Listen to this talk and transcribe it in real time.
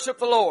Worship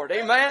the Lord.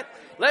 Amen.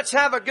 Let's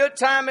have a good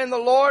time in the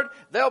Lord.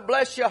 They'll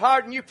bless your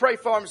heart, and you pray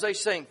for them as they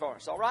sing for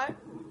us. All right?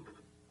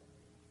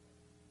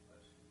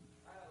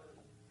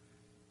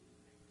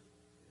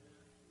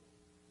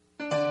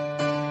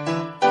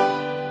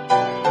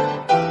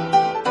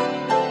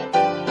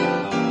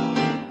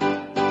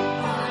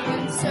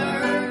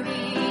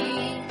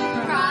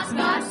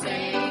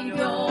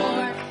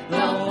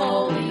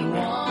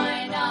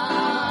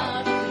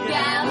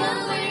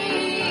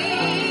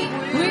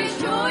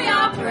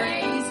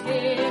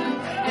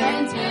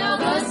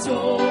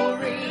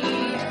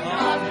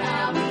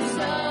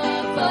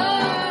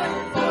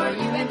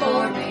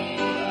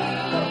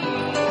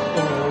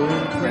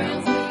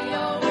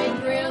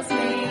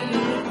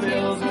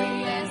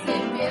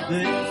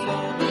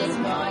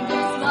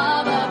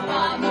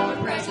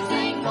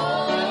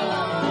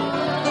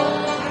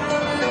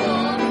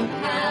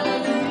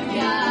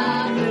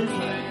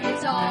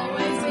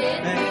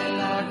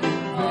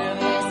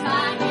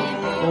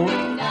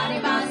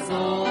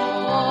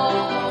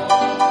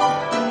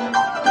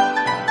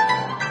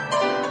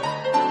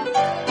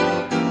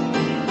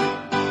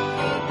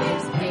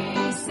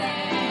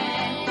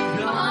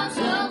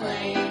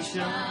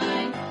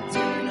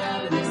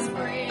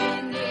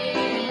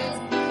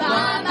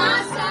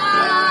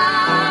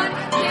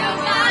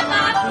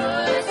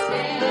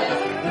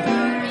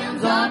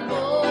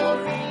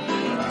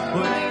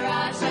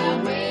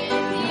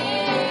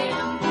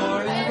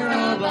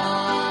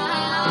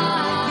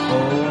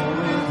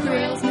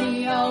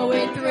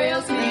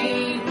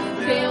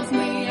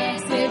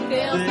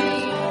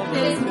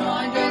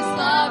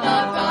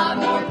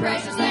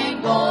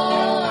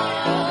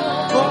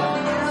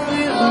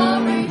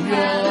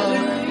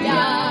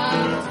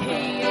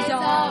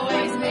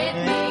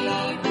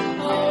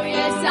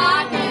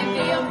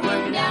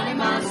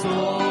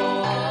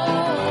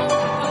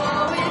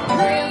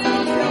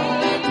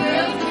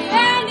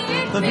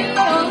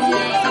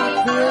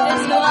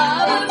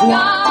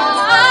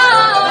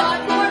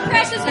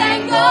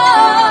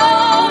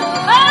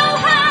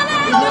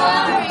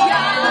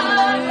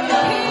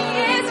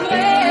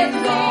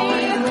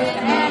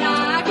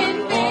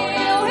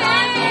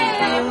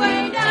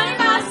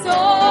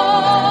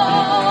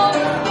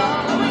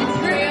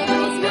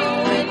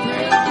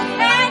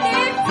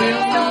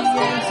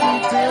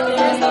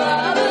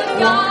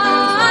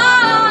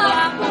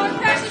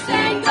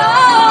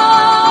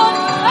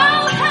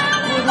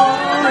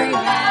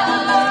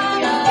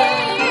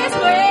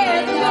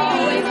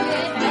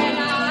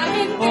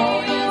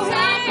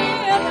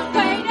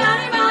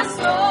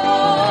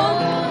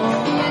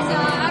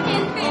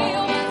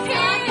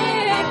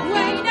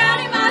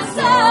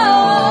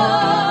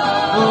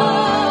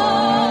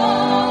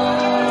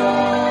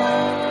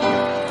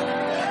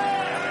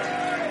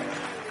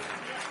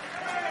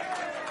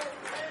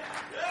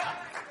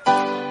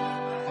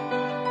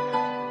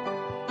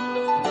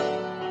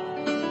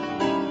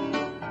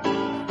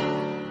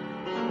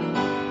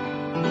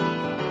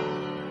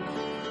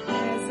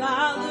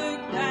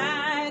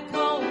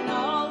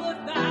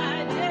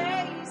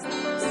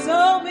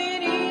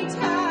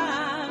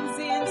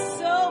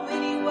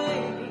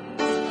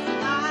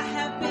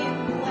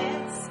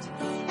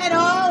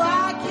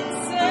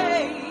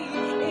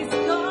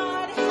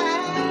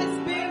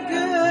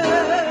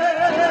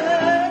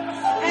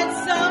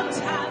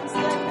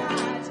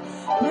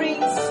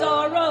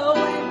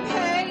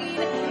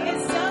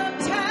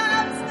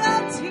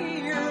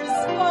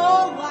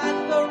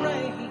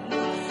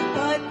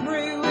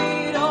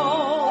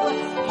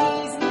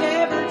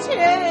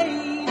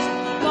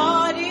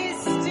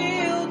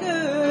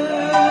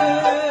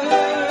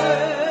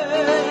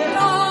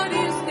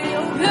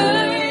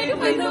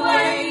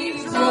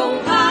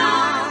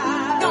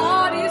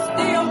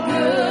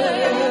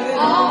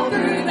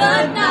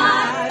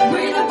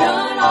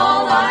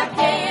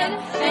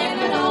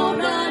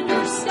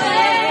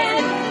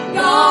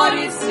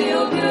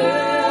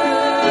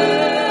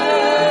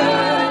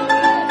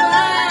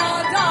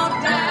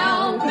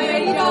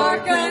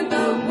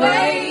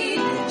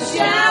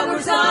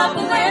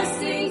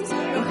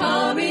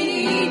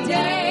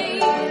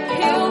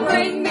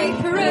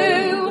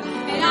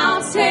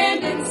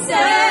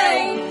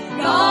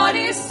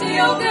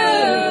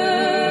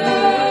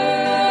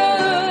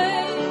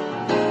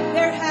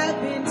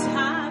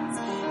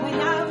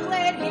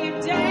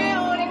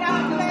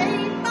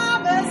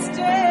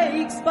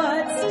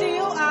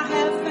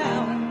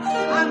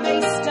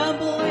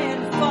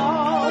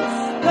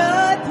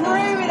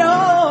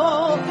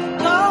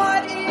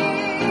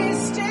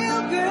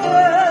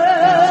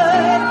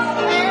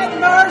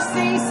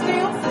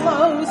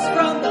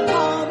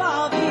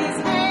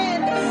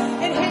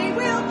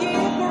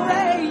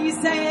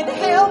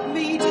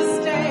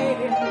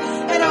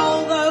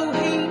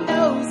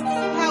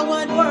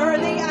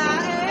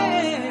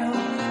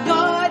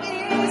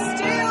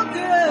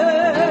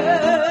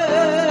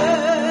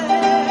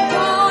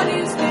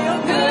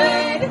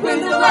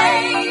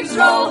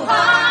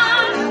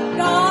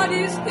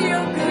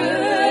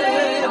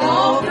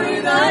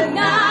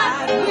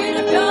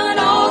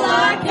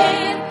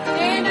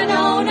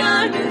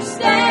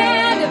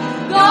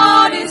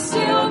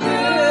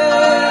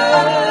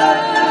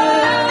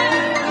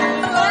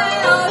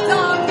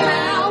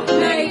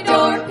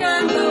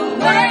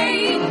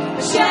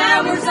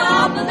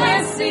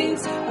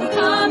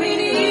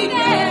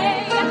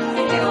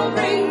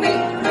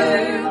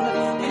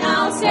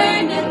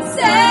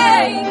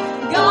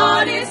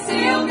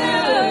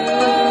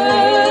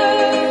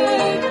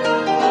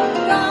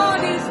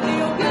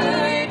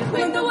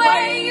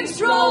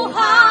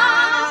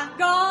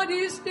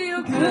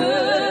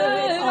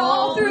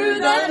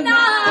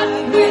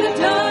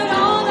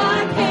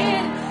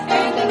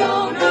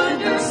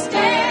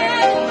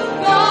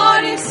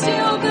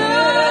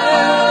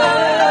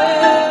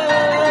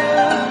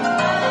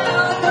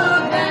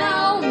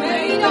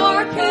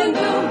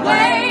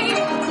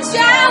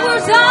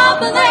 of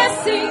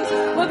blessings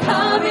will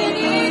come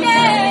any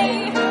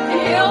day.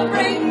 He'll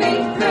bring me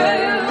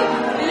through,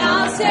 and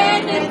I'll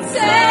stand and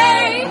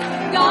say,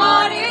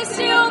 God is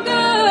still good.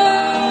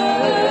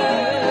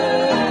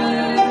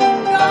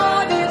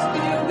 God is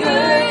still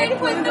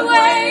good when the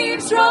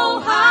waves roll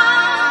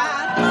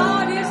high.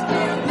 God is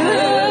still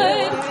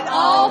good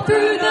all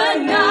through the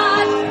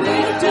night.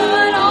 We've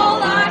done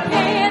all I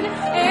can,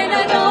 and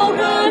I don't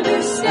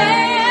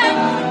understand.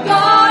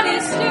 God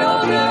is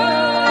still good.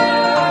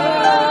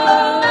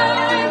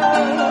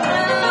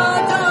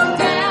 Clouds of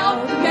doubt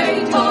may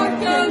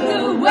darken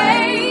the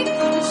way.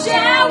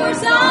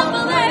 Showers of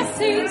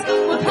blessings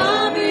will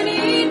come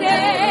any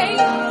day.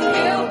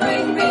 He'll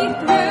bring me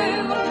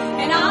through,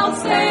 and I'll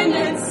stand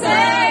and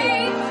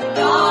say,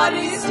 God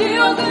is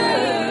still good.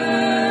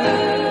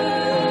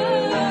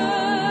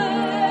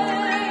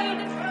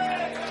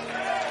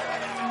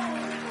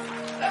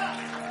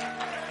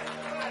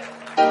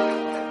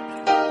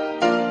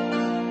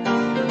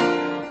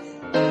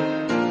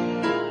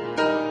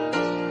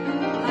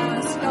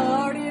 I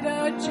started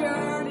a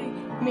journey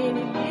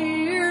many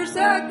years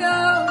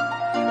ago,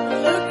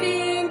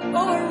 looking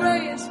for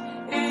rest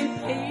and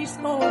peace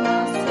for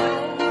my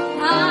soul.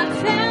 I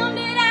found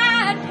it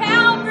at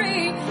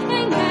Calvary,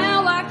 and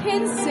now I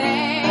can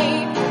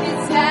say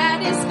it's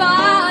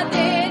satisfied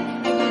then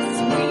and it's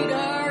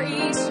sweeter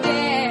each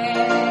day.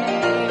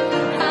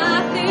 I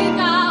think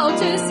I'll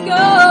just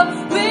go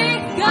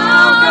with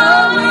God,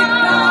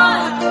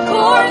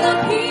 for the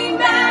King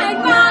back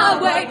my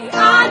way.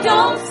 I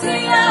don't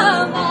see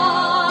a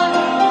lot.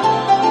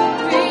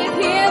 With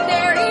Him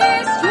there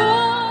is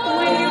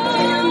joy. With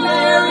Him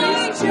there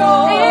is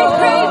joy. And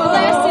great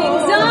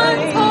blessings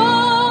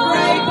untold.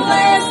 Great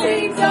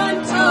blessings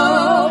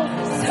untold.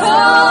 So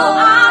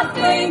I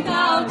think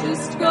I'll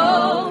just go.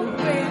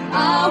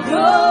 I'll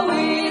go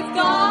with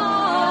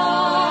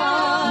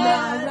God.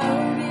 My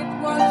road it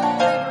was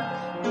hard,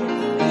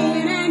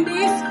 pain and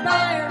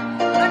despair,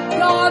 but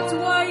God's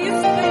way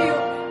is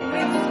filled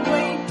with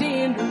sweet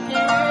tender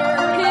care.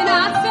 And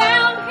I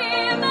found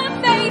Him a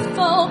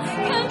faithful,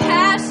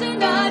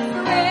 compassionate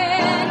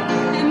friend,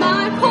 and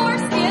my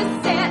course is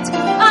set.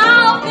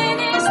 I'll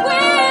finish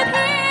with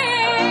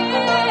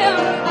Him.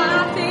 I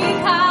think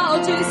I'll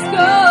just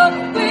go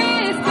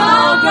with God.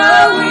 I'll go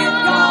with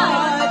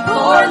God,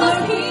 for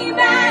looking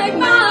back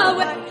my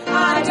way,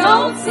 I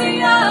don't see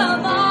a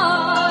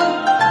lot.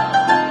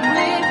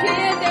 With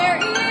Him there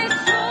is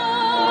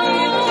joy.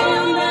 With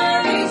Him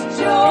there is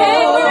joy.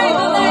 And great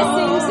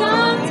blessings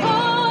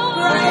untold.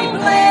 Great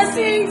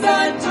blessings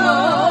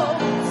untold.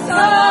 So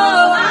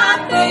I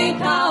think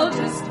I'll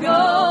just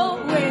go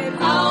with.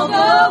 I'll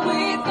go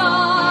with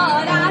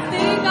God. I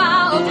think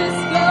I'll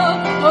just go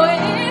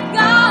with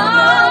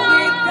God.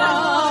 With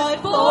God,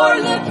 for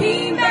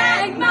looking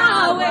back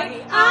my way,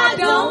 I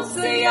don't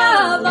see a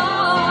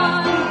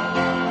lot.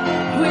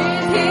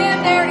 With Him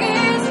there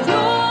is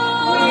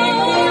joy. With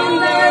Him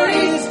there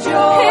is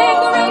joy. And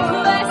great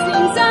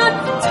blessings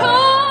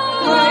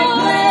untold. Great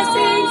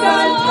blessings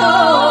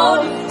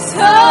untold.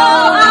 So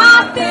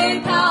I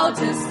think I'll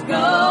just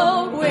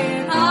go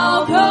with.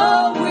 I'll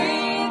go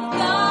with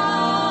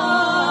God.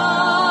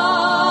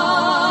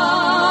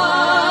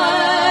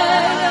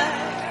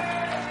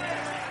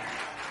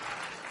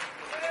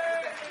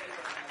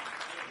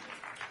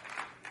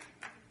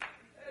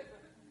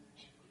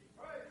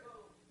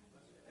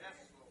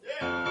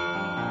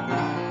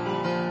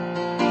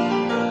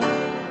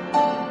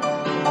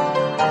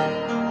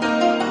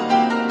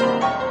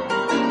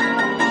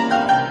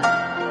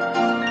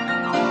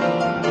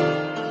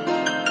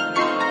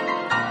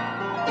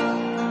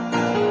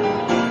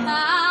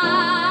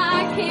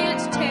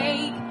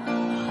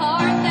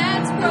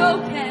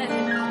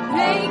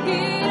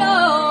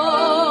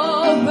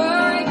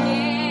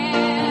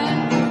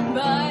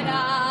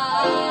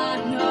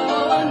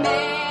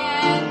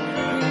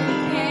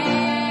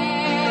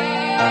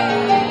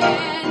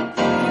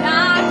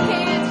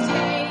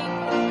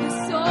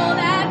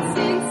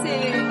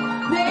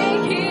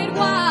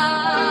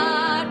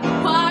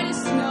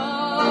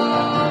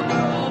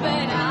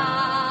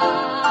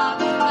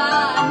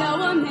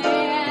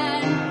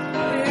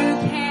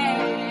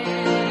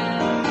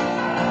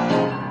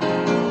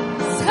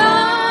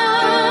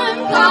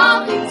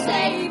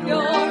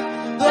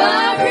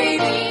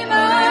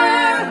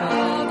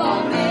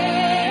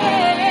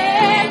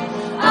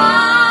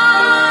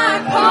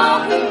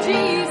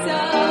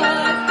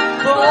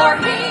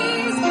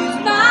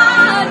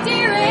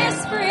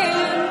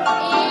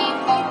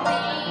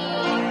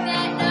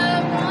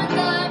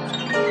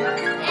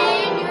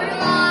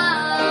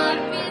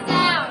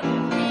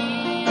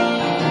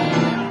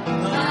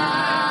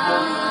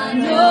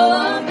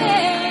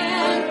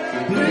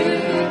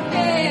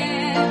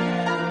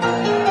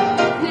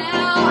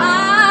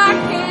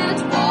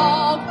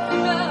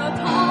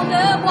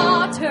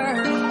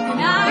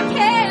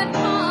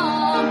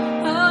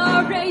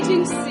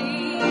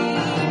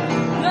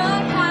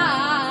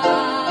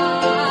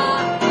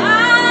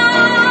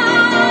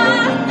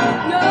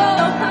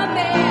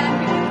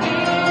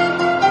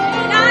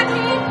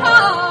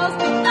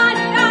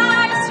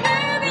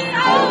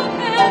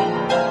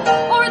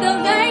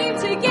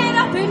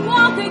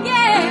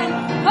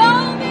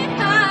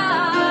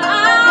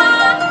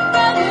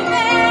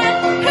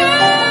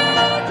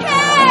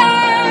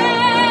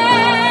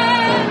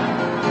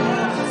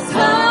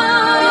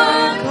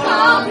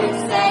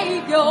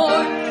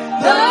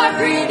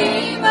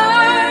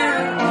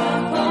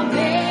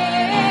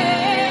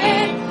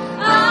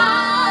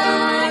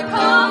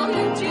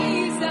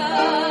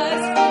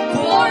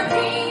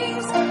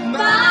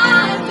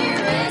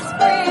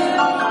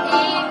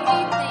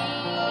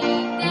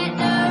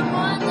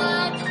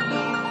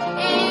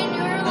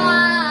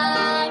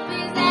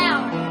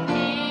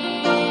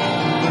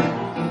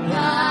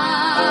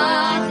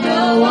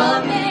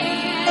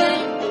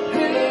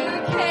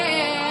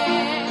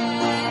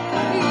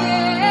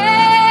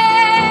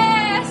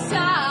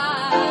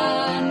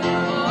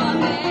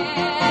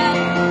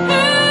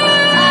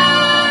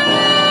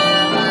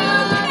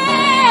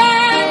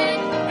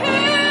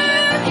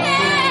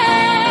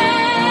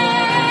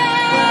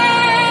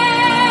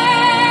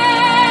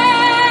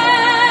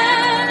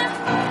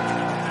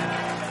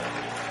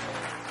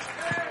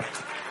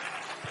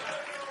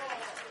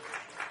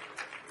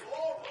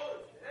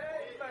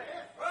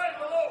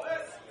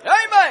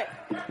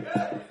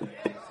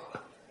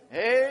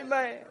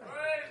 Amen.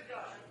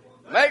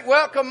 Make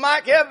welcome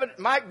Mike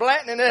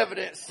Blanton in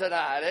evidence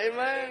tonight.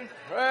 Amen.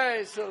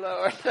 Praise the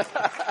Lord.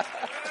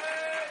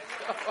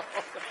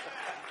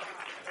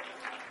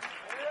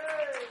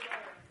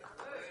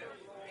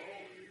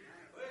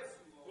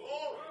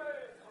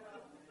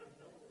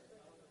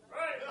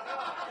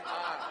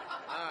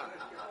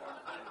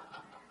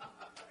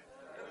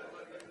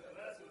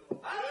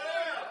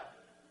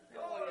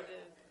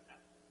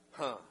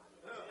 Huh.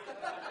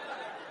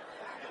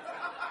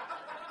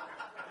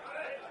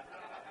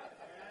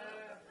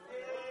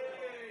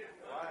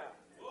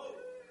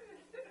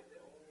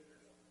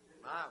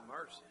 My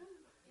mercy.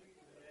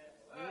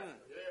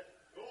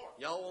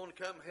 Y'all want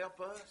to come help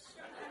us?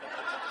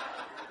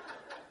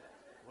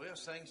 We'll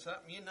sing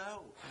something you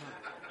know.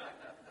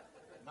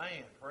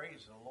 Man,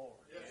 praise the Lord.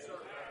 Yes, sir.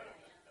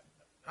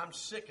 I'm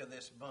sick of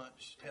this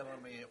bunch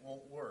telling me it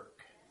won't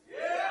work.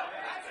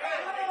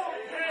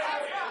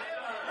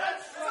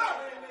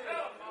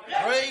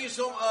 Raise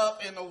them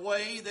up in the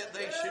way that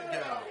they should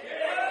go.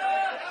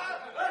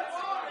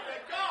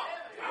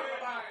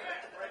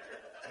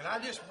 And I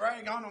just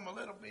brag on them a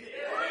little bit.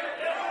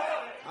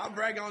 I'll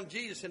brag on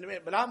Jesus in a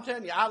minute. But I'm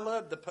telling you, I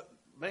love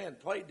man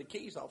played the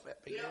keys off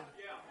that piano.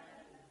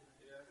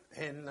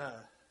 And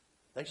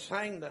they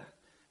sang the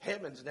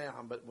heavens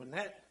down. But when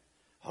that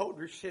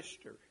older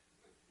sister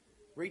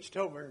reached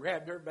over and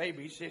grabbed her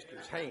baby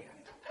sister's hand,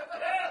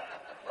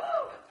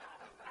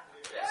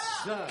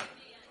 son,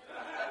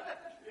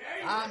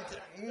 I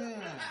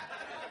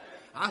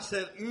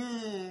said,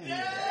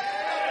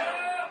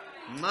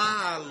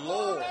 my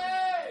Lord.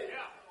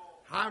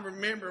 I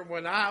remember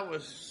when I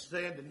was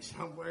standing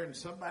somewhere and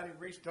somebody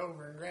reached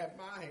over and grabbed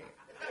my hand.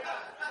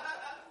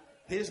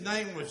 His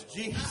name was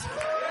Jesus.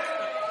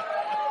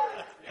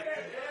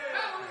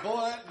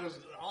 Boy, that was,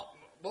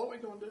 what are we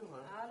going to do,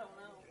 huh? I don't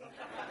know.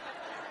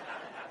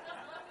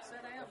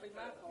 Sit down, be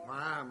my part.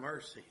 My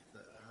mercy.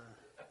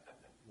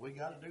 We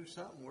got to do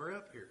something. We're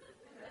up here.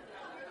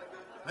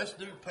 Let's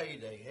do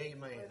payday.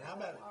 Amen. How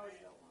about it?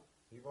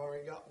 You've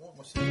already got one.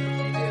 My sister, you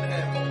did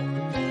have one.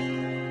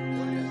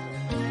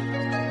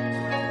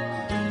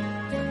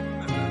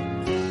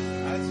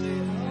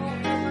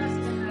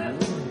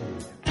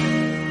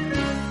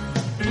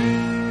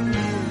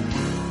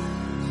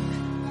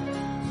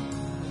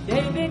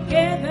 David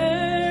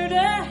gathered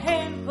a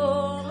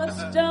handful of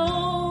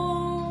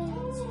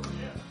stones,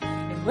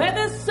 and where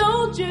the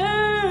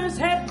soldiers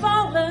had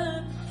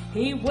fallen,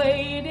 he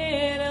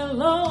waited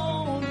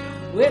alone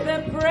with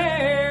a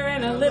prayer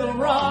and a little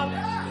rock.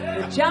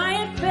 The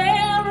giant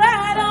fell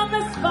right on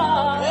the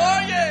spot. Oh,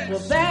 yes. Well,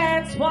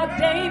 that's what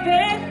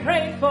David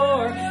prayed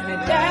for,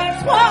 and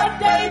that's what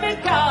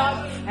David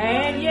got.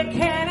 And you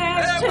can't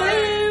ask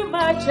too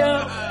much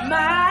of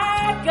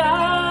my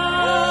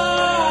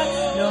God.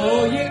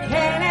 No, you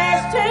can't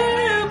ask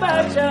too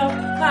much of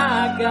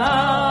my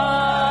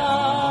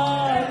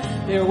God.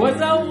 There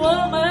was a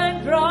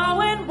woman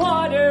drawing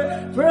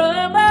water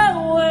from a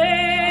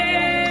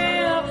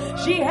well.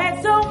 She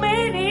had so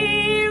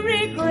many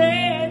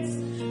regrets,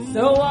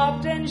 so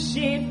often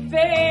she'd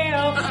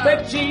fail.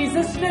 But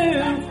Jesus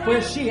knew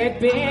where she had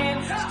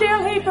been.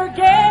 Still he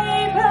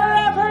forgave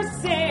her of her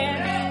sin,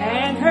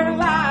 and her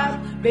life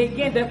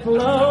began to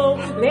flow,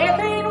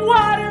 living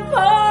water for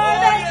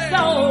that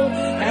soul.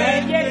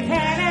 And you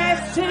can't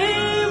ask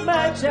too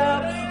much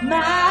of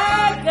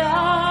my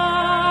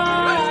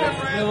God.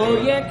 No,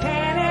 you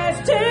can't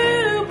ask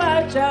too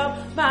much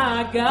of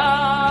my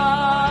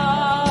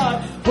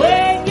God.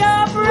 When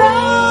you're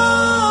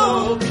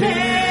broken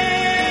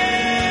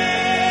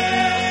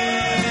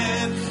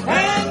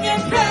and you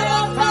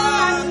cannot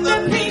find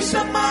the peace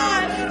of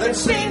mind that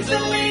seems to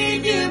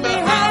leave you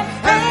behind,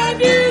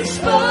 and you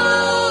spoken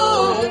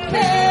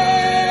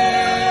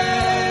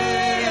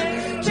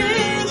to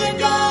the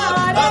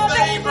God of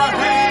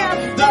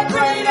Abraham, the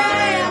great I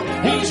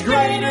am. He's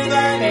greater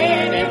than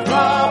any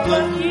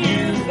problem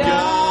you've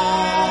got.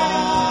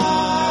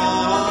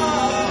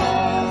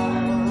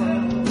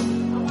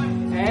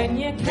 And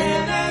you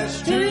can't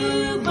ask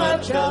too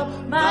much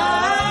of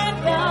my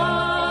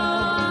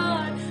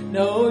God.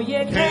 No,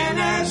 you can't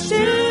ask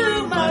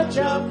too much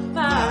of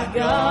my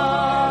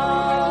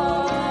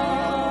God.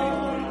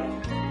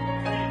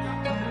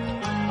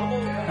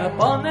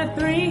 Upon the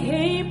 3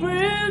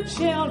 Hebrew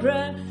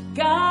children,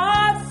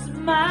 God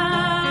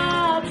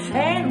smiled.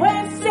 And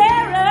when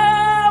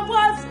Sarah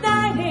was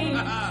 90,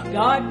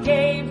 God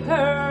gave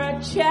her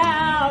a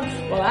child.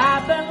 Well, I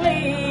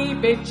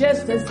believe it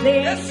just as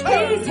this.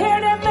 He's here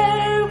to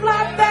move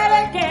like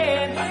that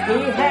again.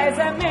 He has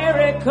a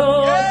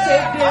miracle to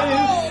do.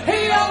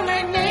 He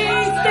only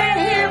needs to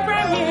hear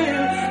from you.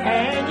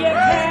 And you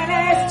can't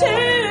ask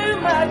too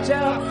much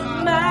of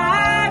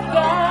my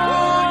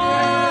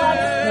God.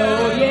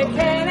 No, you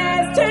can't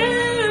ask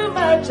too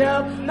much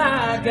of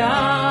my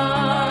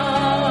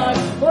God.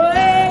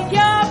 When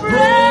you're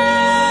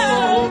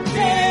broken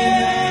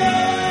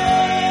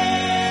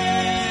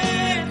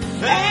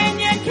and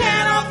you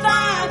cannot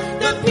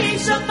find the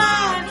peace of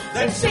mind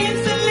that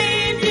seems to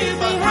leave you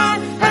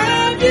behind,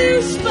 have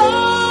you spoken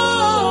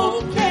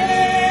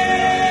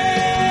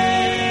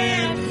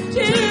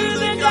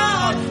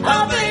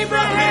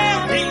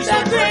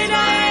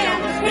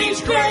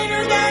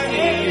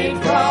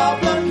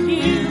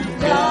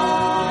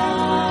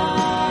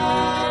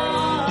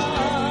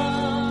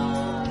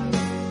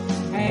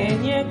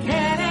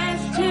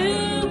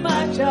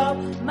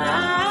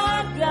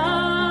my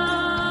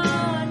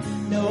God.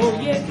 No,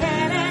 you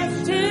can't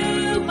ask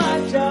too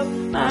much of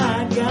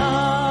my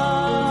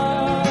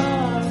God.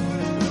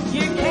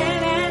 You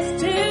can't ask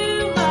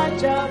too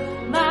much of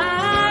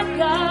my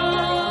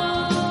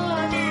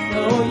God.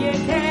 No, you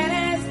can't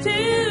ask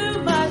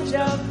too much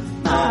of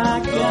my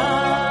God.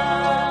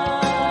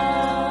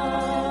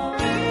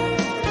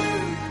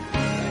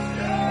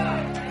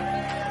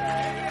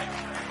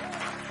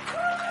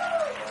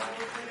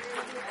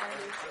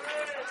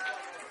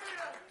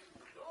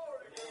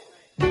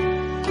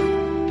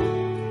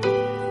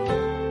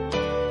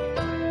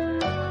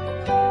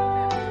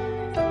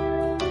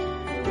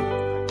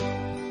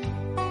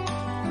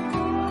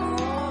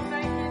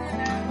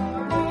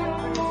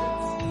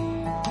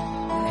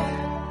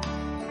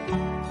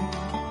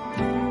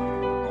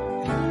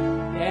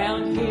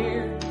 Down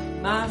here,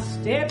 my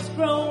steps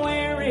grow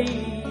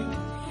weary,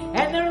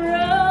 and the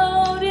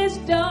road is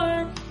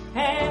dark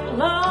and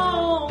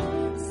long.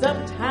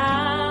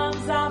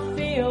 Sometimes I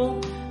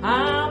feel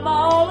I'm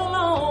all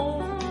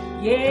alone,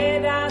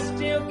 yet I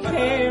still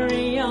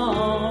carry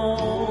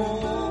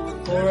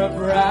on. For a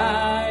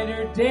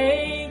brighter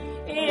day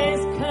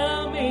is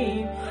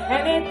coming,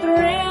 and it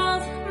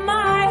thrills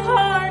my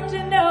heart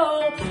to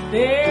know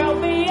there'll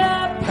be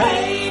a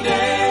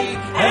payday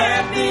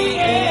at the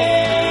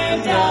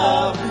end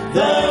of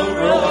the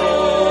road.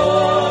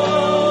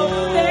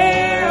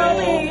 There'll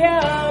be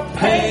a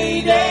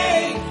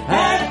payday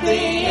at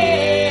the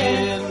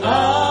end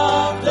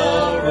of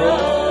the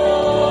road.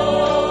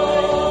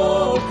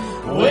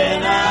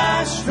 When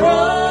I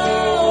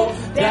stroll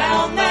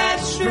down that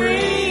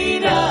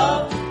street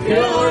of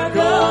pure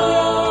gold,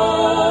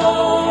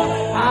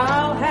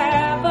 I'll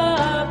have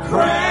a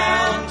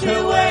crown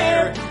to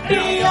wear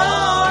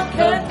beyond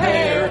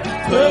compare.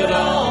 Put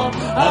on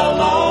a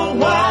long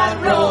white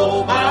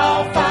robe,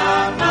 I'll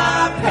find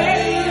my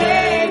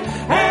payday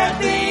at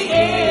the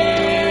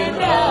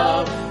end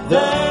of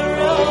the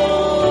road.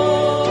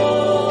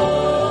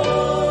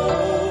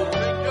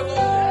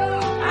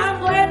 I'm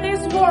glad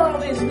this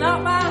world is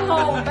not my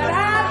home, but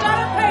I've got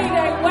a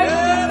payday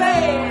waiting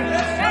there.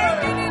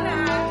 Thank you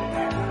tonight.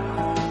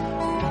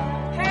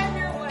 Have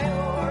your way,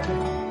 Lord.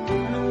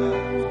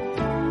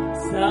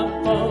 Some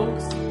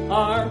folks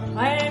are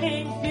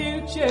planning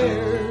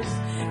futures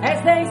as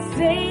they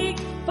seek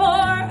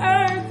for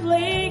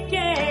earthly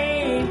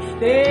gain.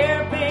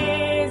 They're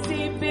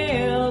busy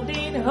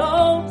building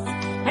hopes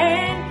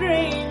and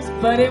dreams,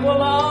 but it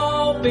will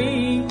all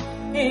be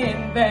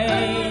in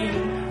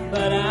vain.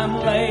 But I'm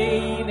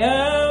laying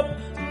up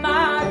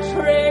my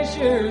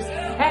treasures,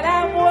 and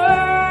I'm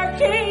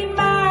working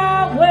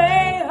my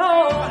way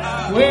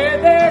home, where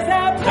there's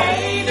a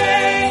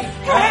payday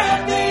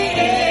at the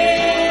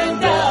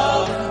end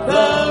of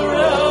the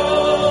road.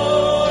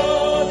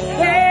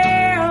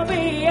 There'll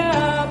be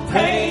a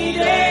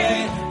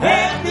payday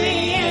at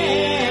the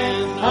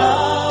end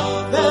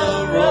of the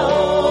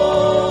road.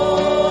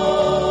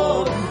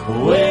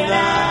 When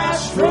I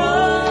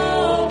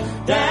stroll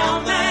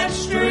down that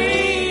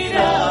street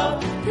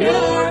of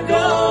pure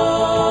gold,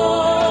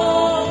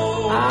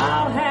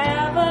 I'll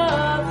have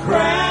a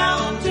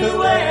crown to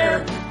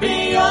wear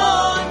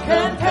beyond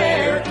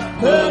compare.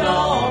 Put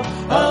on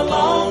a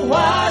long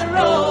white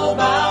robe,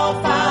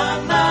 I'll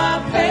find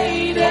my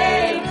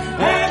payday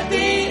at the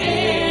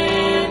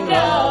end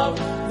of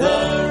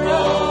the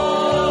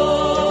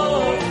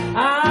road.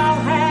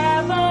 I'll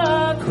have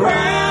a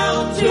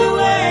crown to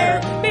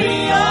wear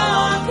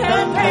beyond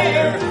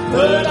compare.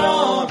 Put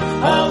on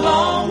a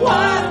long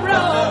white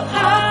robe,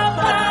 I'll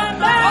find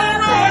my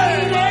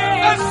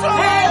payday at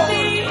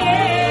the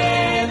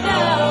end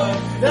of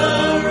the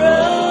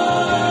road.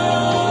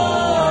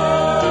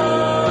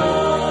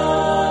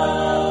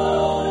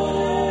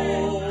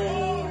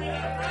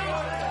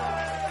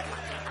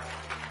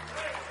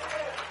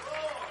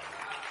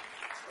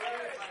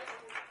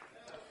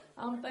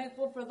 I'm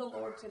thankful for the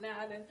Lord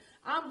tonight, and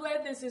I'm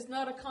glad this is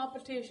not a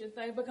competition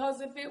thing,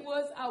 because if it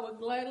was, I would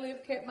gladly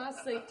have kept my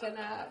seat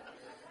tonight.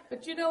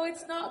 But you know,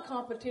 it's not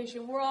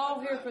competition. We're all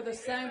here for the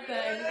same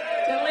thing,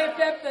 to lift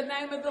up the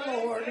name of the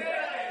Lord.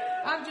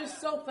 I'm just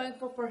so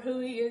thankful for who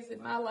He is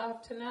in my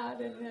life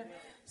tonight, and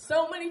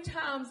so many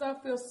times I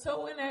feel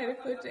so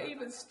inadequate to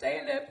even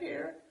stand up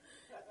here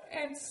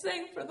and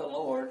sing for the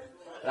Lord.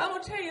 But I'm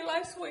going to tell you,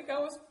 last week I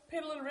was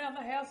piddling around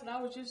the house, and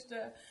I was just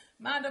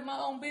minding my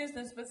own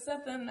business, but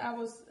something, I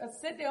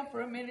sat down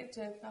for a minute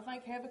to, I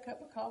think, have a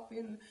cup of coffee,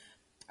 and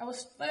I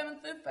was thumbing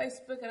through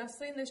Facebook, and I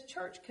seen this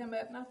church come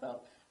up, and I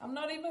thought, I'm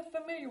not even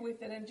familiar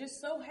with it, and just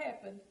so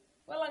happened,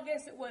 well, I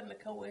guess it wasn't a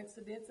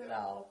coincidence at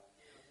all.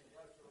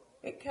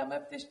 It come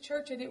up this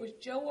church, and it was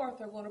Joe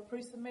Arthur going to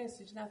preach the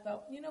message, and I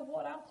thought, you know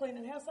what, I'm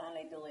cleaning house, I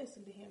need to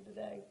listen to him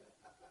today.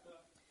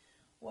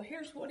 Well,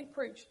 here's what he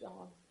preached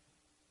on.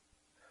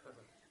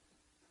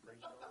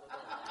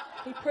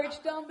 He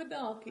preached on the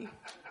donkey.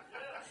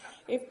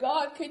 If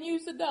God can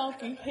use a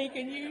donkey, He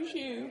can use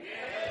you.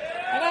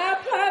 And I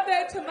applied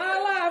that to my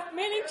life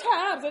many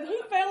times, and He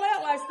fell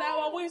out last night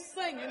while we was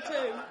singing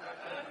too.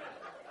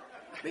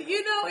 But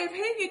you know, if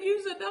he could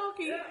use a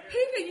donkey,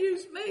 he could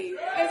use me,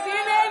 as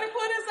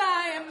inadequate as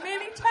I am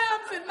many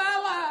times in my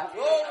life.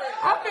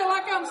 I feel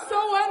like I'm so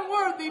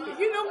unworthy, but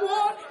you know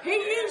what? He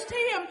used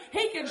him.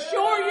 He can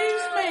sure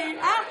use me.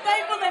 I'm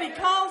thankful that he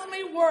calls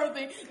me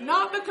worthy,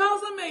 not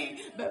because of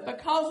me, but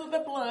because of the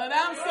blood.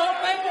 I'm so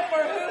thankful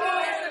for who he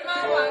is in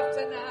my life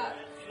tonight.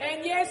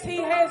 And yes, he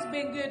has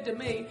been good to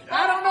me.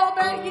 I don't know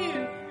about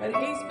you, but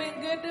he's been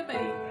good to me.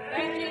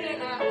 Thank you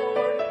tonight,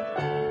 Lord.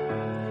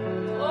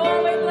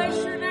 Oh, we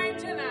bless your name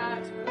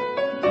tonight.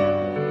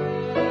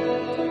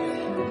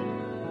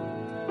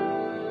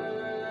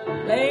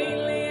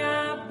 Lately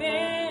I've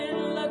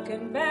been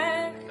looking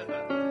back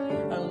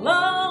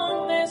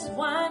along this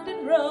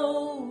winding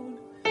road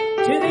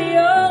to the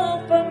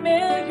old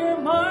familiar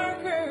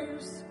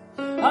markers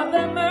of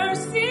the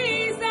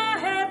mercies I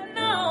have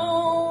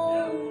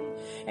known.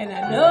 And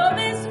I know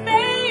this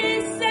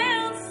may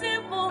sound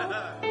simple,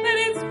 but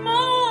it's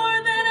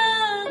more than a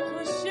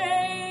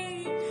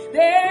cliche.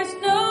 There's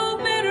no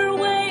better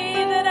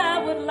way that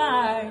I would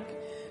like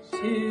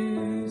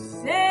to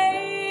say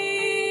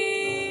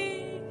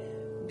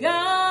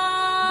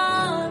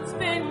God's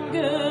been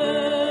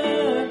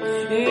good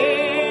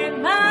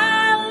in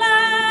my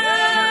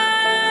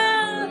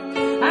life.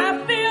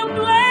 I feel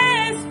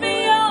blessed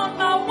beyond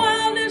my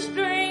wildest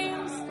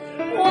dreams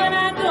when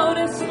I go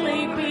to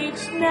sleep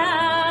each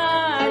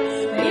night.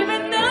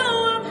 Even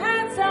though I've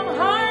had some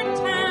hard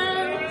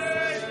times,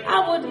 I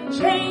wouldn't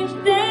change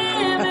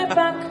them if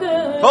I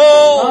could.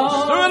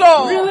 Oh, through it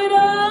all. Through it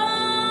all.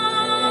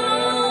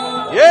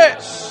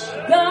 Yes.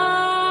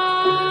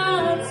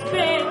 God's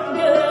been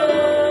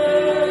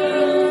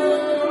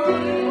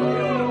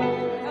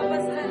good. Help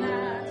us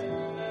tonight.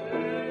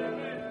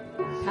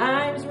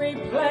 Times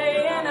replay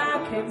and I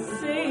can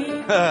see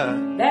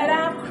that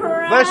I've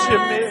Bless you,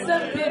 cried man.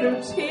 some bitter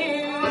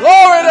tears.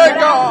 Glory to But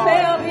God. I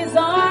felt his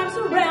arms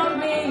around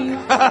me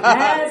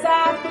as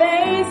I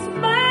face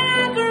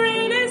my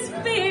greatest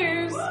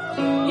fears.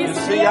 You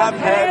see, I've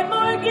had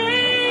more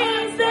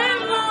gains than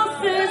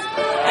losses,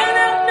 and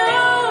I've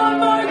known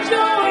more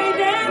joy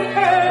than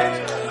hurt,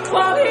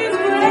 while his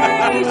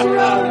grace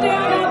rolled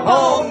down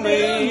upon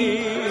me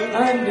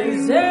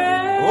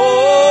undeserved.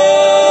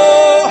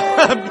 Oh,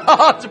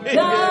 God's been good.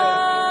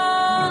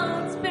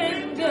 God's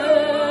been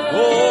good. Oh.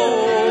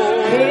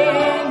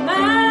 In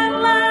my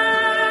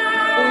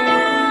life,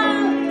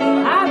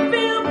 I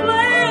feel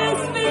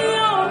blessed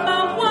beyond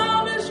my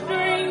wildest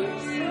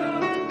dreams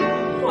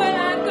when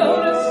I go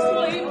to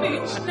sleep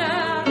each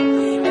night.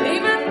 And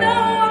even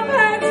though I've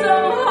had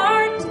some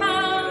hard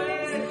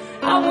times,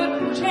 I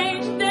wouldn't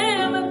change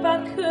them if I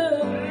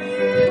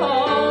could.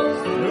 'Cause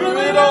through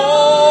it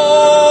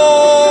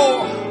all,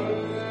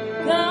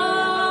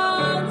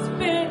 God's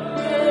been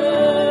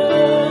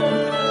good.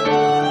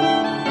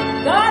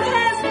 God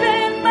has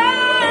been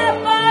my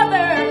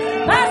Father,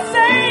 my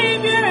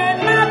Savior, and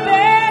my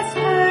best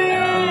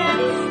friend.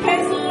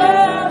 His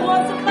love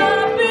was my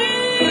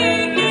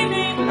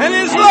beginning, And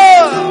his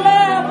love.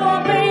 love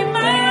will be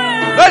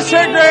mine. Bless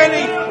you,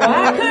 Granny.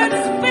 I could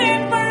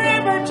spend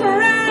forever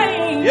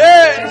trying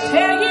Yes. to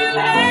tell you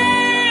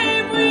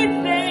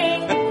everything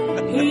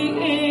He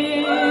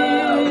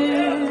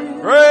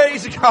is.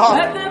 Praise God.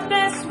 But the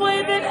best way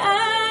that I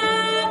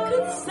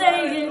could say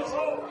it is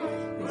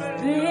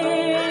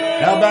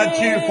this. How about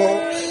you,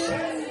 folks?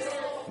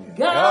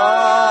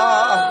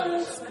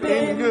 God's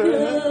been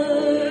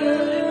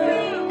good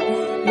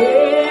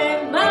in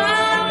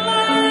my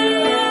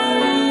life.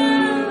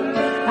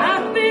 I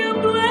feel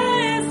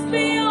blessed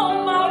beyond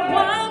my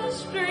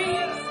wildest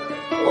dreams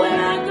when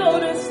I go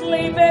to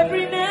sleep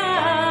every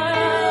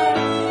night.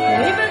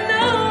 And even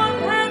though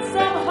I've had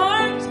some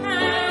hard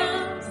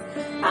times,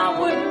 I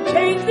wouldn't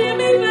change them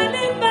even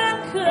if I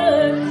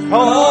could.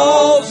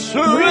 Oh,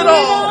 through it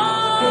all.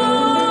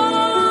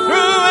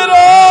 Through it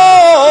all.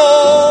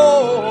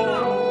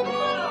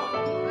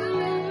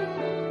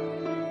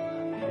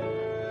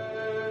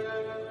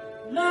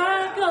 My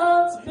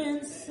God's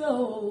been so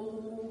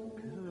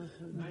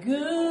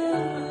good.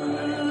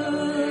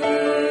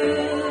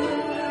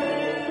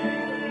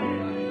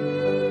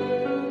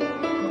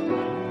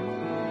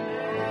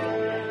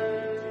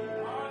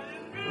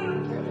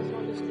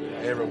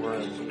 Every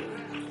word.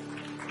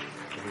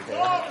 Do we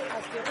have it?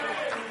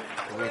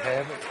 Do we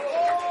have it? I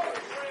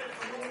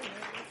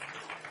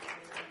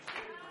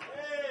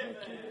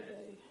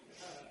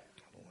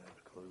don't have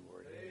a clue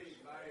where it is.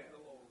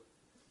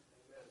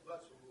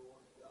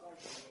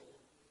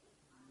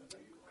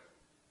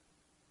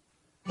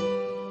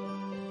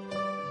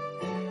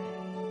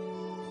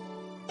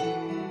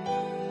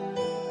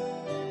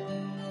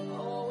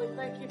 Oh, we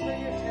thank you for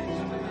your touch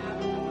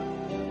tonight.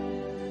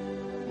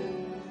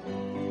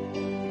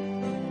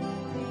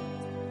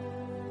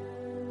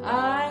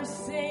 I've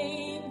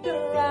seen the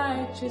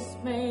righteous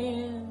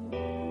man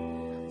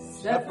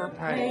suffer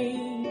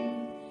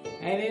pain,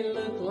 and it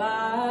looked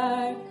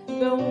like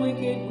the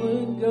wicked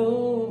would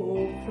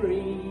go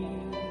free.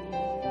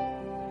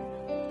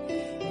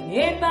 And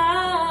in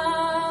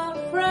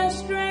my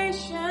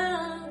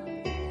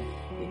frustration,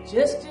 it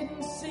just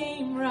didn't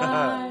seem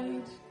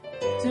right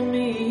to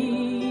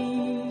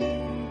me.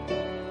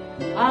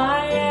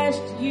 I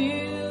asked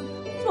you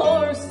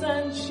for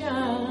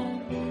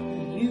sunshine,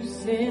 you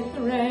sent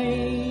the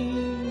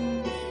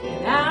rain,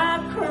 and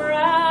I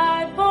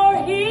cried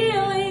for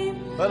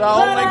healing, but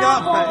I only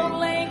got pain.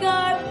 Only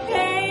got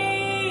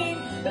pain.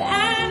 But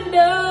I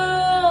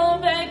know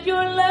that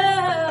your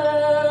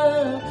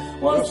love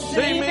will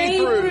see me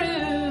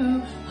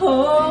through.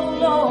 Oh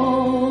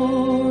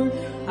Lord,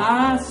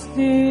 I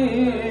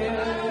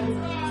still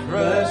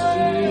trust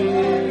you.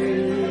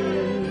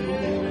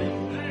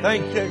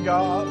 Thank you,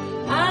 God.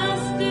 I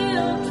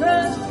still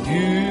trust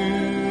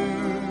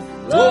you,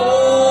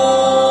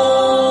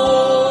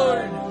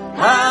 Lord.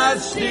 I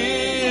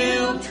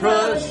still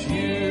trust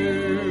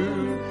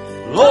you,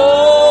 Lord.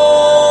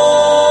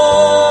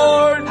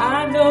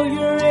 I know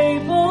you're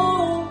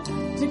able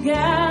to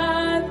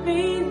guide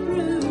me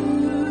through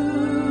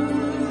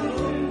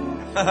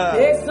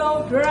this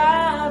old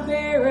dry,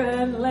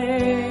 barren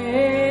land.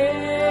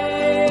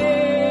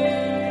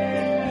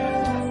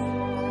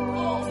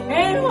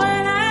 And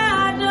when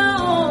I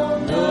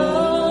don't know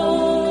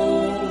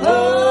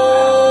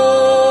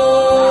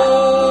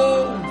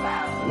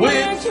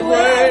Which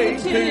way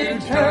to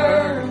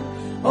turn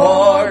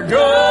or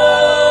go.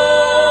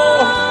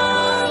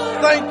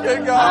 Thank you,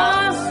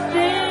 God. I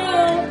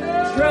still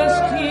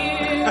trust you,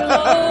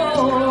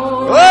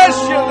 Lord. Bless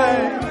your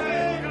name.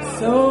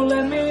 So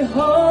let me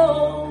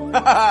hold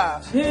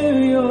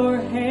to your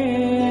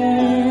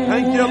hand.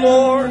 Thank you,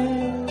 Lord.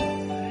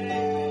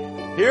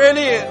 Here it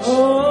is.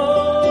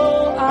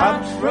 Oh, I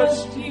I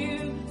trust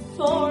you,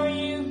 for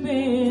you've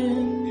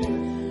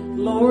been,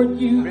 Lord,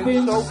 you've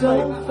been so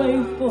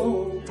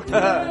faithful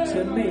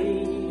to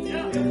me.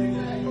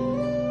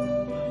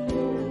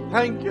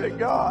 Thank you,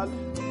 God.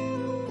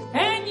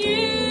 And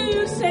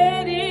you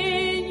said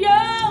in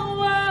your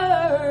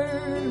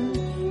word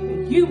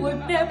you would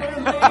never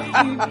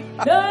leave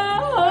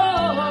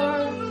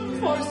nor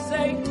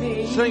forsake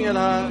me. Sing it,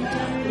 hon.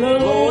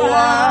 Lo,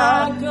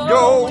 I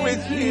go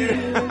with you.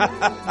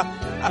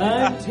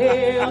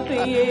 until the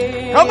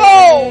end. Come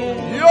on,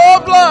 your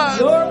blood.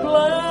 Your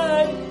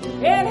blood,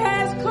 it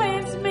has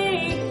cleansed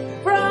me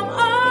from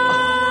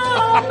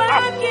all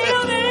my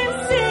guilt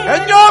and sin.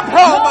 And your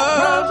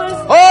promise.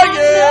 Oh,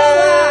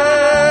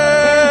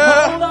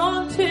 yeah. Hold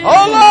on to. Oh,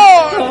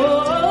 Lord. Oh,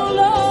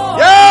 Lord.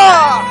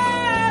 Yeah. I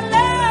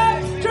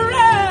love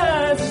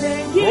trust in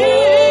you.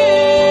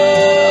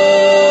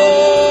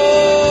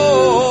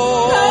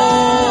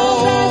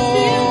 Cause I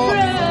still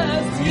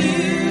trust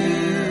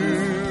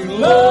you,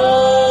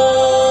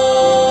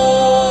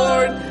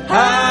 Lord,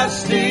 I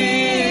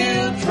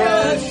still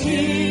trust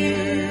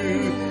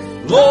you,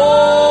 Lord.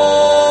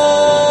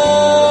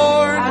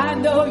 I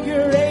know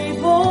you're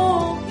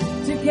able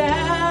to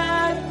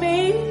guide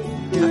me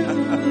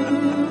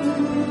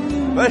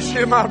through Bless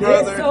you, my this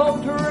brother.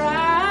 old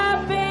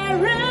dry,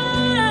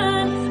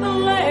 barren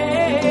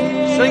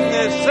land. Sing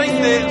this, sing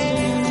this.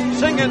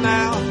 Sing it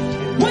now.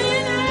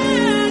 When I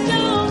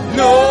don't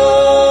No.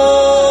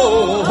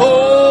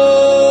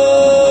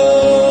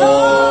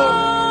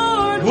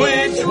 Lord,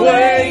 Which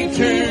way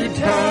to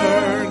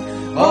turn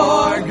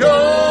or go?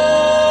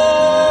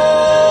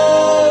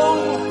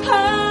 I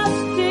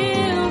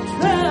still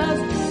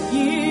trust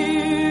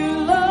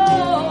you,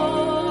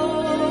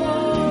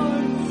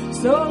 Lord.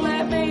 So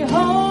let me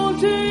hold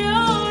to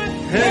your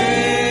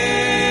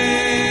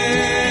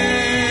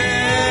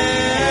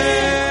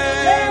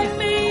hand. Let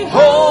me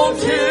Hold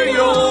to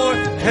your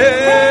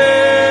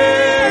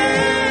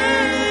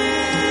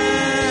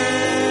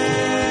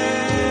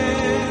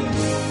hand.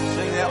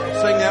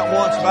 Sing that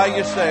once by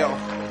yourself.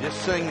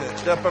 Just sing it.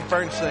 Step up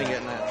there and sing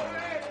it now.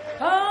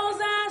 'Cause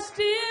I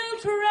still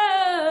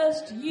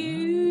trust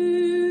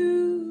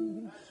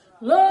you,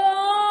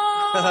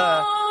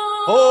 Lord.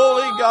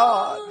 Holy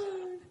God.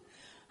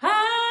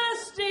 I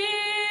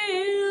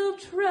still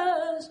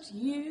trust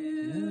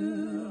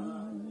you,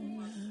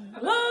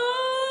 Lord.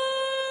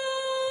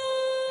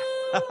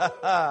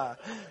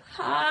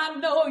 I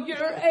know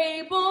you're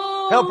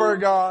able Help her,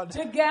 God.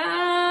 to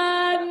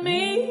guide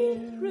me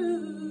through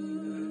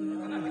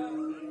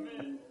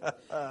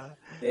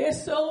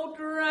this old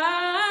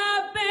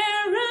dry,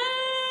 barren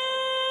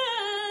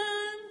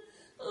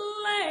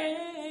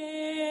land.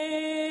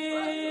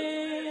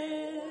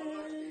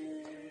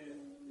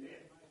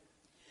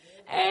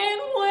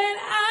 And when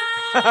I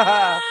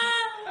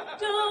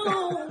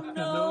don't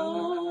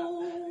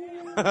know,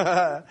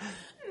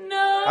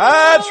 no,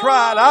 That's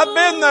right. I've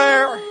been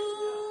there.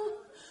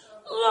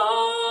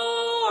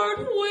 Lord,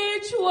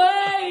 which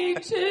way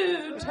to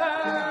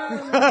turn?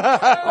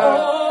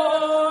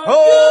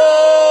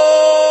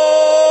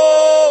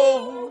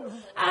 Oh.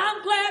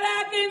 I'm glad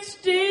I can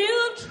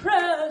still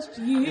trust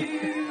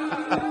you,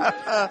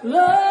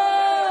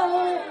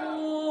 Lord.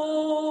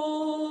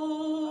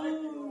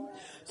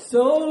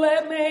 So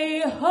let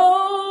me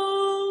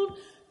hold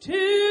to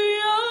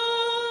your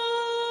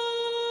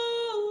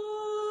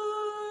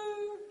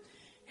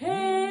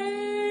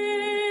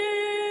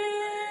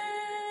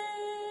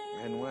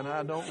hand. And when I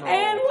I don't know.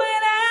 And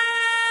when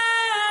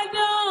I don't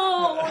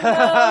know.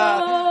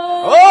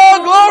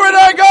 Oh, glory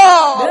to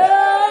God.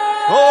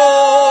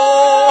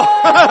 Oh,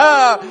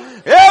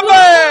 yeah,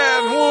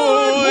 man.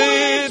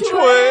 Which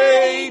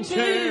way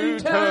to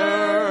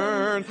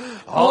turn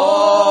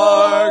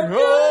or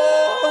go?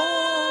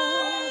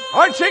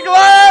 Aren't you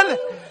glad?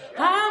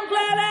 I'm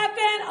glad I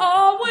can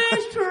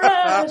always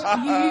trust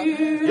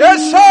you.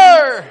 Yes,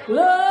 sir.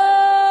 Lord.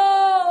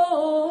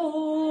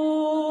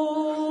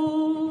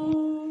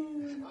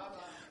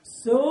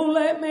 So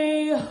let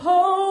me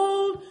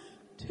hold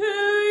to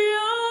your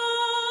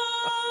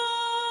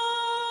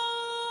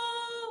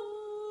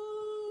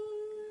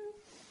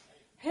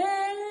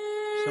hand.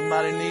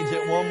 Somebody needs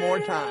it one more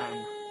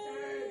time.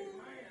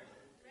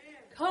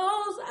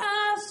 'Cause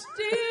I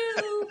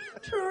still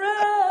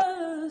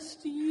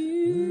trust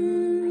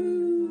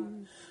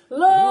you,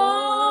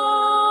 Lord.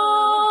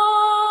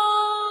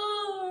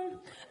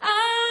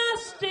 I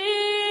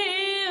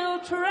still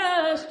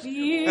trust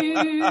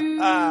you.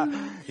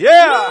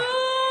 Yeah.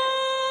 Lord,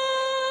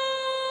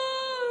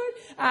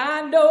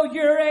 I know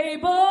you're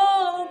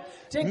able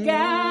to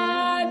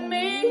guide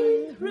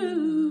me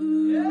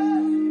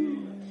through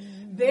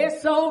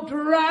this old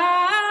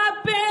dry,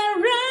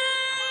 barren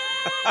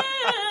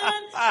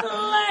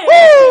land.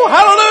 Woo!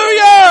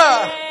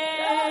 Hallelujah!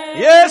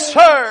 Yes,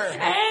 sir.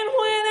 And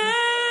when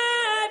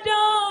I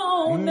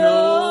don't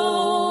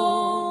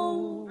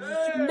know,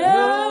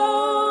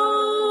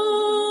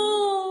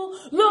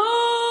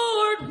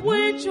 Lord,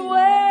 which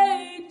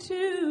way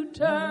to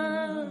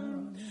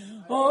turn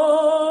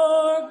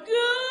or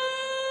go,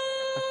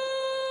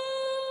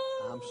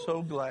 I'm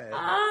so glad.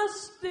 I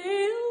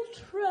still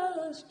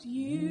trust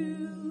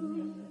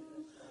you,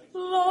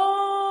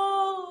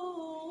 Lord.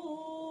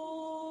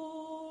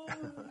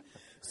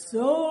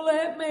 So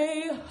let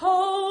me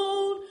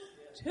hold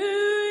to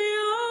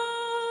your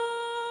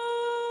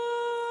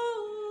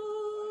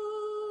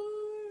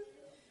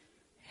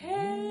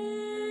hand.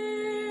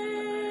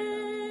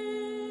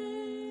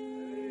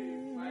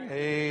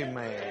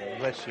 Amen.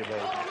 Bless you, baby.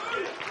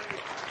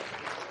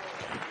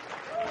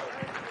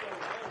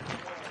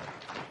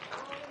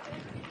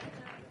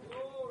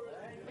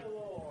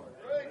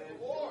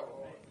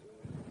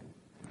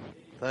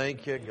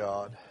 Thank you,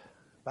 God.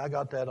 I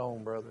got that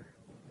on, brother.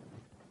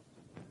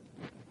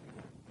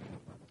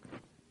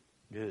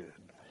 Good.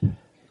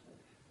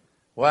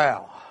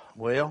 Wow.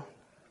 Well,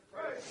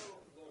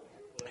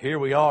 here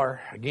we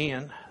are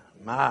again.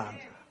 My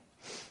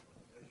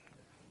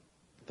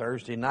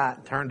Thursday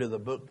night, turn to the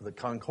book of the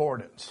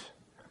Concordance.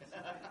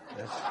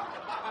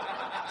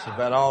 That's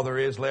about all there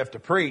is left to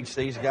preach.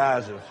 These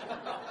guys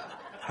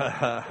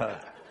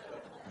have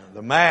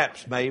the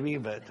maps, maybe,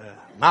 but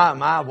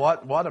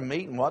what a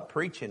meeting, what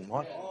preaching,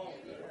 what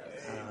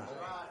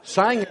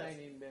singing ain't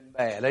even been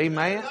bad.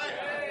 Amen.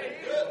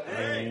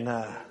 And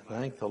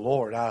thank the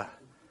Lord. I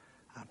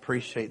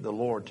appreciate the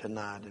Lord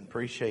tonight, and I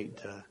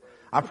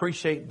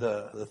appreciate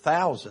the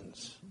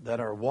thousands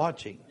that are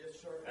watching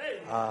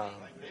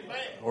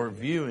or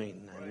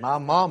viewing. And my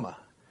mama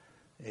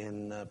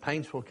in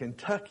Paintsville,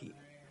 Kentucky,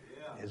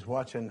 is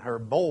watching her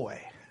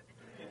boy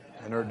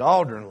and her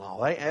daughter-in-law.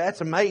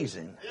 That's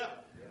amazing.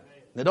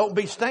 Now, don't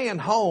be staying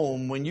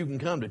home when you can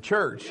come to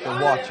church to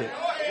watch it.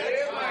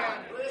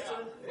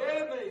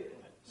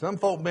 Some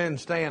folk been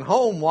staying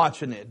home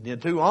watching it. They're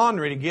too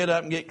ornery to get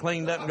up and get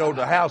cleaned up and go to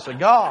the house of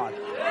God.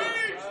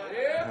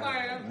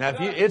 Now,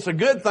 it's a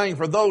good thing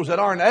for those that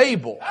aren't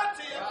able.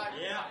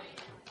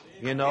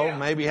 You know,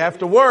 maybe have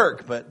to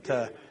work. But,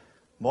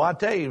 boy, I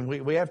tell you,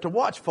 we have to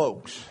watch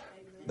folks.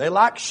 They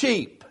like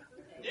sheep.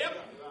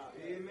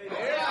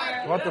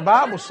 That's what the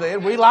Bible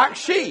said. We like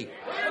sheep.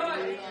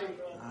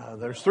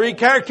 There's 3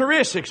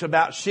 characteristics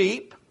about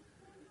sheep.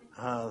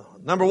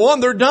 Number 1,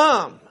 they're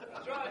dumb.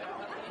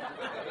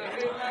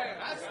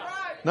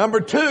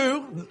 Number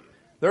 2,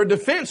 they're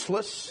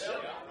defenseless.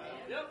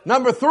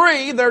 Number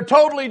 3, they're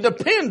totally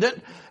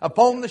dependent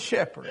upon the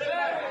shepherd.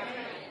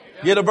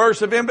 Get a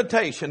verse of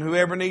invitation.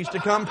 Whoever needs to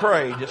come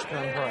pray, just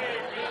come pray.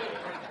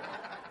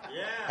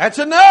 That's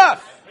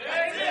enough.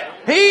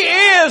 He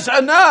is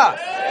enough.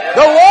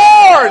 The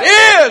Lord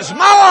is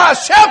my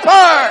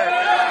shepherd.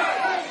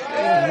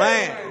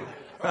 Amen.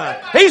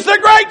 He's the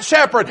great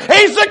shepherd.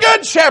 He's the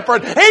good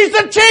shepherd. He's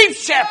the chief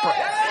shepherd.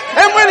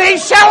 And when He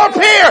shall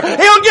appear,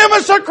 He'll give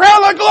us a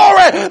crown of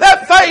glory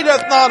that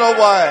fadeth not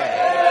away.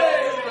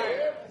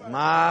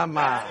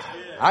 My.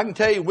 I can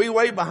tell you, we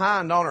way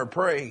behind on our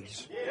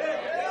praise.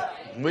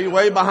 We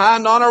way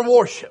behind on our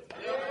worship.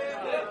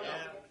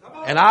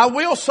 And I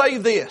will say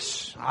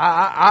this.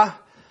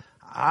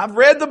 I've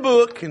read the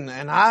book and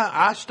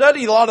I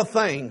study a lot of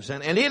things.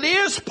 And it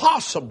is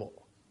possible.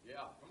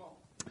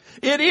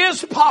 It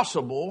is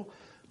possible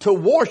to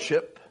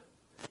worship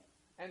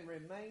and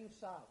remain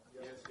silent.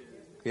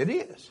 It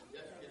is.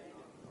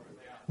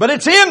 But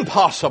it's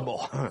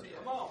impossible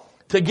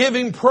to give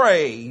Him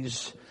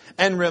praise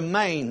and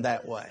remain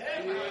that way.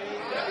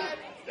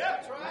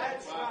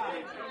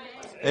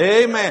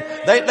 Amen.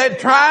 They're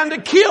trying to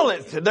kill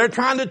it. They're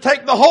trying to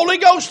take the Holy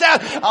Ghost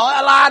out. Oh,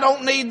 I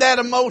don't need that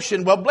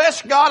emotion. Well,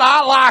 bless God,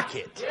 I like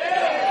it.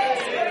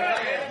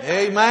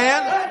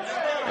 Amen.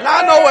 And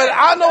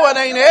I know it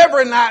ain't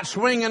every night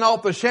swinging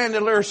off the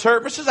chandelier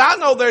services. I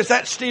know there's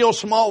that still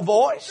small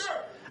voice.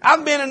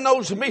 I've been in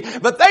those meetings.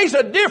 But there's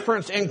a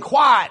difference in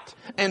quiet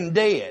and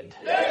dead.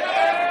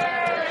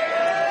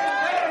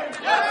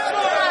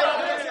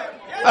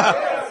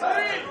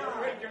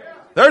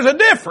 There's a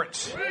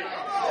difference.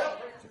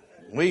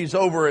 We was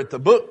over at the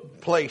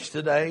book place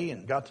today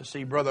and got to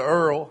see Brother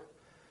Earl.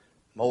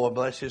 Boy,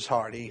 bless his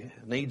heart. He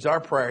needs our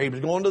prayer. He was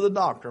going to the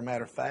doctor,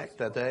 matter of fact,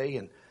 that day.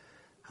 And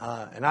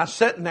I was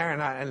sitting there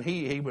and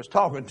he was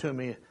talking to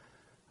me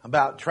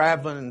about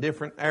traveling in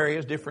different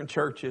areas, different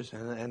churches.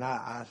 And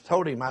I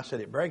told him, I said,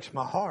 it breaks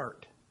my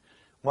heart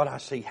what I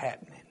see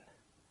happening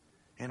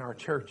in our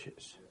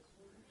churches.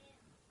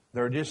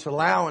 They're just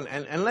allowing,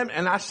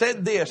 and I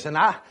said this, and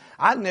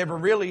I never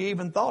really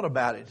even thought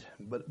about it,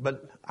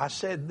 but I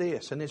said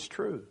this, and it's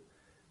true.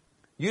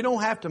 You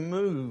don't have to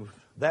move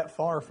that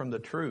far from the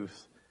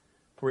truth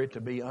for it to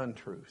be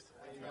untruth.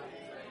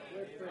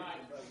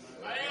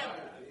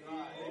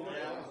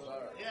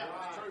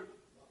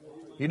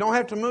 You don't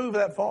have to move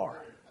that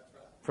far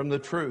from the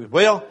truth.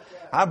 Well,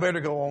 I better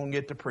go on and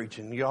get to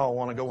preaching. Y'all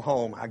want to go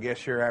home, I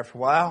guess, here after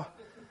a while.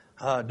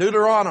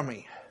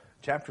 Deuteronomy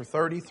chapter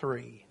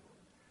 33.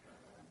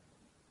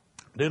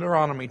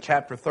 Deuteronomy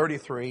chapter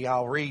 33,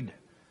 I'll read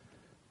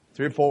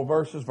 3 or 4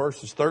 verses,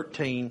 verses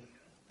 13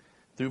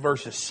 through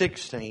verses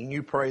 16.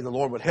 You pray the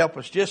Lord would help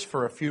us just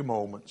for a few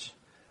moments.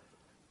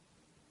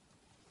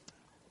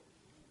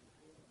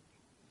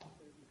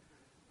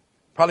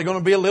 Probably going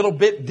to be a little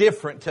bit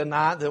different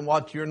tonight than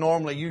what you're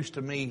normally used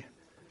to me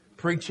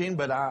preaching,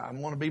 but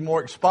I'm going to be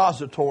more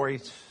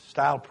expository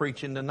style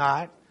preaching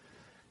tonight.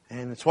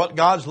 And it's what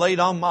God's laid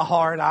on my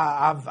heart.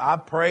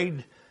 I've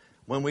prayed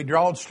when we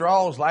drawed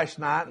straws last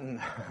night,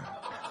 and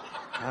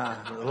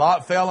a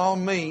lot fell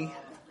on me.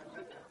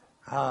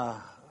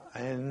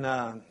 And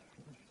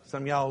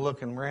some of y'all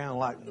looking around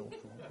like,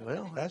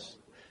 well, that's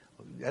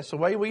the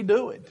way we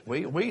do it.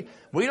 We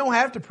don't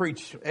have to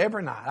preach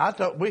every night.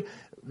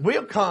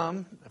 We'll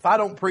come if I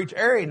don't preach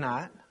every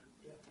night,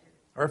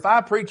 or if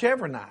I preach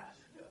every night.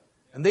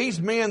 And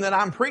these men that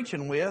I'm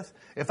preaching with,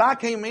 if I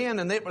came in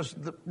and it was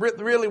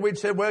really, we'd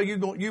say, well,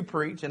 you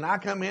preach. And I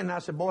come in and I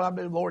said, boy, I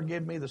believe the Lord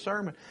give me the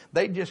sermon.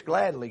 They'd just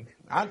gladly,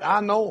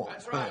 I know them.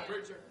 That's right,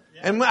 preacher.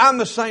 Yeah. And I'm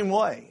the same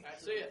way.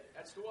 That's it.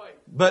 That's the way.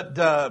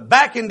 But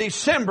back in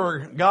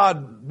December,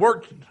 God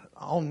worked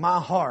on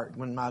my heart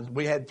when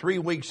we had 3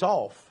 weeks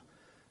off.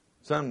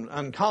 It's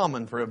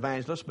uncommon for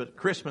evangelists, but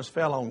Christmas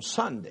fell on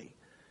Sunday.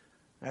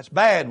 That's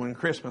bad when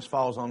Christmas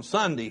falls on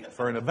Sunday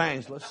for an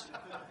evangelist.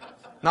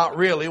 Not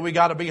really. We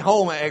got to be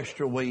home an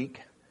extra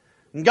week.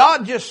 And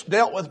God just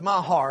dealt with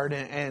my heart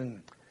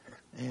and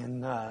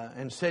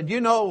said,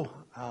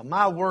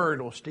 my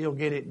word will still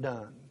get it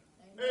done.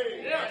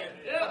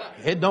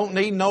 It don't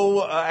need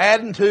no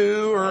adding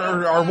to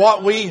or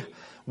what we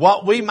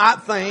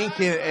might think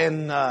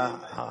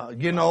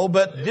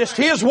but just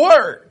His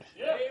word.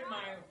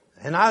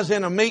 And I was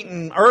in a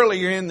meeting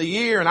earlier in the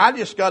year, and I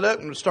just got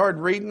up and started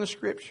reading the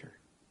Scripture.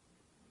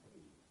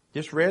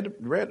 Just read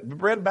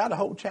about a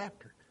whole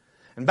chapter.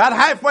 And about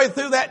halfway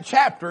through that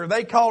chapter,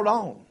 they called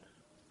on.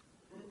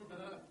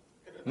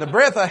 And the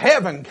breath of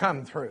heaven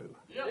come through.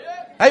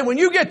 Hey, when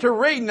you get to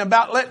reading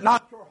about let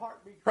not your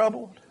heart be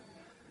troubled.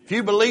 If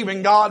you believe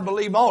in God,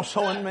 believe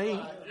also in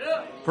me.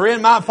 For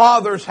in my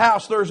Father's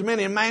house there's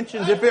many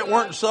mansions. If it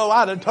weren't so,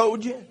 I'd have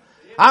told you.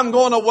 I'm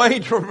going away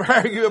to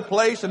prepare you a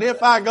place. And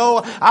if I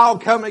go, I'll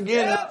come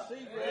again.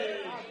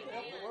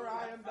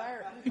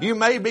 You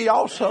may be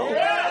also.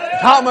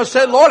 Thomas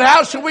said, Lord,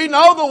 how shall we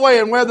know the way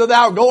and whither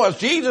thou goest?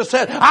 Jesus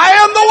said, I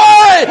am the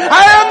way,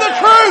 I am the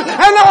truth,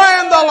 and I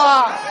am the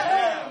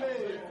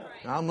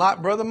life. I'm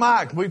like Brother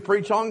Mike. We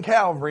preach on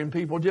Calvary and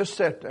people just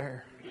sit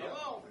there.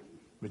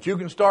 But you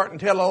can start and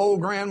tell an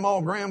old grandma,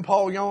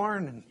 grandpa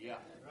yarn,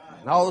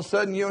 and all of a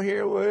sudden you'll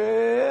hear,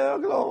 well,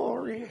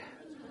 glory.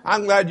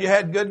 I'm glad you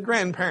had good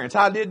grandparents.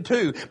 I did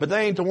too, but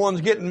they ain't the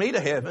ones getting me to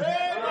heaven.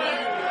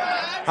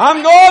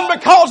 I'm going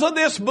because of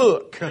this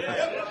book.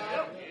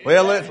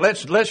 Well,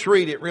 let's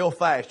read it real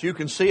fast. You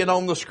can see it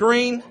on the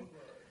screen.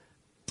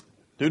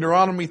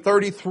 Deuteronomy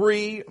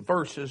 33,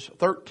 verses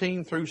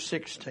 13 through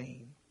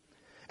 16.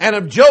 And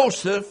of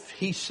Joseph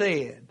he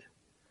said,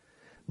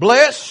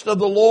 blessed of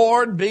the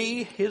Lord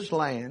be his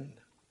land,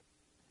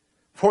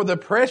 for the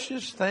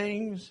precious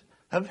things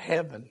of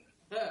heaven,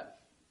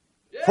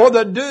 for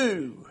the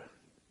dew,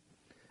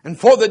 and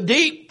for the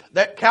deep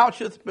that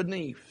coucheth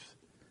beneath,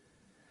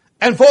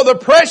 and for the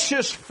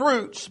precious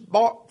fruits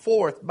brought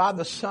forth by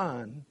the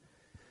sun,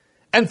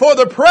 and for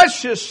the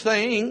precious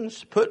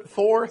things put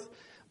forth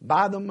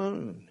by the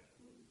moon,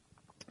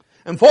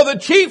 and for the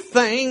chief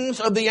things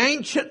of the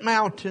ancient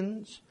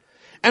mountains,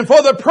 and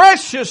for the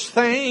precious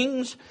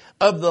things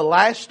of the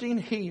lasting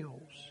hills,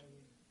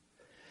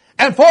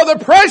 and for the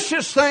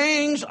precious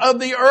things of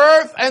the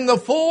earth and the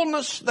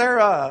fullness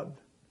thereof,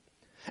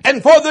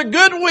 and for the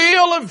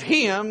goodwill of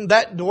him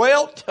that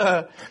dwelt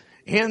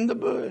in the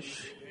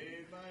bush.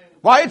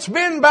 Why, it's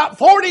been about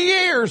 40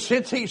 years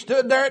since he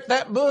stood there at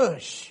that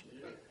bush.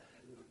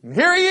 And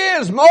here he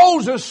is,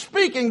 Moses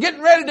speaking,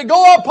 getting ready to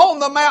go up on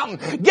the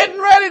mountain, getting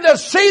ready to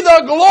see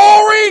the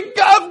glory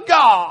of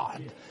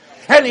God.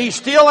 And he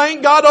still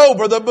ain't got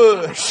over the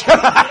bush. Woo!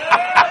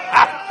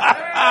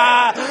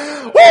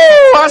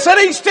 I said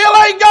he still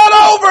ain't got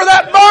over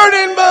that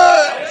burning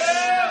bush.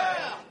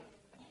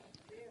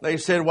 They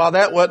said, well,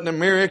 that wasn't a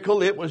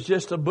miracle. It was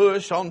just a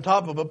bush on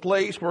top of a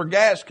place where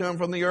gas come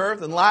from the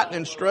earth and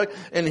lightning struck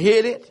and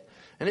hit it.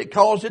 And it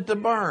caused it to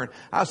burn.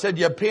 I said,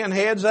 you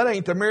pinheads, that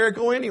ain't the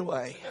miracle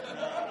anyway.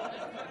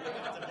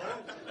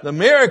 The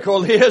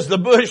miracle is the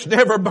bush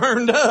never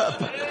burned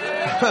up.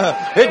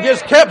 It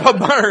just kept a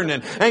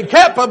burning and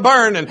kept a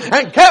burning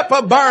and kept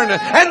a burning.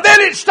 And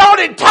then it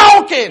started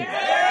talking.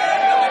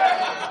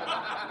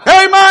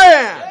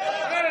 Amen.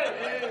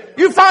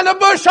 You find a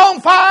bush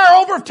on fire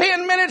over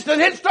 10 minutes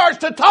and it starts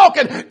to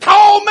talking.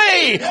 Call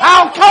me.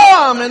 I'll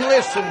come and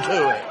listen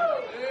to it.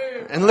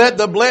 And let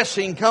the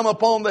blessing come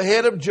upon the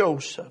head of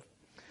Joseph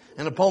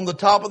and upon the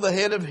top of the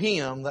head of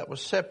him that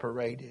was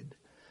separated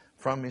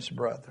from his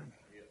brethren.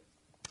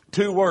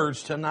 2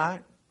 words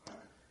tonight.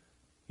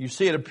 You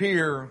see it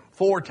appear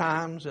 4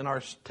 times in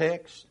our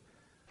text.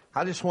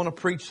 I just want to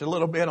preach a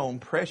little bit on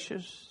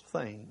precious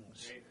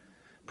things.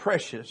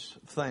 Precious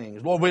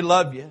things. Lord, we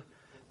love you.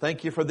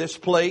 Thank you for this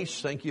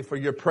place. Thank you for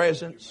your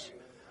presence.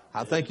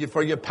 I thank you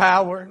for your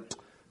power.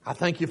 I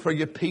thank you for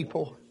your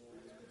people.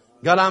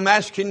 God, I'm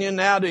asking you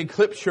now to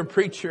eclipse your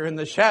preacher in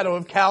the shadow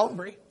of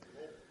Calvary.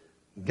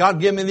 God,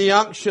 give me the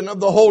unction of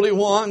the Holy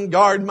One.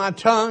 Guard my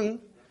tongue.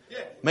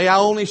 May I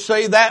only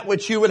say that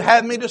which you would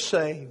have me to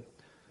say.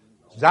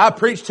 As I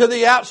preach to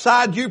the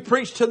outside, you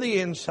preach to the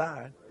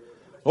inside.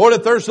 Lord,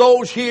 if there's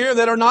those here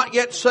that are not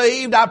yet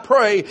saved, I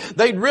pray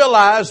they'd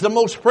realize the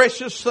most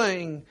precious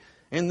thing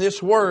in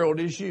this world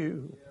is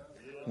you.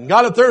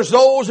 God, if there's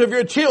those of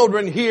your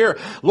children here,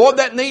 Lord,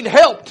 that need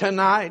help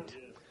tonight,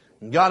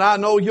 God, I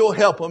know you'll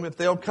help them if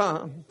they'll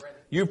come.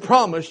 You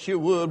promised you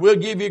would. We'll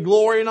give you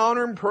glory and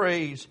honor and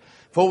praise.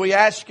 For we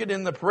ask it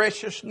in the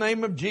precious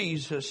name of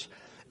Jesus.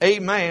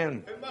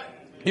 Amen.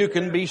 You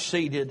can be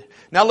seated.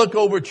 Now look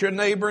over at your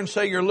neighbor and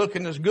say you're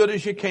looking as good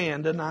as you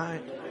can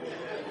tonight.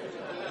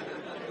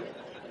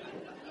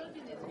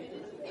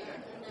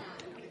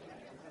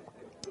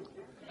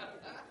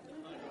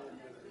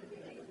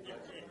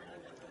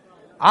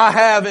 I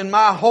have in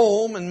my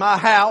home, in my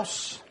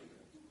house,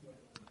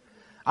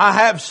 I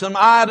have some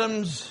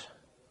items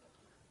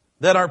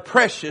that are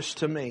precious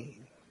to me.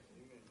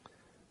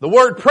 The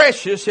word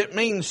precious, it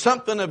means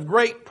something of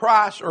great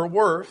price or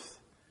worth,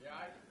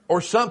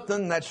 or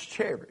something that's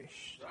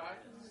cherished.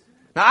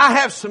 Now I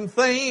have some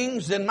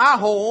things in my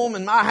home,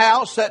 in my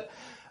house, that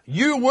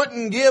you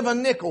wouldn't give a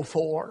nickel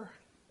for,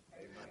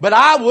 but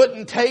I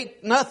wouldn't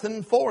take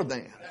nothing for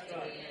them.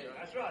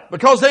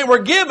 Because they were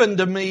given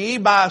to me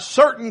by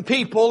certain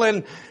people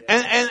and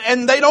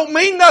they don't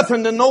mean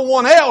nothing to no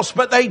one else,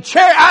 but I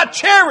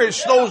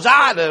cherish those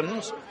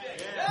items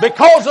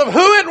because of who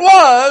it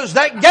was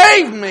that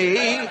gave me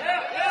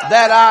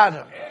that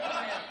item.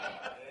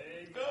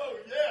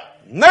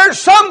 And there's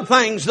some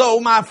things though,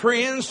 my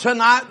friends,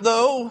 tonight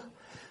though,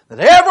 that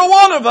every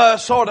one of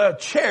us ought to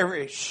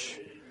cherish.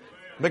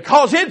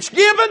 Because it's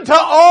given to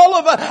all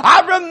of us.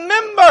 I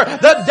remember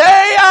the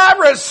day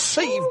I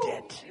received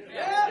it.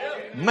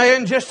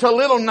 Man, just a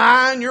little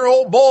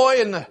 9-year-old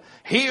boy in the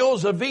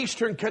hills of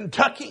eastern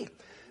Kentucky,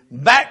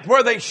 back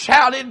where they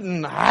shouted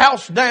and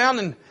house down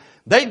and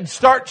they'd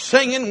start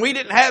singing. We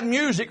didn't have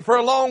music for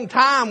a long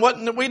time.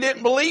 Wasn't that we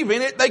didn't believe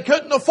in it. They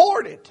couldn't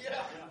afford it.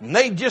 And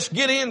they'd just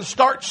get in and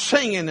start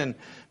singing, and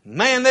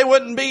man, they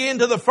wouldn't be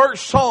into the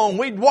first song.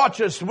 We'd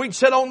watch us. We'd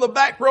sit on the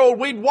back row.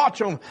 We'd watch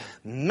them.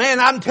 Man,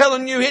 I'm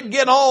telling you, it'd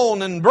get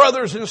on, and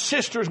brothers and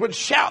sisters would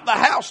shout the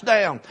house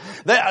down.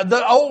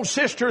 The old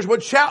sisters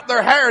would shout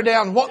their hair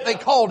down, what they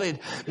called it.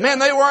 Man,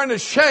 they weren't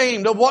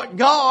ashamed of what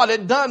God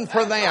had done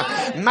for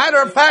them.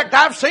 Matter of fact,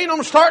 I've seen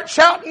them start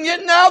shouting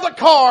getting out of the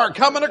car,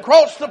 coming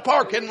across the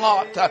parking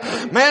lot.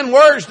 Man,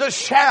 where's the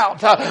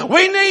shout?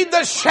 We need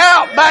the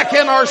shout back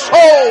in our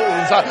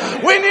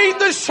souls. We need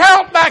the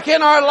shout back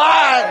in our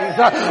lives.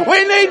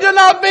 We need to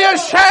not be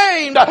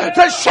ashamed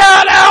to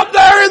shout out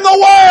there in the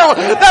world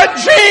that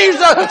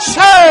Jesus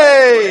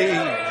saves.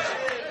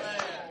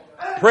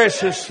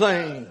 Precious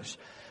things.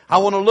 I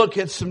want to look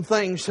at some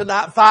things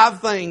tonight.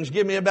 5 things.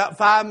 Give me about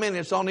 5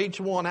 minutes on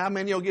each one. How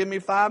many will give me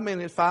 5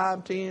 minutes?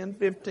 5, 10,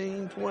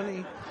 15,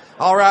 20.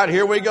 All right,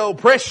 here we go.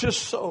 Precious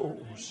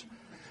souls.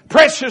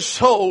 Precious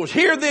souls,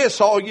 hear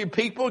this, all you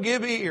people,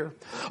 give ear.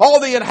 All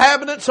the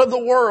inhabitants of the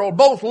world,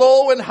 both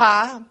low and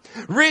high,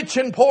 rich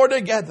and poor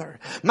together.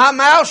 My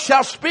mouth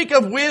shall speak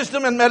of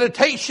wisdom, and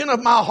meditation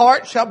of my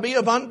heart shall be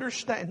of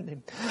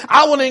understanding.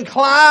 I will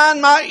incline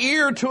my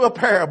ear to a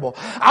parable.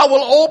 I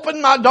will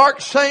open my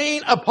dark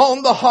saying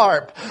upon the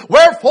harp.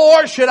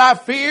 Wherefore should I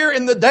fear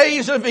in the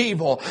days of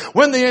evil,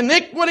 when the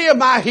iniquity of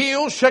my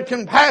heels shall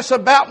compass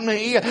about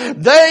me?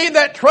 They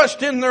that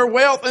trust in their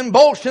wealth and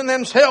boast in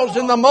themselves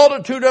in the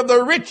multitude of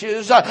their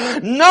riches,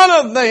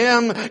 none of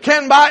them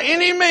can by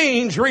any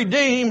means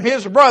redeem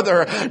his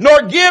brother,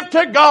 nor give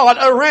to God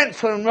a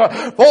ransom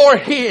for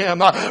him.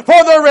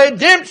 For the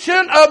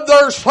redemption of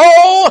their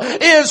soul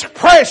is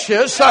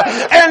precious,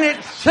 and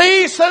it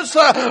ceases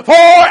forever.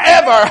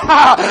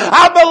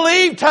 I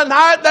believe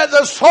tonight that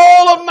the soul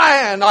of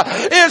man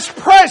is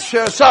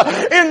precious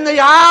in the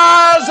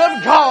eyes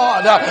of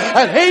God.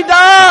 And He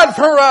died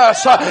for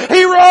us.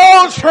 He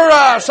rose for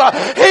us.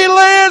 He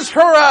lives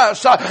for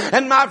us.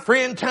 And my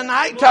friend,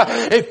 tonight,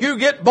 if you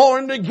get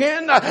born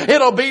again,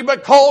 it'll be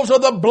because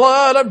of the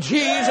blood of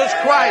Jesus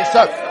Christ.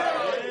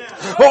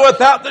 For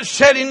without the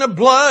shedding of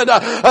blood,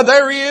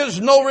 there is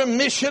no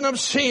remission of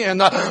sin.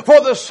 For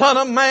the Son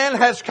of Man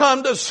has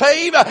come to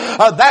save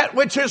that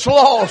which is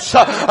lost.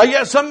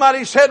 Yes,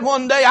 somebody said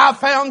one day, I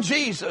found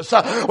Jesus.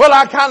 Well,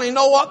 I kind of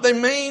know what they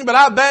mean, but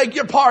I beg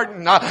your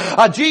pardon.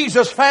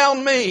 Jesus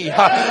found me.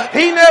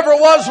 He never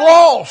was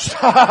lost.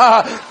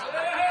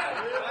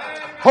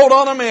 Hold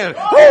on a minute.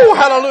 Oh,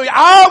 hallelujah.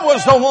 I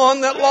was the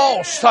one that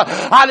lost.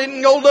 I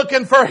didn't go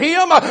looking for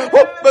him,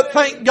 but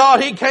thank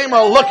God he came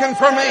looking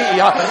for me.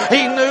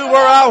 He knew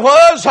where I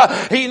was.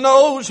 He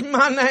knows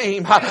my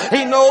name.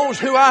 He knows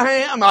who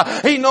I am.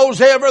 He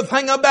knows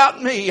everything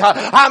about me.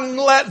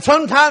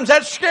 Sometimes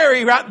that's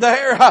scary right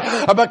there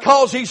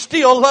because he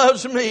still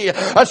loves me.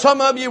 Some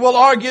of you will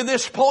argue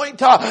this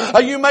point.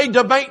 You may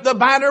debate the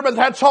matter, but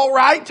that's all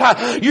right.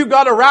 You've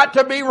got a right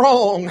to be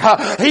wrong.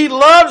 He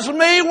loves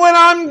me when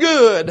I'm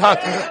good.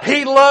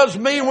 He loves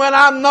me when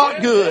I'm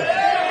not good.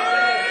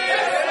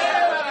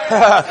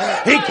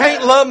 He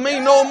can't love me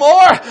no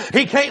more.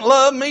 He can't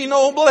love me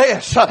no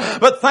less.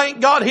 But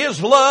thank God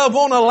His love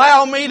won't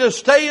allow me to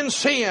stay in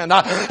sin.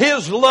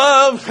 His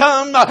love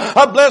come,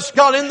 bless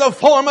God, in the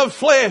form of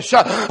flesh,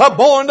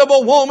 born of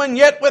a woman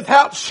yet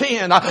without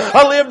sin,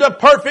 lived a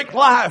perfect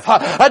life,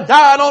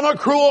 died on a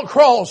cruel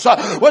cross,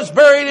 was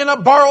buried in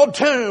a borrowed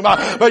tomb.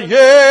 But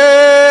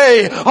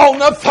yea, on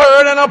the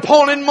third and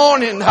appointed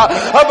morning,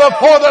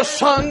 before the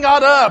sun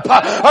got up,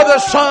 the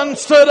sun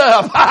stood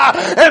up,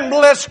 and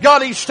bless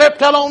God, He stepped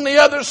out on the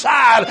other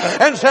side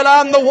and said,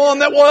 I'm the one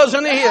that was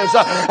and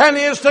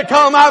is to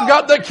come. I've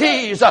got the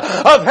keys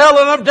of hell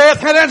and of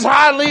death, and as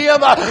I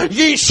live,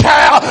 ye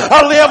shall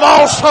live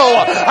also.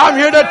 I'm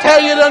here to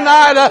tell you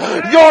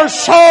tonight, your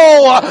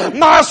soul,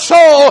 my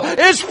soul,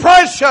 is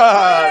precious.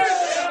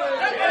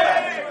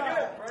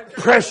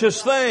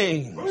 Precious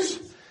things.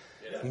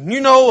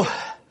 You know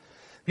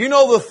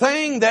the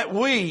thing that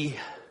we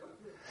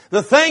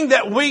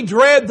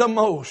dread the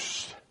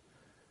most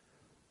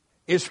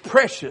is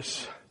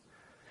precious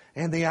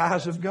in the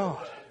eyes of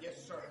God.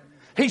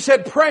 He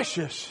said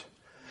precious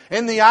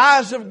in the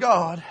eyes of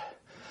God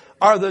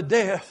are the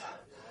death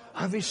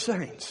of His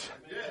saints.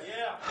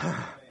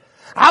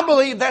 I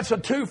believe that's a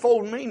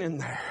twofold meaning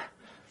there.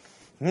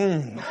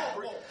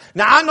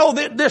 Now I know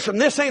that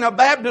this ain't a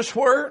Baptist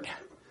word.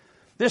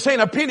 This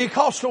ain't a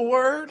Pentecostal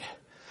word.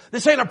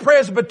 This ain't a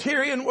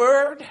Presbyterian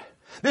word.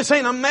 This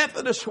ain't a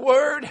Methodist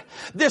word.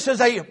 This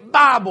is a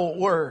Bible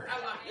word.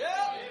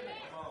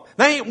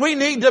 We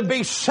need to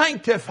be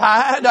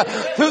sanctified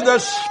through the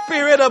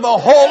Spirit of a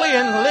holy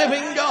and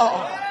living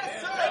God.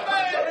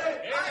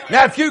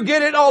 Now, if you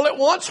get it all at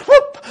once,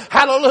 whoop,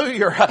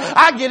 hallelujah.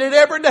 I get it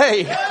every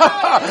day.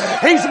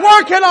 He's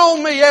working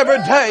on me every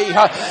day.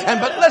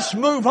 But let's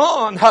move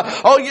on.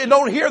 Oh, you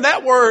don't hear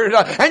that word.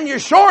 And you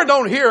sure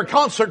don't hear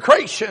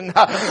consecration.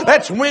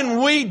 That's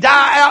when we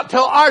die out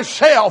to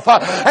ourselves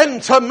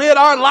and submit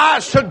our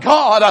lives to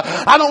God.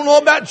 I don't know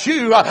about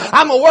you.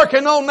 I'm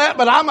working on that,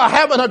 but I'm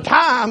having a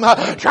time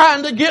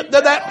trying to get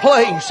to that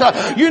place.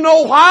 You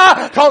know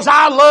why? Because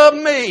I love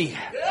me.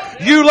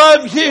 You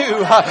love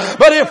you.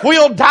 But if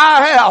we'll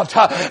die out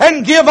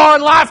and give our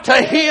life to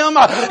Him,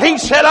 He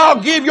said,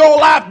 I'll give your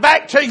life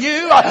back to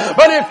you.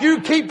 But if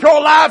you keep your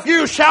life,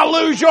 you shall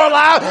lose your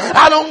life.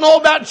 I don't know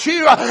about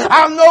you.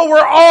 I know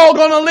we're all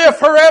going to live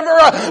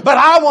forever, but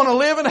I want to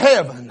live in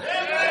heaven.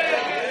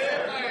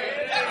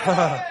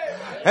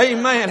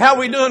 Amen. How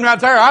we doing right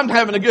there? I'm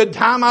having a good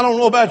time. I don't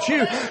know about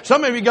you.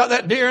 Some of you got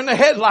that deer in the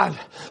headlight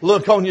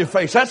look on your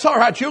face. That's all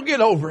right. You'll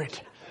get over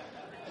it.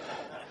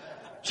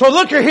 So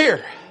look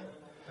here.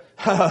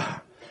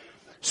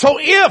 So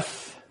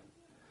if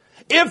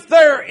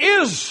there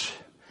is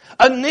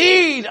a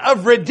need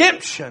of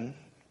redemption,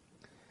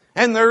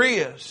 and there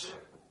is,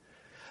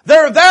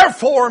 there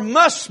therefore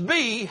must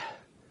be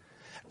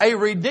a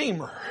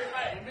Redeemer.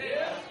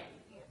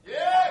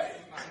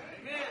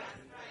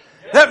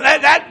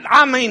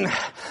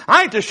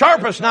 I ain't the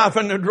sharpest knife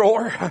in the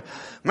drawer.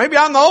 Maybe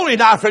I'm the only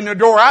knife in the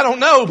drawer. I don't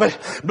know.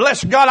 But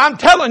bless God, I'm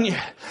telling you,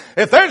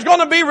 if there's going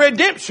to be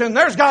redemption,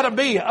 there's got to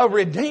be a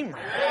Redeemer.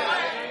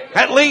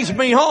 That leads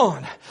me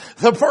on.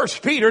 The 1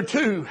 Peter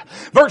 2,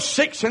 verse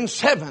 6 and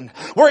 7,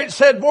 where it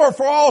said,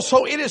 wherefore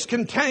also it is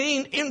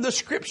contained in the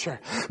Scripture,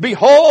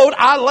 behold,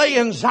 I lay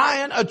in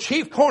Zion a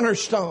chief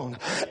cornerstone,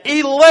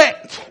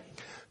 elect,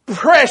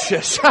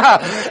 precious,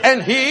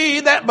 and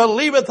he that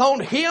believeth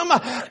on him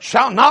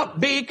shall not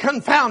be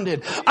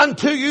confounded.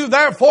 Unto you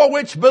therefore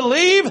which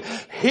believe,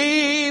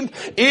 he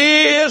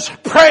is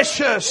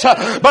precious.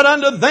 But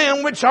unto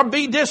them which are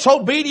be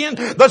disobedient,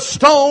 the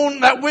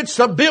stone that which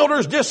the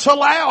builders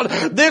disallowed,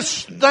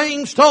 this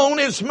same stone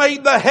is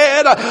made the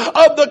head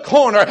of the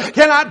corner.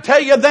 Can I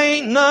tell you, they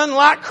ain't none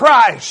like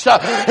Christ.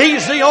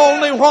 He's the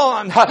only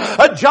one.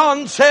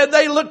 John said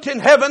they looked in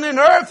heaven and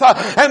earth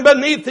and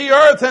beneath the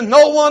earth, and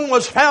no one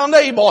was found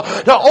able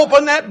to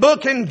open that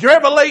book in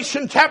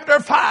Revelation chapter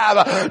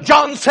 5.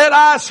 John said,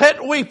 I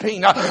sat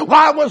weeping.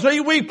 Why was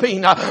he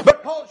weeping?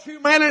 Because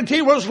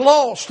humanity was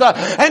lost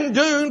and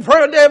doomed for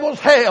a devil's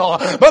hell.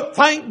 But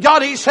thank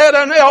God, he said,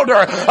 an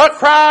elder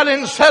cried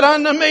and said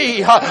unto me,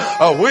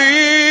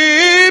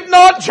 weep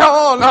not,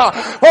 John,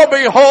 for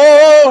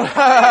behold,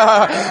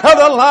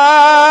 the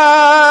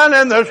Lion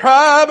and the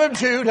tribe of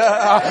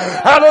Judah,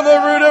 out of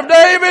the root of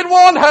David,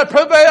 one hath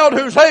prevailed,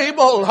 who's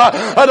able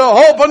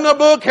to open the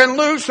book and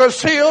loose the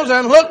seals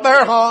and look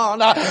thereon.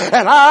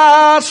 And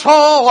I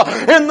saw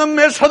in the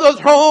midst of the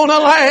throne a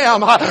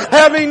lamb,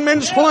 having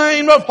been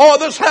slain before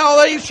the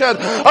salvation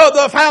of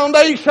the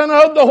foundation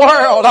of the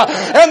world.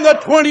 And the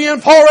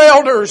 24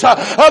 elders,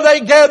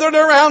 they gathered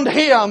around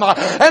him,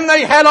 and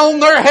they had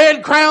on their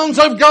head crowns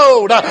of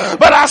gold.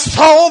 But I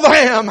saw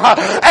them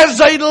as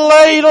they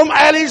laid them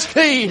at his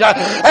feet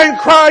and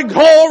cried,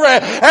 glory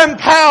and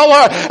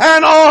power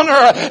and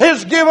honor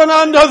is given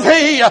unto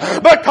thee,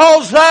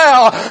 because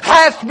thou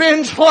hast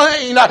been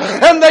slain.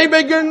 And they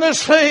begin to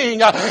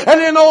sing. And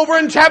then over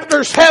in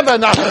chapter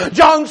 7,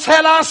 John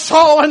said, I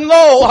saw and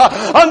lo,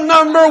 a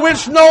number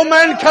which no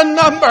man can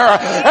number.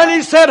 And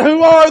he said,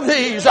 who are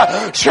these?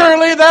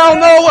 Surely thou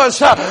knowest.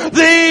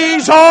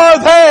 These are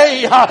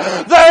they.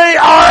 They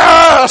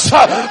are us who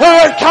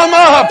had come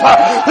up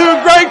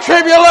through great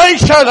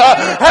tribulation,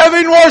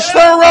 having washed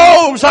their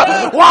robes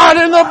white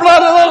in the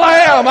blood of the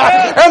Lamb.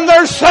 And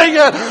they're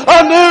singing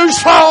a new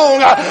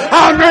song.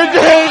 I'm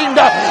redeemed.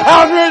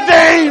 I'm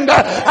redeemed.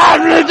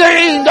 I'm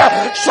redeemed.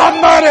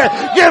 Somebody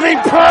give him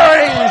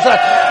praise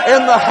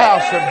in the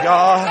house of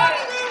God.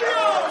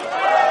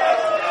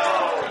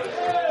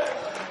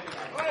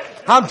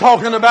 I'm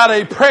talking about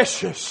a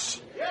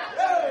precious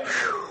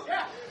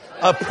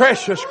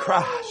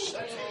Christ.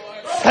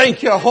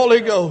 Thank you,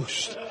 Holy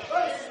Ghost.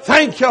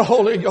 Thank you,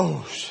 Holy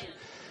Ghost.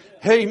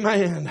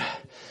 Amen.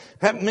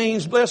 That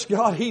means, bless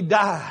God, he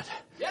died.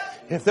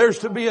 If there's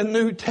to be a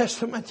New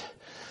Testament,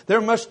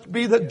 there must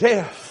be the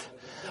death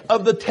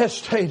of the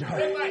testator.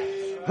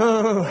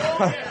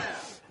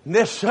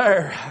 Yes,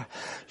 sir.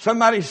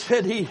 Somebody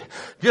said he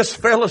just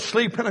fell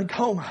asleep in a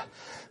coma.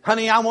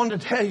 Honey, I want to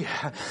tell you,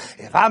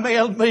 if I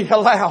may be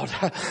allowed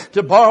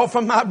to borrow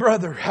from my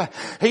brother,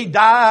 he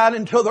died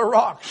until the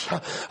rocks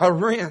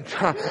rent.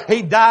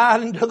 He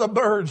died until the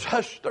birds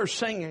hushed their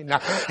singing.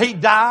 He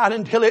died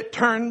until it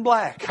turned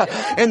black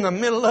in the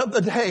middle of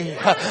the day.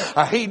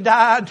 He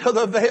died till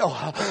the veil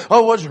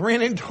was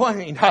rent in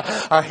twain.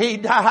 He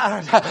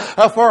died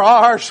for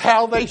our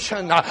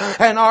salvation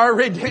and our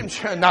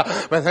redemption.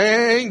 But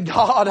thank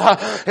God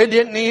it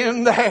didn't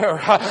end there.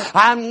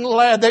 I'm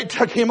glad they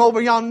took him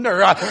over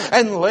yonder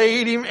and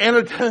laid him in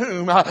a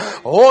tomb.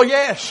 Oh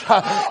yes.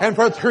 And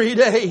for 3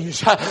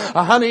 days,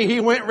 honey, he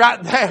went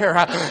right there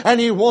and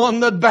he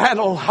won the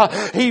battle.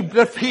 He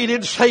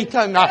defeated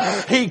Satan.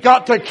 He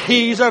got the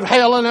keys of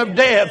hell and of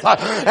death.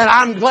 And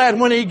I'm glad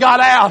when he got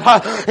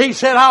out, he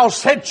said, I'll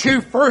set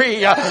you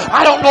free.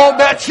 I don't know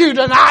about you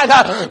tonight,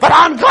 but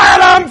I'm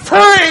glad I'm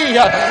free.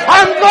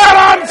 I'm glad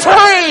I'm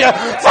free.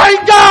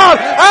 Thank God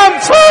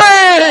I'm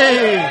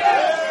free.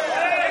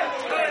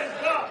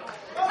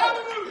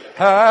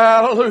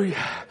 Hallelujah.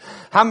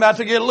 I'm about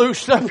to get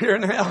loosed up here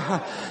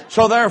now.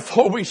 So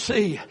therefore we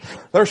see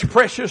there's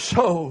precious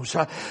souls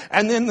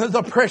and then there's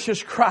the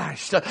precious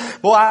Christ.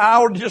 Boy,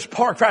 I'll just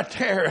park right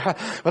there.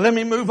 But let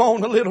me move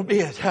on a little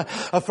bit.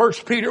 1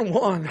 Peter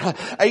 1,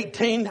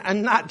 18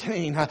 and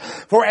 19.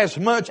 For as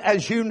much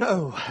as you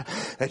know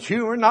that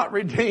you are not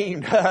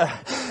redeemed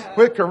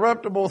with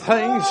corruptible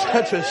things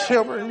such as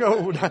silver and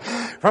gold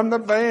from the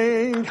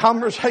vain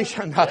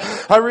conversation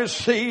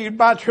received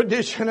by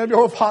tradition of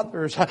your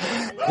fathers.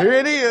 Here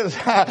it is.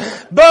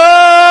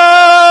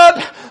 But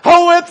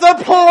with the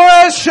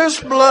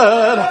precious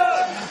blood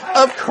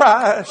of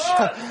Christ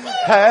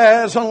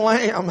as a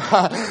lamb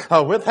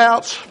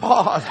without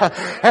spot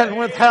and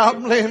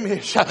without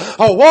blemish,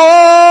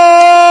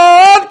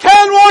 what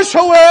can wash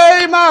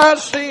away my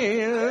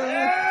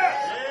sin?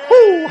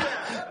 Ooh.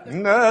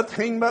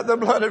 Nothing but the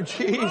blood of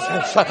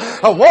Jesus. What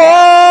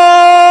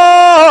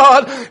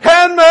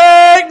can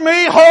make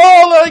me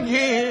whole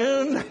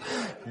again?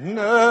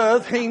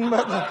 Nothing anything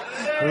but the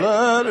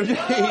blood of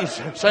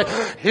Jesus.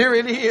 Here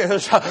it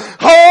is.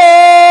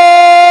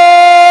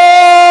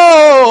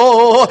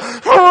 Oh,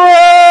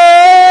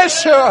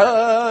 precious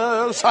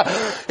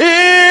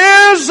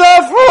is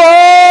the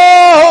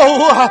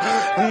flow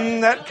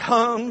that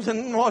comes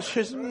and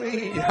washes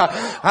me.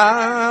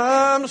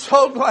 I'm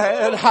so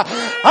glad.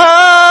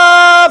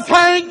 I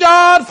thank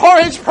God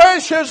for His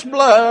precious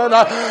blood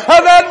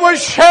that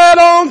was shed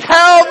on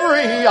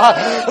Calvary,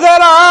 that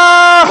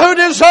I, who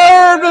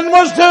deserved and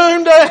was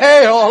doomed to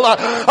hell,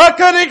 I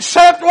could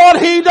accept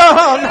what He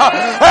done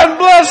and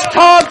bless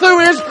God through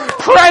His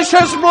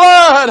precious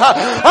blood.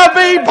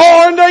 Be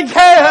born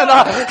again,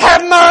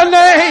 have my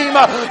name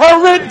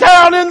written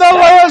down in the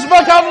Lamb's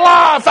Book of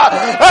Life.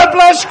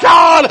 Bless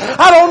God.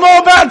 I don't know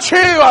about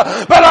you,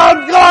 but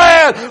I'm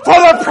glad for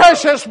the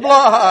precious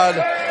blood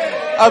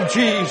of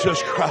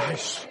Jesus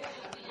Christ.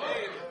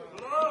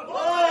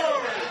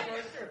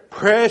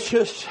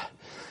 Precious,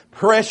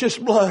 precious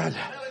blood.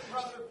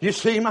 You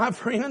see, my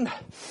friend,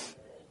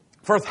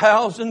 for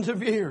thousands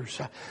of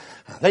years,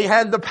 they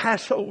had the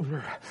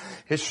Passover.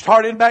 It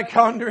started back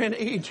yonder in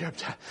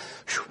Egypt.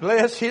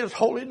 Bless His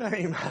holy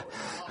name.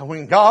 And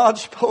when God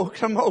spoke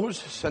to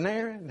Moses and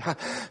Aaron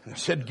and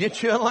said,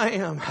 get you a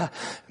lamb,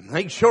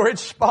 make sure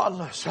it's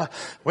spotless,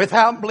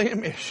 without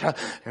blemish.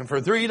 And for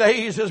 3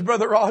 days, as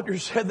Brother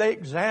Rogers said, they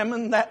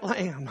examined that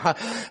lamb.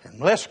 And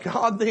bless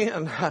God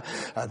then,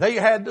 they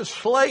had to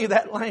slay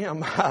that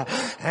lamb.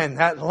 And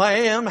that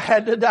lamb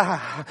had to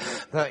die.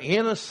 The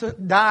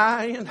innocent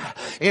dying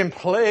in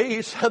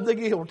place of the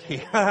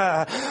guilty.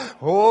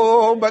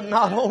 Oh, but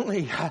not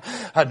only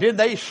did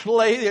they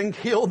slay and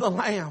kill the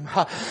lamb,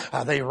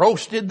 they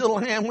roasted the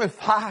lamb with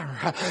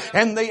fire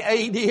and they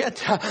ate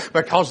it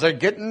because they're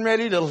getting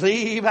ready to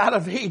leave out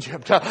of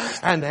Egypt.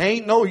 And there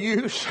ain't no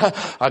use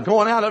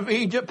going out of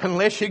Egypt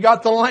unless you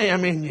got the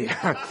lamb in you.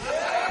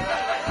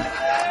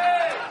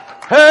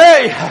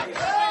 Hey,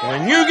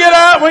 when you get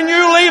out, when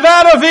you leave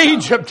out of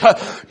Egypt,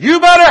 you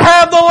better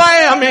have the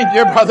lamb in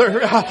you,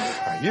 brother.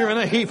 You're in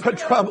a heap of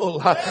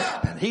trouble.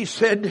 And He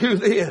said, do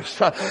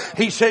this.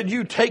 He said,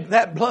 you take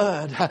that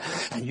blood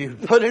and you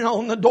put it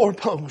on the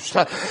doorpost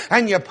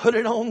and you put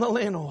it on the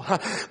lintel.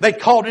 They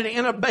called it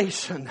in a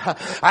basin.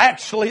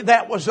 Actually,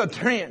 that was a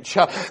trench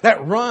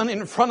that run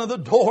in front of the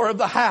door of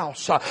the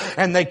house.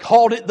 And they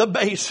called it the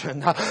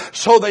basin.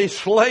 So they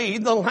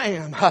slayed the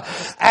lamb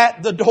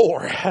at the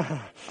door.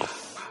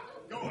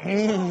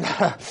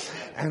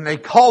 And they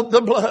called the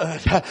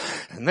blood.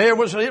 And it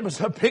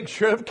was a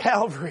picture of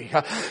Calvary.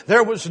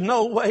 There was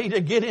no way to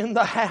get in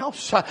the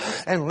house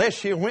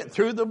unless you went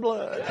through the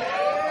blood.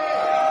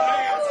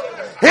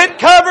 It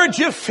covered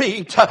your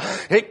feet.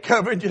 It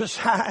covered your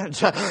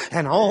sides.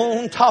 And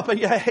on top of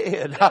your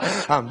head.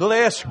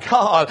 Bless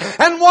God.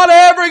 And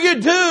whatever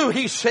you do,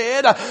 He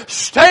said,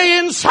 stay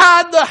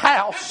inside the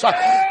house.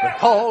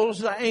 Because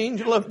the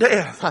angel of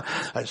death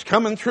is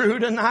coming through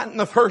tonight, in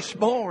the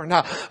firstborn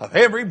of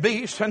every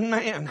beast and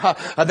man.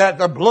 That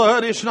the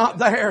blood is not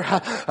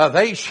there.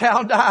 They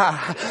shall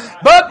die.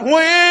 But when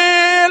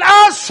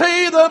I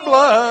see the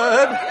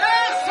blood...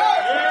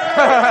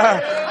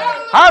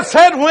 I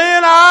said,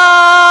 when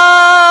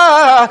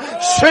I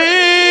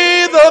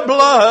see the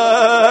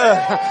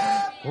blood,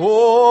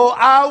 oh,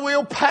 I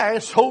will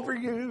pass over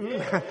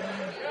you.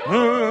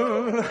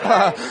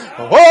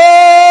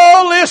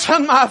 Oh,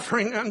 listen, my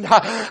friend,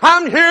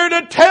 I'm here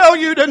to tell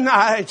you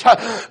tonight,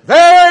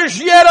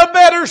 there's yet a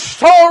better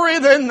story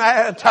than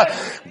that.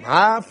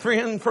 My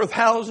friend, for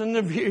thousands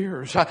of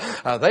years,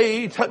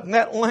 they took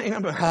that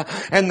lamb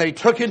and they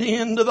took it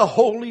into the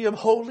Holy of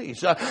Holies.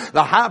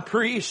 The high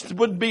priest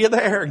would be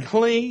there,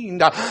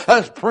 cleaned,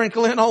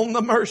 sprinkling on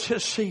the mercy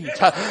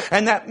seat.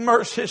 And that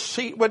mercy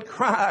seat would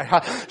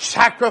cry,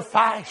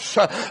 sacrifice,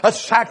 a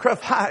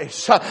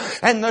sacrifice.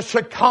 And the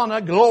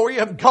Shekinah glory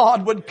of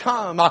God would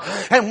come.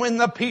 And when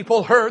the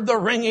people heard the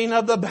ringing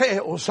of the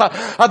bells,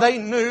 they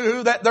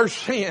knew that their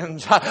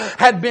sins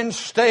had been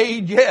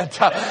stayed yet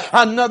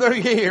another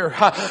year.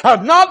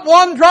 Not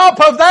one drop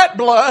of that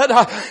blood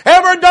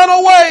ever done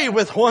away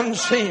with one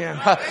sin.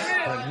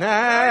 But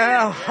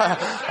now,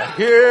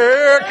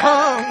 here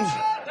comes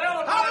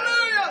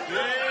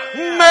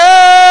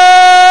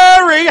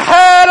Mary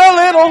had a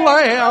little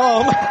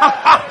lamb.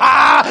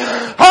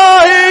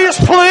 His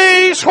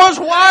fleece was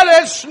white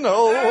as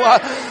snow.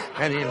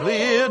 And He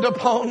lived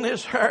upon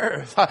this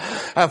earth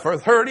for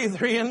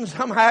 33 and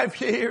some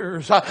half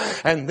years.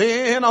 And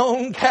then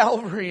on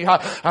Calvary,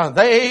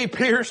 they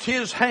pierced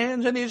His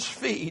hands and His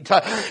feet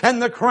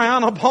and the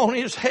crown upon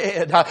His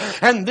head.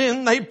 And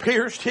then they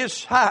pierced His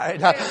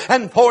side.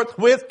 And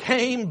forthwith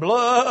came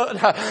blood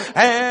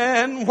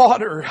and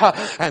water.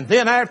 And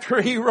then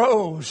after He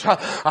rose,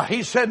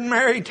 He said,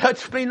 Mary,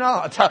 touch me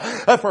not,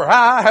 for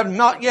I have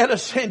not yet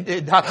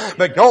ascended.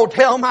 But go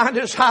tell my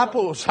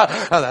disciples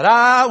that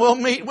I will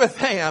meet with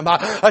them.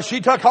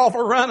 She took off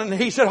a running.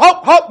 He said,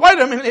 hop, wait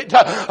a minute.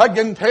 I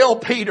can tell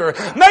Peter.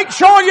 Make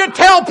sure you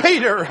tell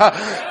Peter.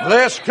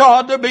 Bless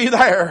God to be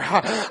there.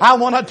 I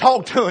want to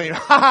talk to him.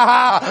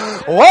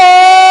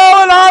 Oh,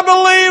 and I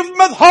believe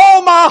with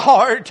all my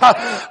heart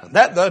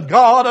that the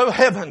God of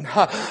heaven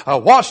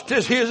washed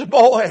as his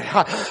boy,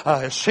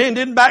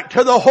 ascended back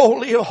to the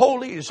Holy of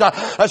Holies,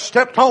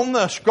 stepped on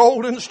the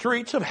golden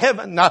streets of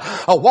heaven,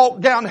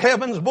 walked down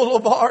Heaven's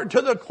Boulevard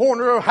to the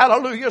corner of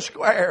Hallelujah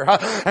Square,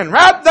 and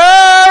right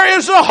there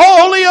is the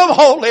Holy of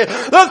Holies,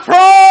 the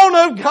throne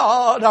of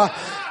God.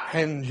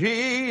 And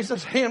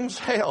Jesus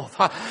himself,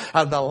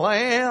 the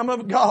Lamb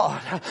of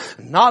God,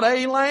 not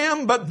a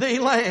lamb, but the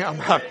Lamb.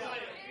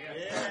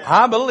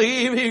 I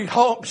believe he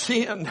hops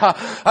in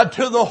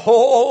to the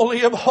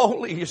Holy of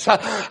Holies.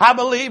 I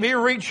believe he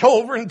reached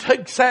over and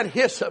takes that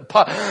hyssop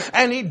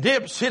and he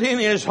dips it in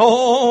his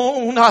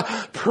own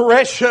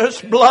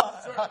precious blood.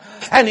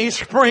 And he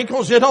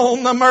sprinkles it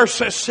on the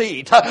mercy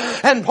seat.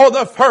 And for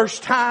the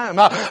first time,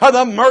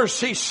 the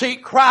mercy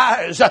seat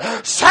cries,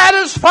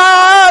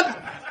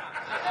 satisfied!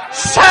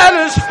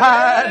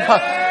 Satisfied.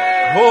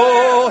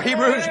 Oh,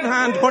 Hebrews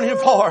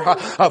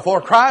 9:24.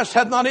 For Christ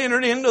hath not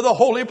entered into the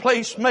holy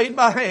place made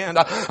by hand,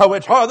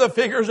 which are the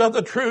figures of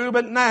the true,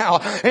 but now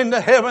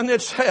into heaven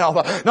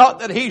itself.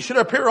 Not that he should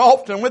appear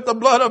often with the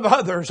blood of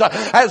others,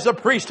 as the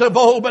priest of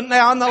old, but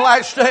now in the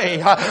last day,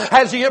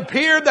 has he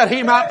appeared that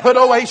he might put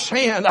away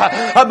sin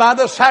by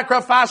the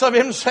sacrifice of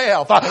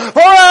himself.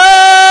 For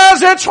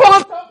as it's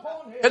once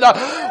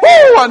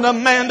and a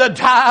man to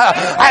die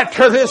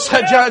after this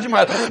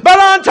judgment. But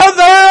unto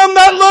them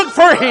that look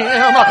for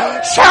him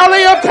shall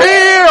he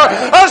appear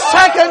a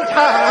second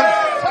time.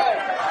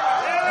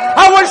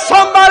 I wish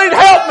somebody'd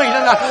help me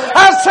tonight.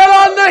 I said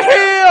unto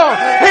him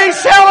he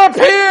shall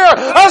appear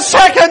a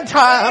second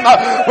time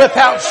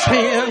without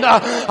sin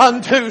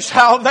unto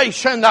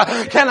salvation.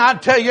 Can I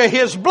tell you,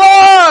 his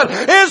blood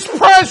is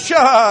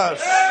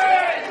precious.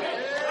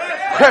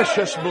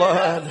 Precious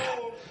blood.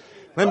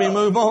 Let me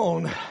move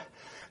on.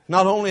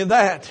 Not only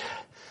that,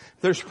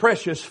 there's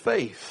precious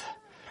faith.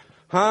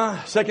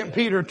 2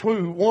 Peter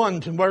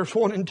 2:1 verse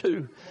 1 and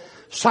 2.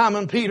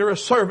 Simon Peter, a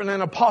servant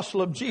and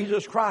apostle of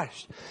Jesus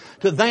Christ,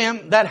 to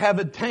them that have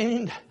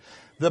attained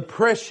the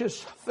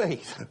precious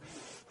faith.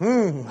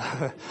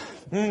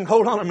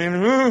 Hold on a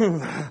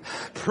minute.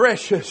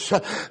 Precious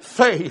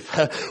faith,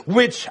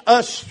 which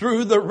us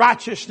through the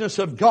righteousness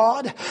of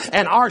God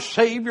and our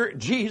Savior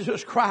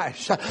Jesus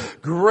Christ,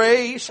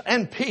 grace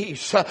and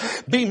peace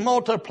be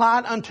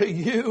multiplied unto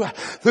you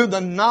through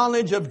the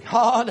knowledge of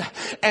God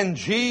and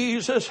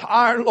Jesus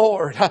our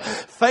Lord.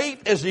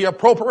 Faith is the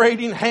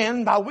appropriating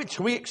hand by which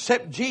we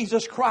accept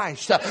Jesus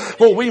Christ.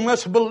 For we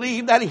must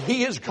believe that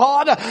He is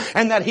God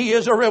and that He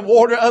is a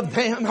rewarder of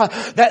them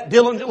that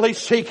diligently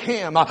seek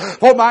Him.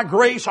 For by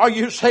grace are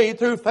you saved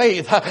through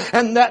faith,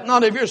 and that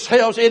not of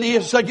yourselves, it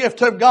is the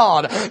gift of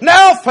God.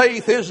 Now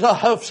faith is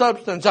the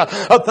substance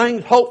of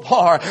things hoped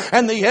for,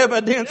 and the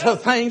evidence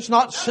of things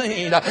not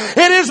seen. It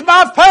is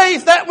by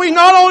faith that we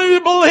not only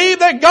believe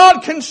that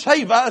God can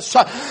save us,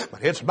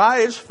 but it's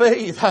by His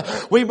faith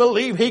we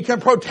believe He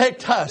can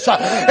protect us.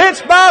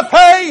 It's by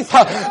faith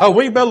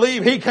we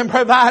believe He can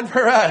provide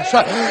for us.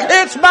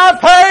 It's by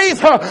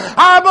faith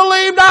I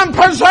believe I'm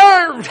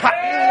preserved.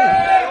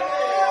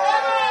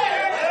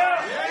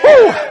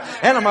 Woo.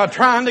 And am I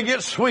trying to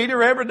get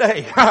sweeter every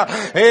day?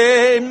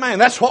 Amen.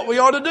 That's what we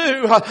ought to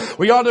do.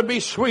 We ought to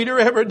be sweeter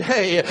every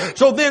day.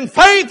 So then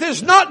faith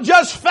is not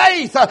just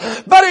faith,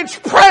 but it's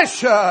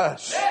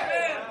precious.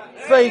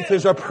 Faith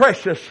is a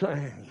precious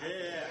thing.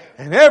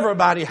 And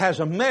everybody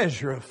has a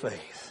measure of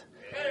faith.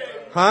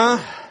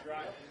 And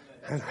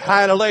I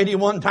had a lady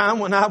one time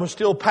when I was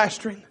still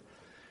pastoring.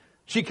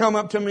 She come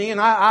up to me,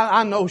 and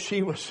I know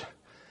she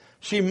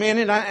meant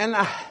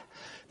it.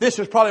 This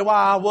is probably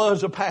why I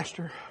was a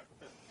pastor.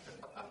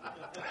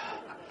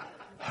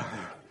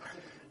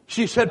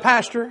 She said,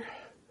 Pastor,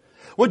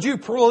 would you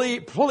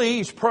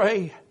please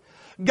pray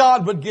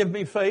God would give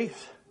me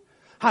faith?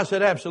 I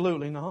said,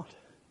 absolutely not.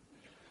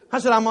 I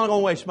said, I'm not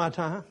going to waste my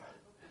time.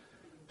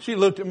 She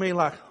looked at me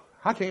like,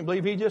 I can't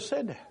believe he just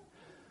said that.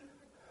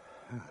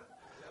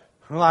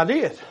 Well, I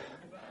did.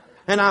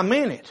 And I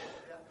meant it.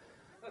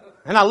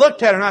 And I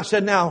looked at her and I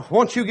said, now,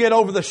 once you get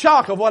over the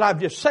shock of what I've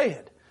just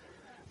said,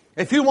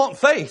 if you want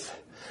faith,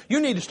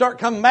 you need to start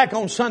coming back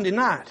on Sunday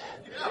night.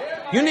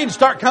 You need to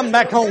start coming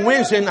back on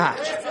Wednesday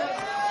night.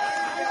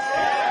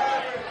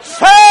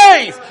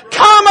 Faith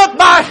cometh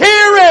by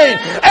hearing,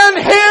 and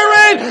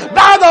hearing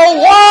by the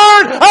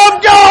Word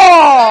of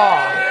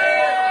God.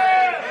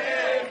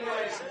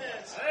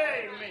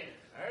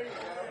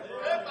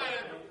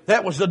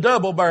 That was the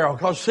double barrel,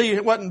 because see,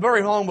 it wasn't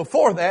very long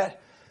before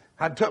that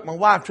I took my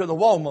wife to the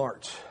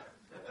Walmarts.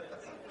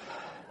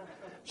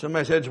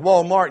 Somebody said, it's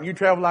Walmart and you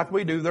travel like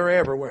we do, they're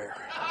everywhere.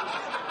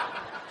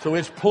 So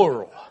it's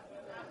plural.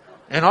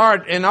 In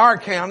our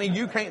county,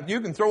 you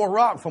can throw a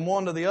rock from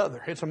one to the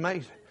other. It's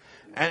amazing.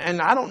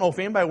 And I don't know if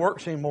anybody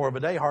works anymore of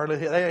a day hardly.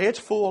 It's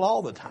full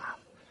all the time.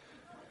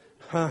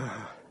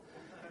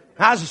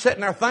 I was sitting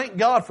there, thank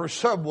God for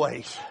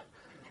Subways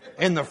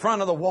in the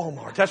front of the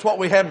Walmart. That's what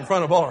we have in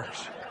front of ours.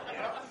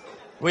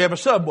 We have a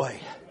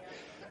Subway.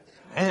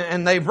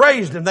 And they've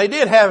raised them. They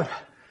did have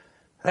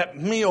that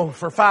meal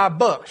for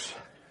 $5.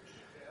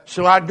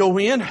 So I'd go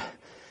in,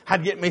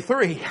 I'd get me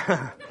 3.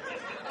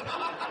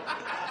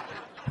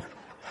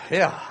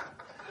 Yeah.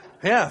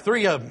 Yeah,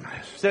 3 of them.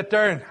 Sit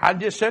there and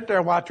I'd just sit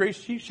there while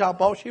Teresa, she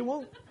shop all she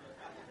wants.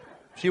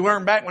 She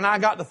weren't back when I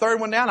got the 3rd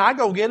one down, I'd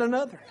go get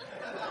another.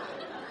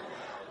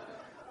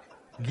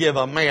 Give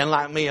a man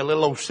like me a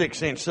little old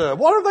 6-inch sub.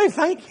 What are they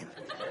thinking?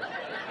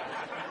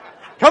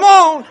 Come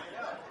on.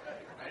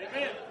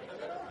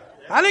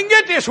 I didn't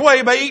get this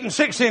way by eating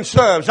 6-inch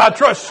subs. I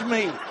trust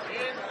me.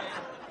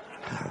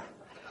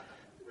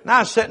 And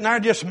I was sitting there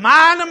just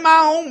minding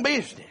my own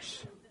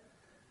business.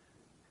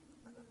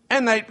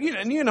 And they,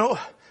 you know,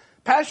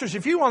 pastors,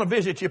 if you want to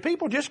visit your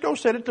people, just go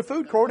sit at the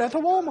food court at the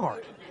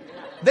Walmart.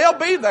 They'll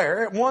be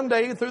there one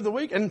day through the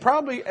week, and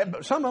probably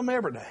some of them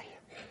every day.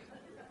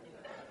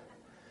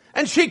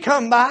 And she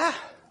come by,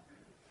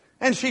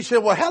 and she said,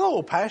 well,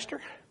 hello, Pastor.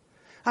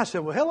 I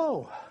said, well,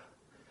 hello,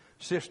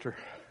 sister.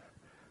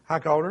 I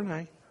called her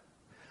name.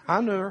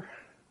 I knew her.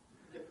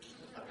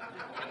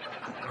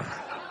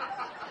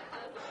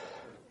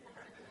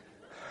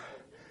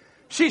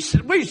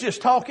 We was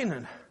just talking,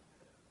 and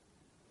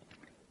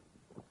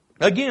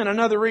again,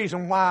 another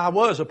reason why I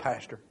was a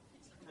pastor.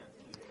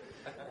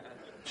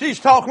 We was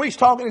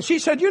talking, and she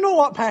said, you know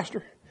what,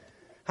 Pastor?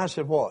 I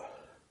said, what?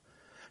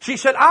 She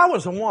said, I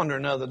was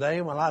wondering the other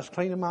day when I was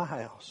cleaning my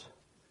house.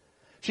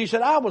 She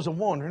said, I was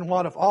wondering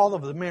what if all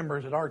of the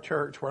members at our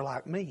church were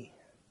like me.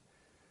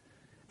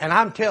 And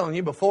I'm telling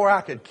you, before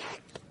I could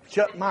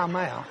shut my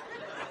mouth,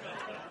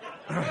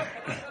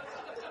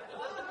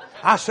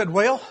 I said,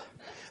 well,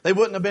 there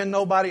wouldn't have been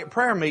nobody at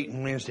prayer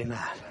meeting Wednesday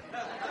night.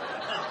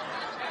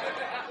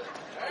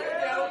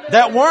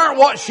 That weren't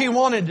what she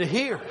wanted to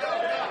hear.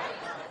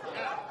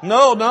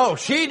 No,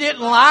 she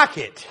didn't like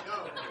it.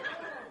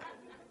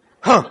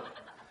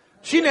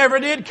 She never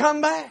did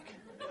come back.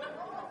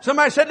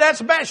 Somebody said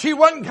that's bad. She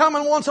wasn't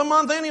coming once a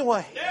month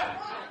anyway.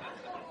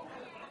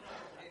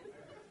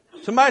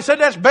 Somebody said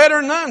that's better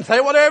than none. Say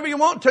whatever you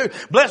want to.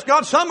 Bless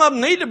God, some of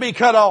them need to be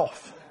cut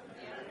off.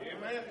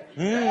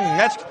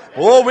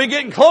 We're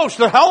getting close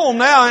to home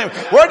now.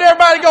 Where'd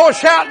everybody go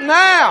shouting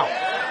now?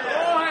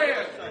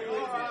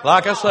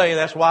 Like I say,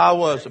 that's why I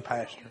was a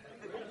pastor.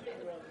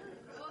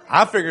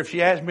 I figured if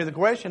she asked me the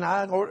question,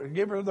 I'd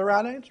give her the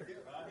right answer.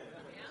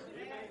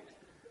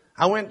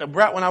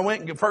 Right when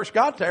I first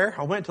got there,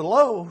 I went to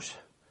Lowe's,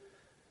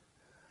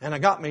 and I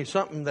got me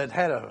something that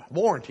had a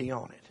warranty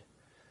on it.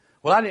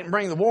 Well, I didn't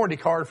bring the warranty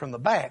card from the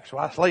back, so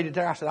I laid it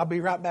there. I said, I'll be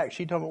right back.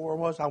 She told me where it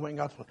was. I went and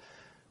got the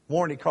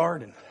warranty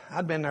card, and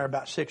I'd been there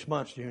about 6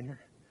 months, Junior.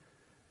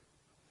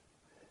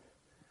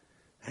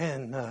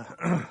 And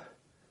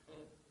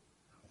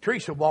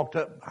Teresa walked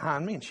up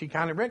behind me, and she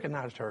kind of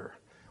recognized her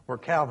where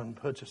Calvin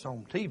puts us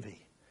on TV.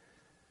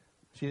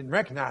 She didn't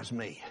recognize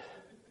me.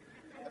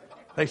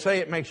 They say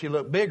it makes you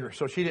look bigger,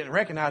 so she didn't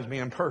recognize me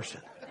in person.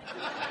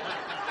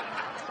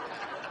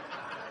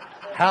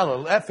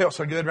 Hallelujah. That felt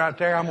so good right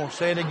there. I'm going to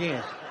say it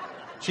again.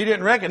 She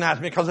didn't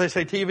recognize me because they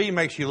say TV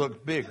makes you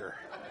look bigger.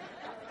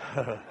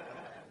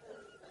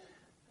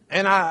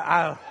 And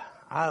I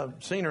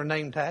seen her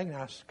name tag, and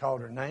I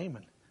called her name,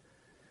 and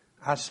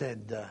I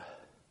said,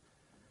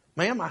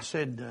 ma'am, I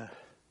said,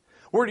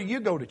 where do you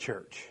go to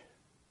church?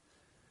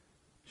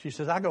 She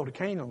says, I go to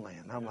Canaan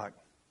Land. I'm like,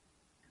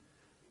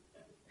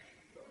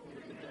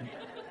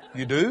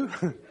 you do?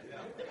 I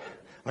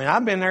mean,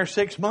 I've been there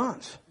 6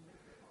 months.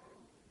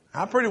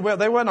 There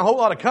wasn't a whole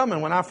lot of coming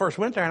when I first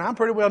went there, and I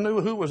pretty well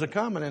knew who was a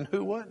coming and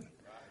who wasn't.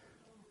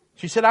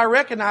 She said, I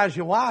recognize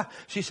you. Why?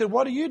 She said,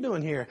 what are you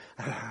doing here?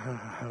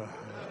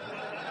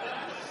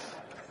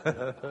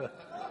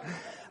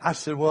 I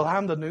said, well,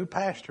 I'm the new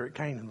pastor at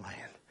Canaan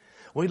Land.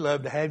 We'd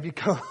love to have you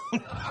come.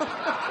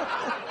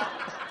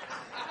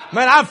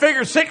 Man, I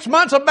figured 6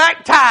 months of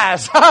back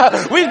ties.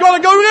 We was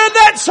going to go in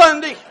that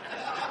Sunday.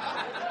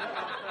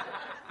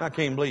 I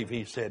can't believe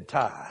he said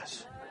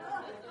ties.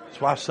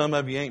 That's why some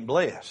of you ain't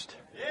blessed.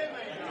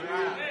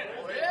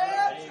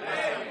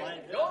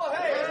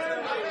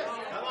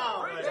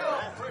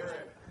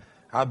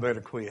 I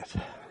better quit.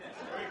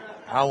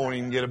 I won't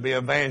even get to be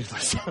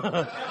evangelist.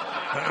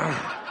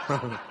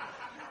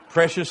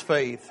 Precious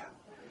faith.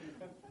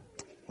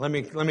 Let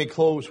me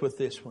close with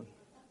this one.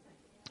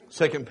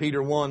 2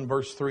 Peter 1,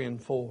 verse 3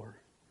 and 4.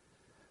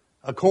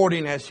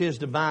 According as his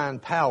divine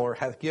power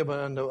hath given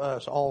unto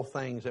us all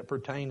things that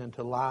pertain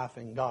unto life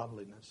and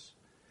godliness,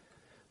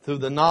 through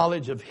the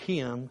knowledge of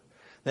him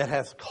that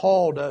hath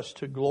called us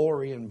to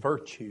glory and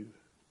virtue,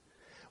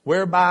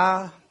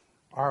 whereby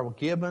are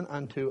given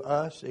unto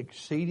us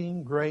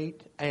exceeding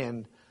great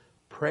and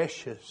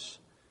precious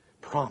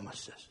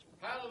promises.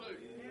 Hallelujah.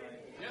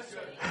 Yes,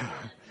 sir.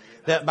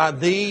 That by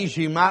these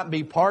you might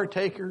be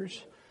partakers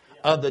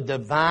of the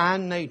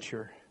divine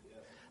nature,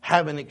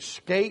 having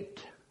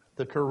escaped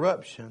the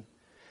corruption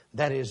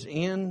that is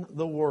in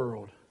the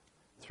world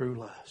through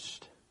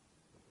lust.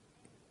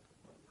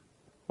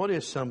 What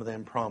is some of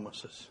them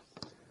promises?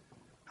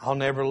 I'll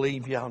never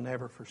leave you. I'll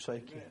never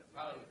forsake you.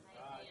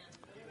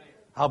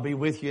 I'll be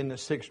with you in the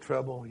sixth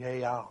trouble.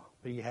 Yea, I'll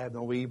be have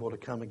no evil to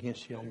come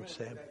against you on the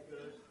seventh.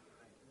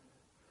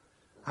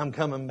 I'm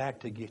coming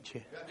back to get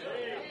you.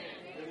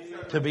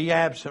 To be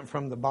absent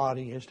from the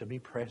body is to be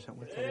present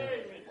with the Lord.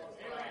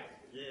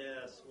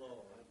 Yes,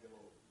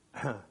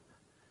 Lord.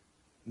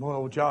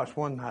 Well, Josh,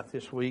 one night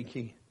this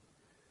week,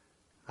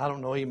 I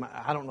don't know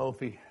if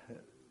he,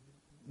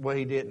 well,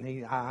 he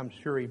didn't. I'm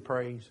sure he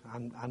prays.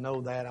 I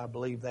know that. I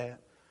believe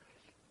that.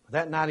 But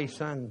that night he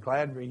sung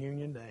Glad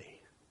Reunion Day.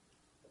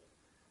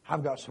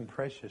 I've got some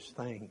precious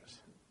things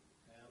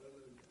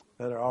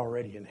that are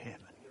already in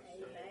heaven.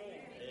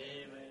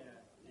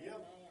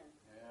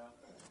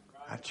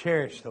 I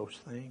cherish those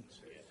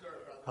things.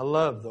 I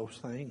love those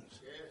things.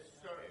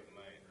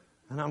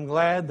 And I'm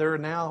glad they're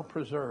now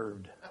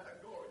preserved.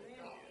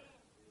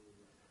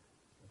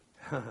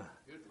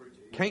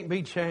 Can't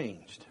be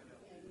changed.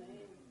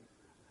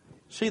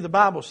 See, the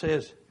Bible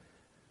says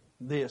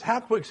this.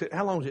 How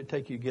long does it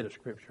take you to get a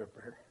scripture up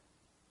there?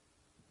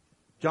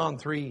 John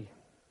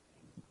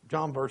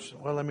verse,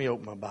 well, let me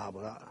open my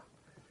Bible.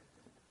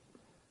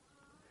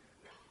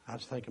 I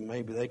was thinking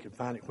maybe they could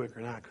find it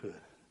quicker than I could.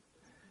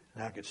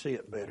 And I could see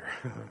it better.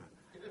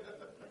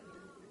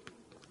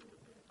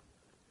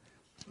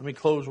 Let me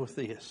close with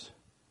this.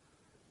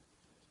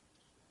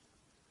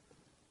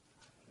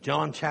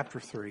 John chapter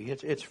 3.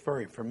 It's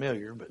very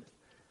familiar, but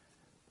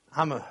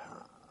I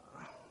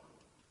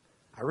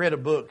read a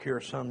book here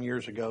some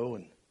years ago,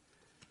 and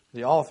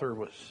the author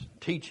was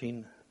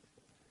teaching,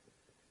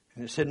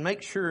 and it said,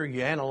 make sure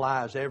you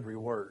analyze every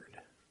word,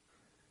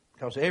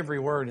 because every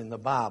word in the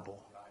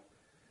Bible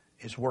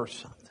is worth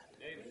something.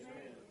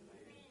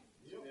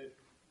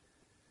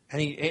 And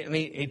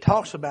he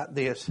talks about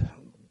this,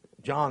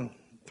 John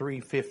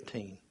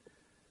 3:15.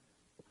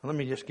 Let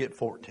me just get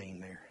 14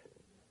 there.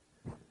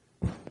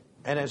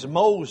 And as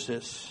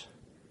Moses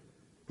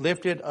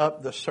lifted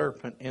up the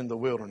serpent in the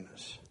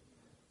wilderness,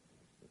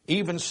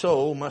 even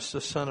so must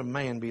the Son of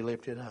Man be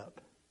lifted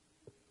up,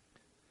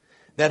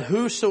 that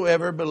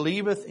whosoever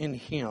believeth in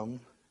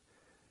him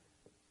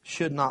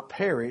should not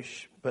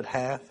perish, but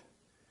hath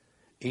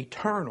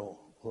eternal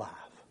life.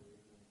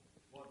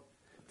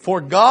 For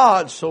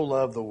God so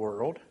loved the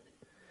world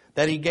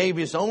that he gave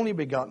his only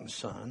begotten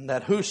Son,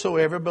 that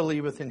whosoever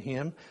believeth in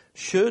him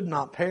should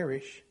not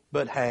perish,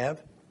 but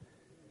have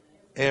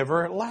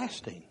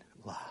everlasting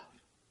life.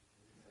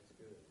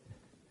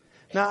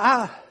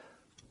 Now,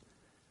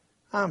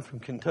 I'm from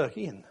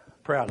Kentucky and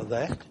proud of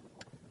that.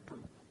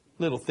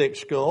 Little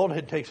thick-skulled.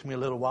 It takes me a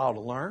little while to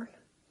learn.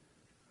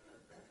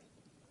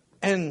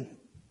 And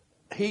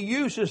he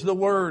uses the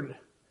word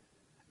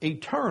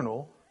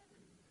eternal,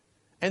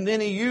 and then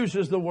he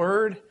uses the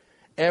word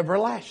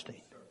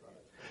everlasting.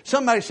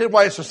 Somebody said,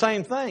 well, it's the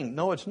same thing.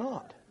 No, it's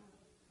not.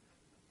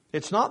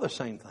 It's not the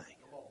same thing.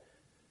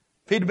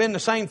 If he'd have been the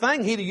same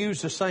thing, he'd have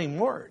used the same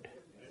word.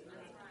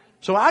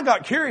 So I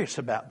got curious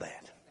about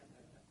that.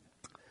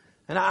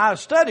 And I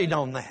studied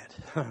on that.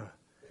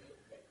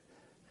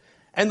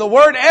 And the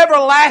word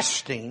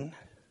everlasting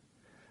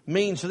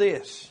means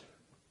this: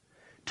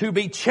 to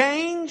be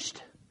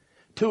changed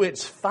to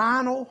its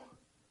final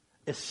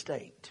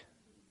estate.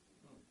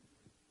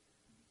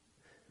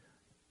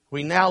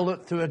 We now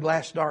look through a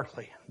glass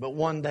darkly, but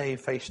one day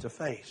face to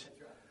face.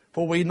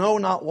 For we know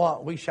not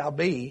what we shall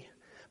be,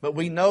 but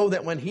we know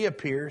that when he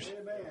appears,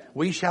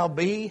 we shall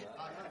be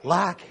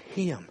like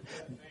him.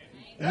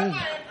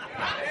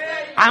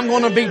 I'm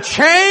going to be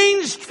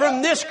changed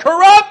from this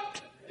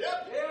corrupt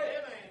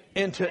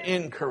into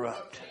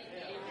incorrupt.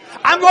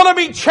 I'm going to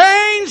be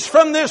changed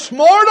from this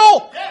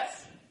mortal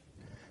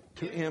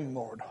to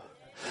immortal.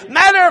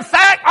 Matter of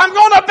fact, I'm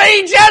going to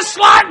be just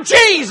like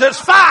Jesus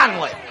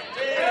finally.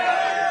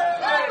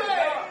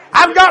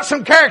 I've got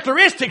some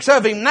characteristics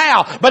of him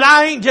now, but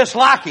I ain't just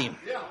like him.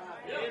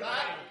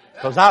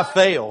 Because I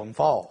fail and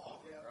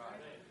fall.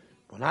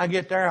 When I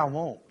get there, I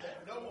won't.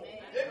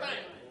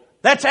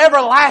 That's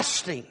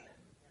everlasting.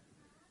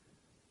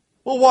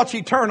 Well, what's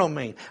eternal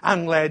mean?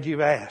 I'm glad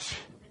you've asked.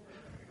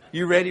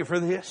 You ready for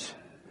this?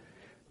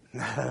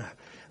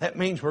 That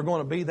means we're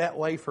going to be that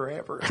way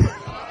forever.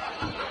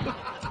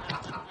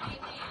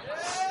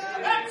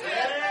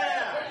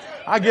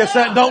 I guess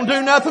that don't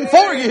do nothing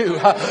for you. We're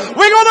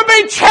going to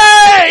be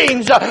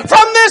changed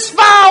from this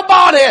vile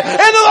body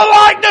into the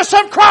likeness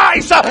of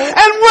Christ,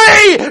 and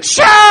we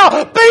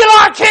shall be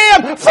like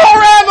him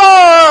forever.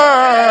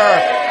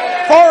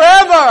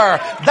 Forever.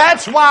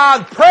 That's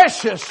why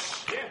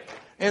precious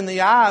in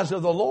the eyes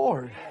of the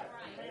Lord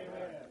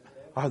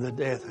are the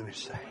death of his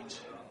saints.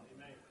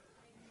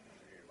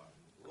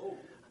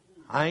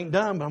 I ain't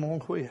done, but I'm going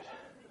to quit.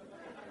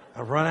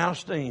 I've run out of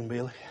steam,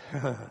 Billy.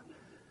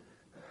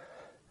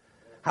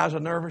 I was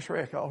a nervous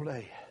wreck all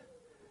day.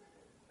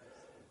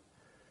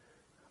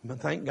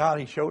 But thank God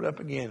he showed up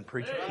again,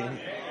 Preacher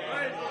Kenny.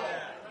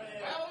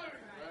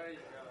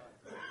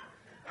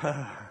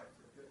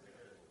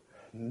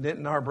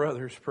 Didn't our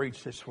brothers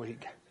preach this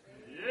week?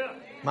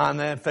 Mine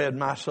that fed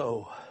my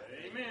soul.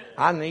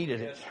 I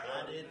needed it.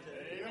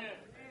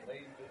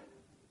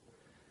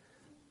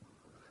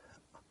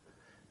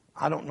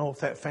 I don't know if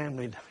that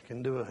family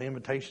can do an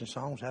invitation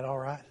song. Is that all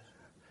right?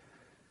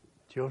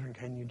 Children,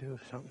 can you do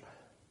something?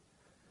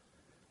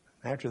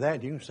 After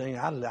that, you can sing.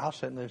 I'll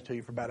sit and listen to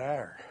you for about an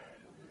hour.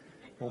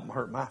 Won't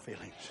hurt my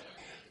feelings.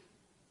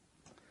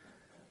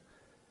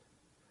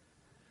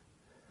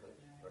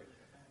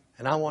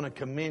 And I want to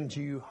commend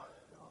you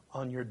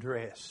on your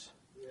dress.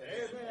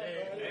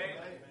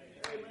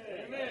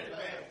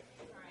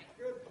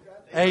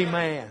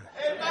 Amen.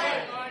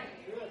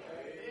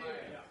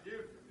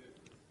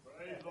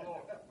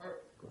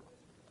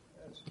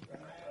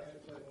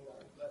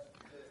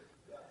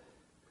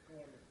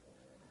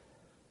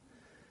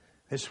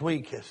 This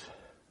week has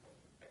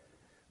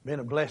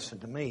been a blessing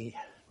to me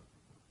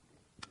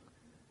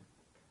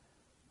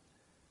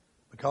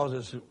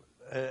because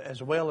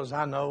as well as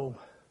I know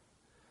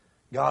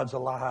God's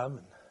alive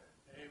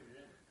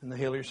and the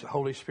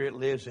Holy Spirit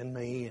lives in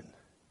me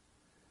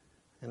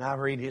and I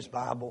read His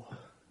Bible,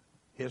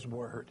 His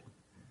Word.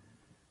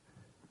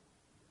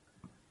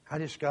 I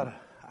just gotta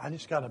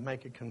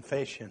make a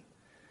confession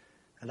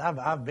that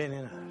I've been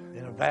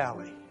in a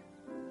valley.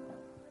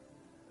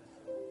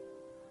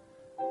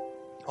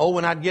 Oh,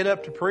 when I'd get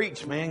up to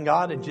preach, man,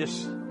 God would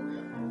just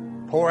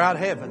pour out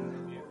heaven.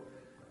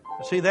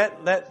 See,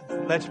 that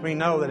lets me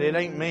know that it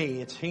ain't me,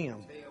 it's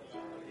Him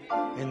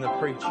in the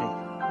preaching.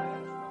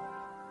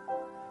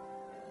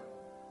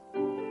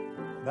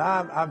 But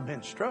I've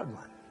been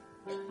struggling.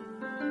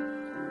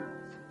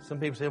 Some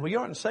people say, well, you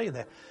oughtn't to say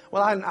that.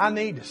 Well, I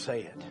need to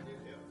say it.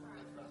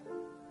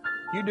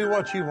 You do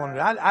what you want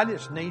to do. I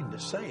just need to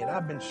say it.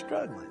 I've been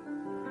struggling.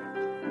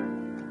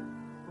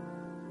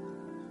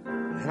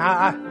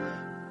 And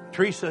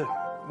Teresa,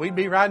 we'd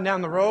be riding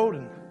down the road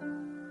and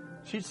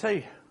she'd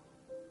say,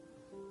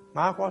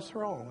 Mike, what's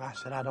wrong? I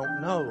said, I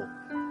don't know.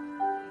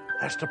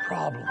 That's the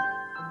problem.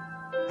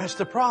 That's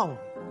the problem.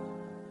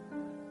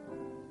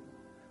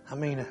 I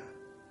mean,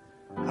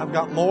 I've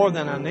got more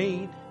than I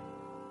need.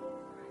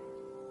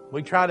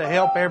 We try to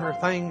help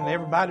everything and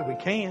everybody we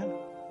can.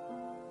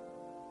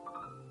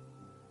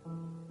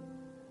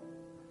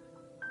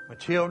 My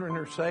children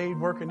are saved,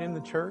 working in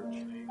the church.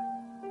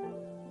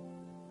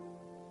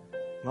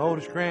 My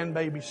oldest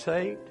grandbaby's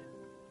saved.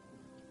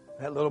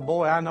 That little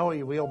boy, I know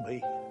he will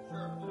be.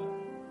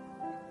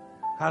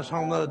 I was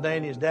home the other day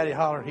and his daddy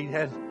hollered. He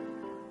had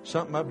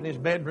something up in his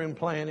bedroom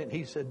playing it.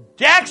 He said,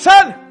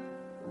 Jackson,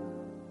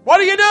 what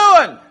are you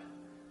doing?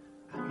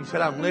 He said,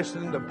 I'm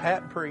listening to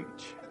Pat preach.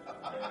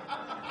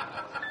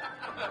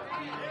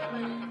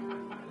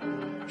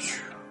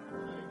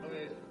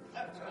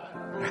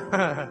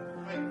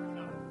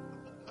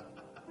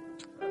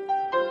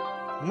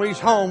 When we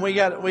was home, we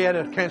had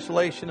a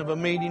cancellation of a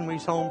meeting. We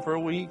was home for a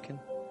week, and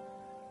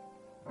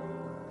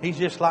he's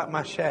just like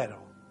my shadow.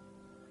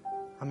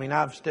 I mean,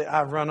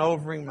 I've run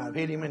over him. I've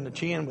hit him in the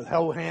chin with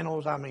hoe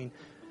handles. I mean,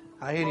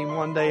 I hit him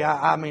one day.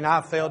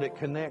 I felt it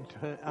connect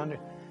under.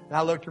 And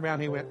I looked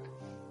around. He went,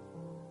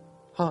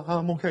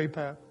 I'm okay,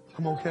 Pap.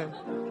 I'm okay.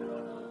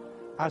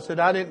 I said,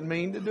 I didn't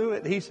mean to do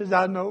it. He says,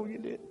 I know you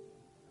did.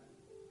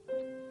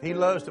 He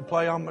loves to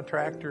play on my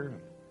tractor.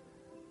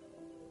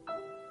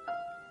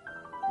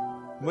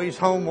 We was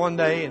home one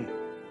day and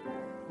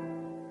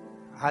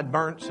I'd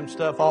burnt some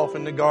stuff off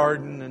in the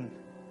garden and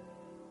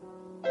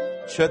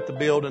shut the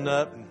building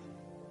up. And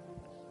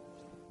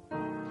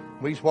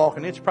we was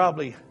walking. It's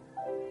probably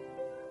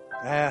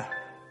a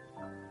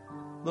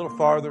little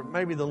farther,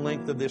 maybe the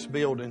length of this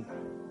building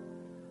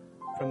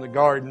from the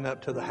garden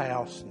up to the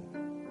house. And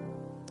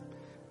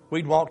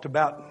we'd walked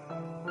about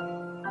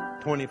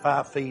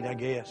 25 feet, I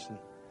guess. And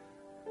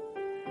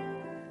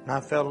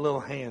I felt a little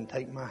hand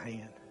take my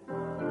hand.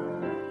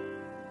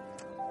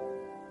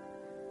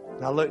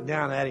 And I looked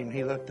down at him.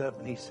 He looked up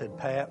and he said,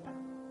 Pap,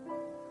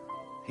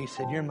 he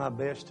said, you're my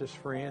bestest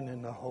friend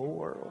in the whole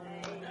world.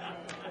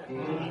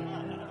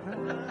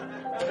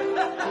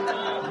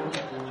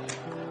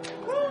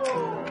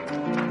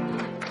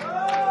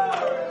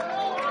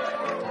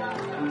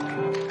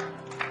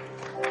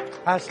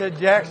 I said,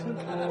 Jackson,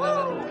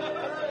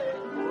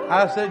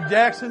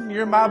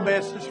 you're my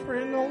bestest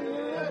friend on the world.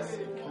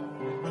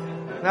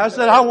 And I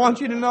said, I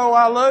want you to know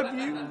I love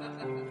you.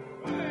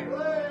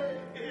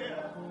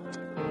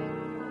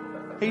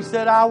 He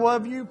said, I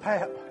love you,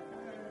 Pap.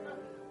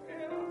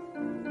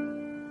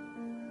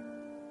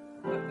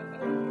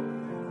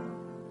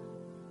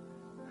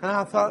 And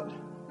I thought,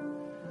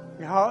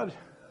 God,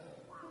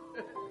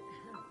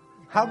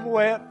 I've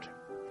wept.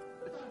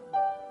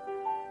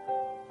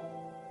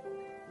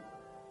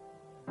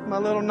 My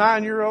little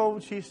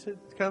 9-year-old, she said,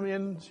 come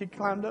in, she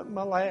climbed up in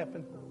my lap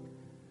and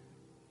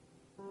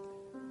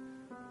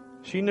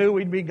she knew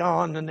we'd be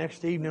gone the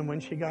next evening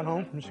when she got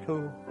home from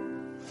school.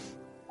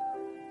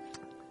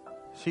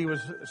 She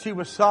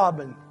was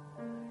sobbing.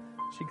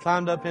 She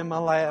climbed up in my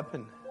lap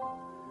and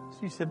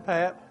she said,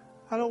 Pap,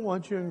 I don't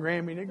want you and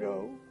Grammy to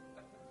go.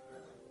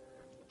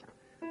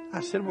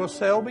 I said, well,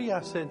 Selby,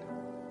 I said,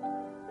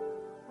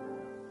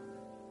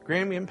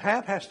 Grammy and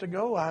Pap has to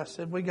go. I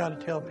said, we got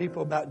to tell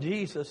people about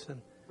Jesus.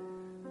 And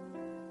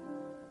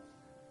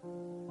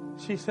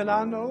she said,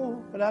 I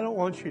know, but I don't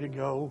want you to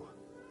go.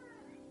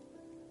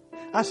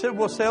 I said,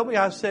 well, Selby,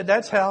 I said,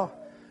 that's how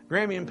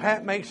Grammy and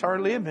Pat makes our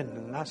living.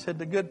 And I said,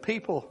 the good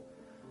people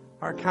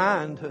are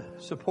kind to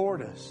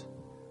support us.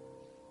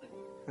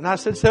 And I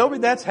said, Sylvie,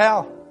 that's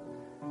how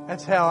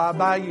I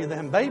buy you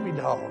them baby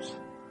dolls.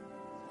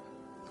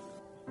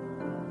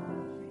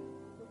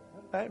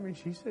 At me,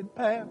 she said,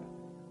 Pap,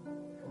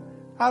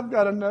 I've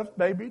got enough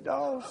baby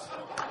dolls.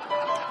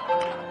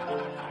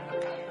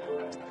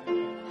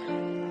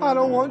 I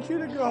don't want you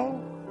to go.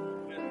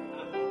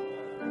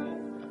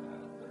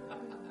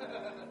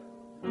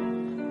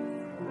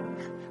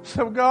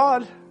 So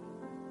God,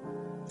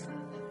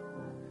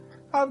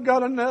 I've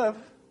got enough.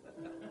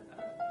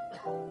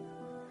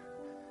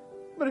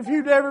 But if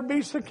you'd ever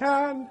be so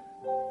kind,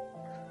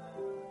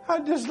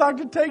 I'd just like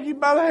to take you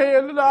by the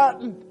hand tonight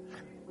and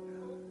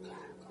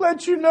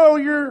let you know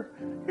you're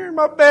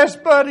my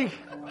best buddy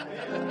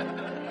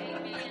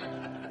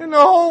in the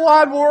whole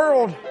wide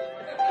world.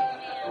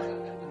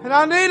 And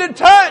I need a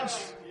touch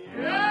of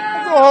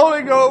the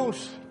Holy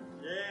Ghost.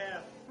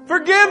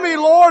 Forgive me,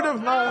 Lord,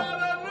 of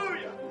my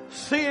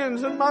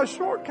sins and my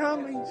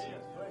shortcomings.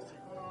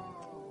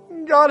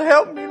 God,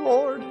 help me,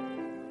 Lord,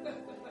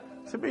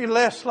 to be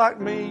less like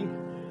me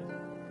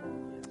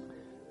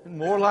and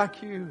more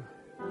like you.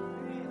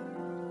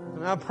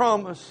 And I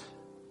promise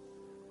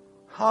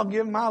I'll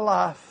give my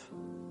life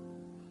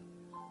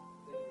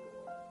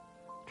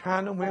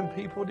trying to win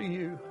people to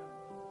you.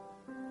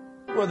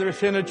 Whether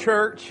it's in a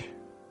church,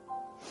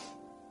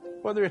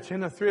 whether it's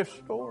in a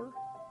thrift store,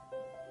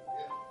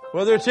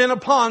 whether it's in a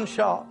pawn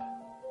shop.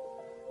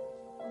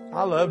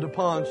 I love the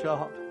pawn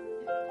shop.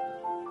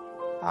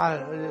 I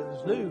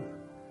just do.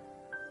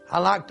 I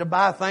like to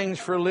buy things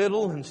for a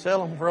little and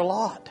sell them for a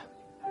lot.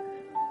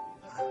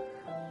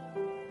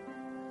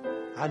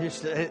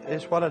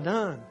 It's what I've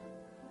done.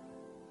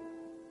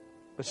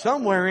 But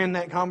somewhere in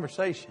that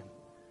conversation,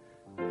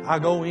 I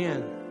go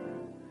in.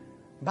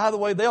 By the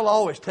way, they'll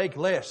always take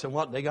less than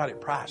what they got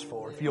it priced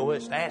for if you'll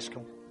just ask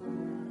them.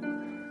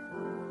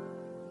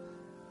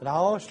 But I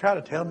always try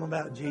to tell them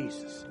about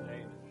Jesus.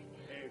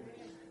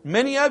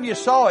 Many of you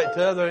saw it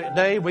the other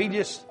day.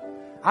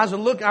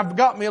 I've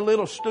got me a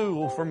little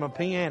stool for my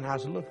piano. I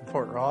was looking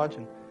for it, Raj,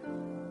 and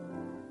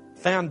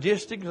found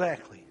just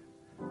exactly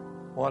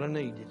what I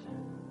needed.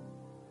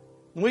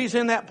 We was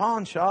in that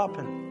pawn shop,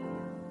 and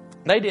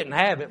they didn't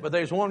have it, but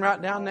there's one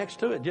right down next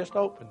to it, just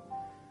open.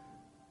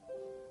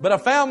 But I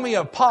found me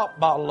a pop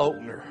bottle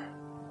opener.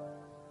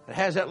 It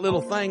has that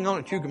little thing on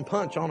it you can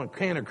punch on a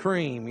can of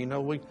cream. You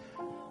know,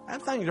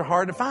 that things are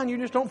hard to find. You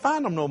just don't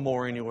find them no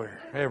more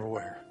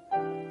everywhere.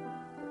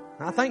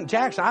 I think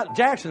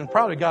Jackson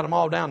probably got them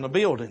all down the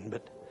building,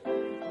 but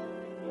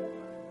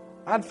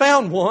I'd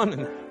found one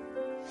and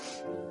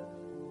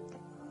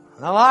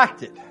I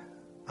liked it.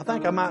 I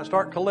think I might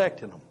start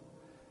collecting them.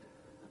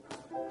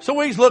 So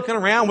we was looking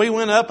around. We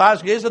went up.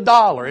 It's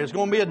 $1. It's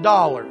going to be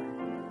 $1.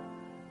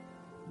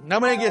 Now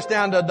when it gets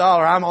down to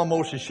 $1, I'm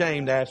almost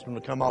ashamed to ask them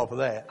to come off of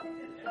that.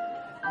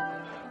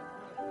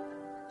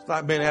 It's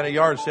like being at a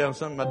yard sale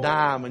something a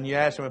dime and you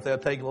ask them if they'll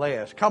take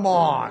less. Come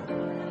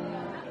on.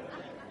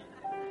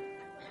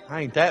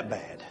 I ain't that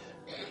bad.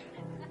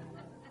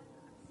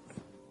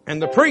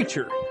 And the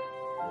preacher,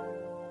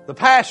 the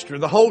pastor,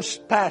 the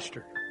host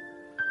pastor,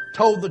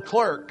 told the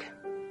clerk,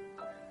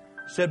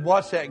 said,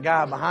 "What's that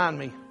guy behind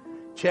me?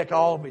 Check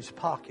all of his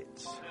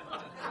pockets."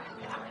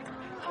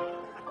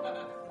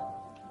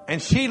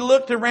 And she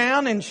looked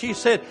around and she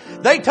said,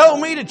 "They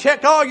told me to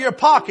check all your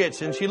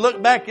pockets." And she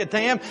looked back at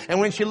them, and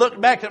when she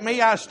looked back at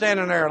me, I was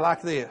standing there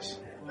like this.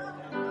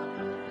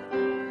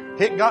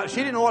 She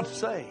didn't know what to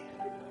say.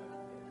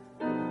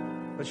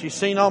 But she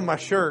seen on my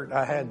shirt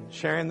I had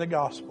sharing the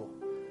gospel.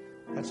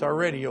 That's our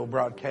radio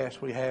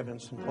broadcast we have in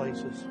some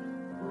places.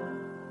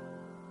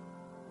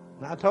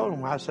 And I told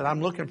him, I said, "I'm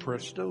looking for a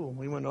stool."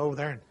 We went over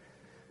there and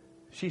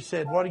she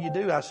said, "What do you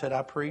do?" I said,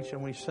 "I preach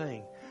and we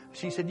sing."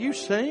 She said, "You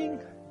sing?"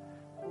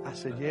 I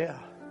said, "Yeah."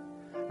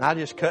 And I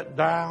just cut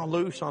down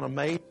loose on a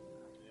maid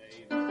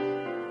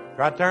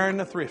right there in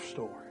the thrift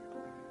store.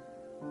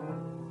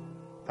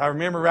 If I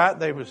remember right,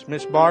 there was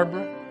Miss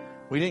Barbara.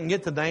 We didn't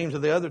get the names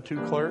of the other two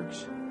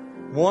clerks.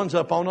 One's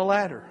up on a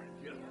ladder.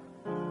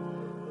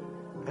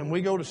 And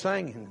we go to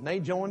singing. And they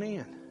join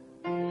in.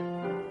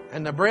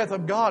 And the breath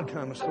of God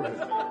comes through.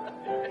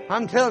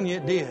 I'm telling you,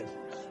 it did.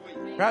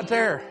 Right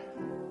there.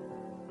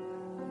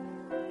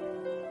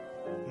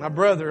 My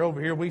brother over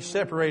here, we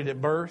separated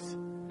at birth.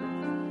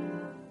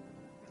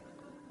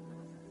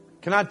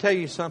 Can I tell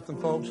you something,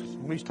 folks?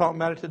 We was talking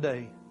about it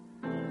today.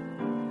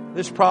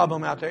 This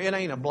problem out there, it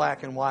ain't a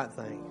black and white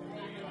thing.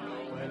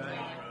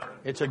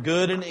 It's a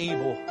good and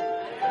evil.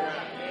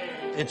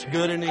 It's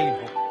good and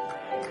evil.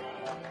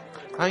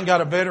 I ain't got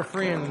a better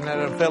friend than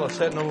that fella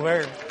sitting over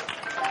there.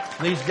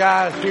 These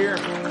guys here.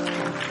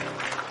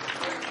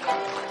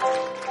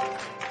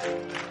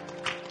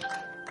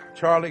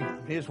 Charlie,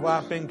 his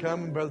wife been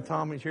coming. Brother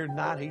Tommy's here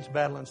tonight. He's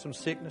battling some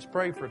sickness.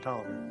 Pray for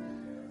Tommy.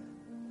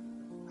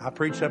 I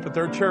preach up at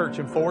their church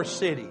in Forest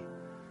City.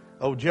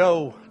 Oh,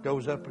 Joe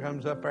comes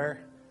up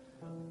there.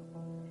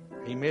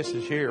 He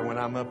misses here when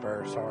I'm up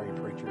there. Sorry,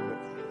 preacher.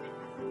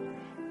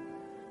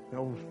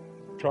 But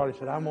Charlie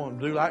said, "I'm going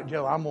to do like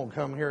Joe. I'm going to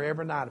come here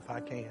every night if I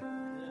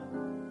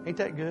can." Ain't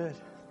that good?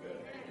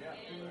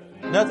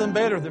 Nothing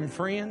better than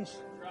friends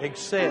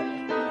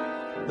except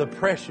the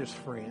precious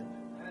friend.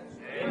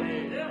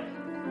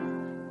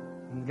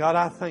 And God,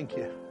 I thank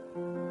you.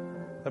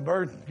 The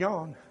burden's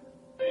gone.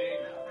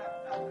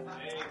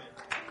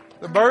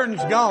 The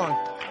burden's gone.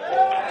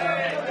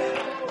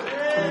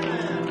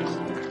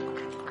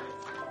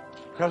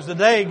 Because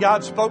today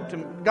God spoke to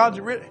me.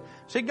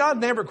 God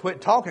never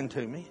quit talking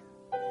to me.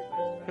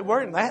 It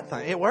weren't that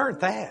thing. It weren't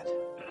that.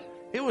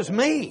 It was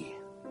me.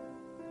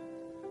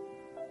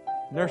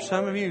 There's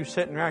some of you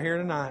sitting right here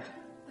tonight.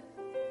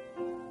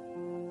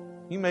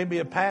 You may be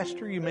a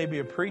pastor. You may be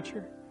a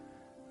preacher.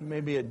 You may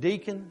be a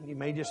deacon. You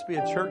may just be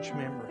a church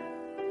member.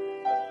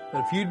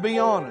 But if you'd be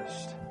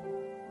honest,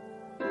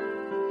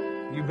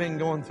 you've been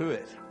going through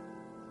it.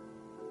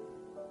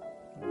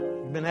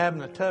 You've been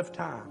having a tough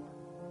time.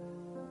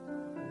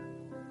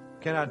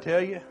 Can I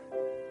tell you?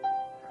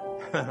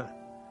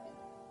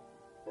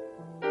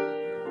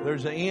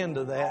 There's an end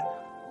to that.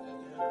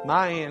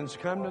 My end's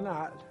come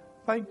tonight.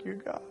 Thank you,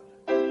 God.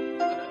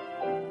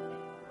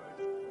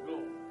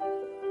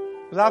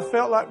 Because I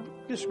felt like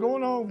just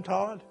going home,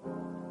 Todd.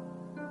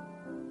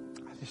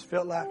 I just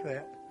felt like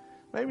that.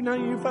 Maybe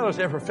none of you fellas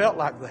ever felt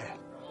like that.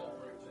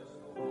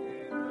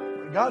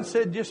 God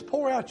said, just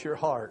pour out your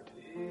heart.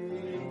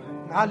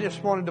 And I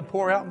just wanted to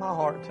pour out my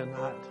heart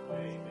tonight.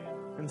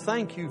 And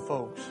thank you,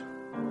 folks,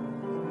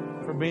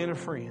 for being a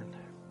friend.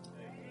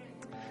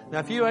 Now,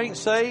 if you ain't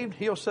saved,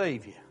 He'll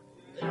save you.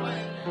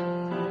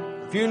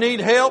 If you need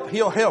help,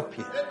 He'll help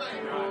you.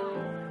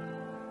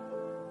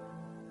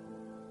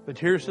 But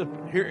here's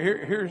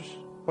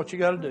what you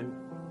got to do.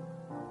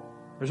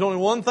 There's only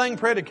one thing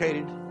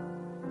predicated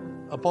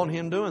upon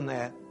Him doing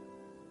that.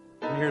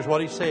 And here's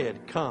what He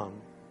said.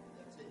 Come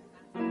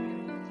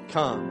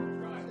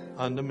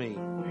unto me.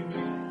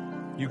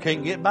 You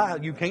can't get by.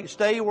 You can't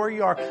stay where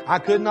you are. I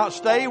could not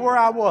stay where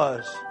I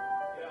was.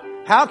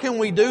 How can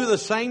we do the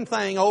same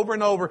thing over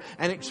and over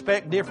and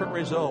expect different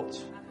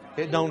results?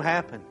 It don't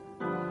happen.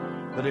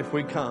 But if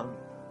we come.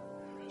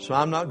 So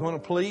I'm not going to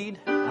plead.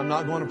 I'm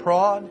not going to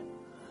prod.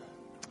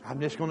 I'm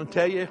just going to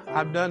tell you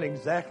I've done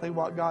exactly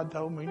what God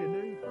told me to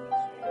do.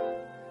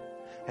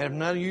 And if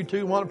none of you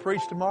two want to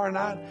preach tomorrow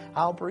night,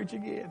 I'll preach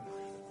again.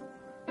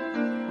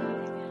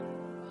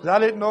 Because I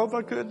didn't know if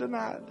I could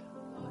tonight.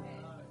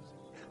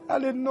 I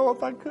didn't know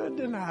if I could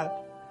tonight.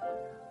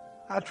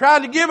 I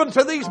tried to give them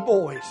to these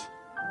boys.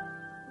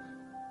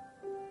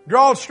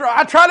 Drawed straw.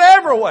 I tried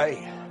every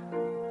way.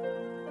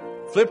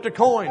 Flipped a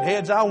coin.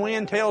 Heads I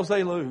win, tails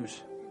they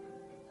lose.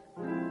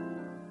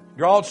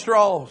 Drawed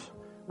straws.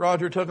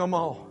 Roger took them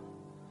all.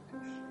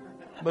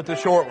 But the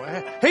short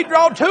one. He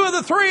drawed 2 of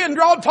the 3 and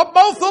drawed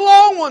both the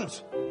long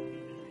ones.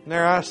 And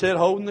there I sat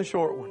holding the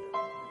short one.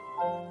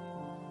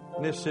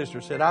 And this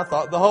sister said, I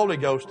thought the Holy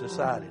Ghost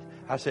decided.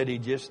 I said, He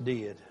just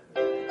did.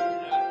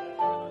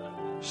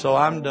 So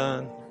I'm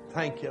done.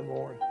 Thank you,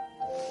 Lord.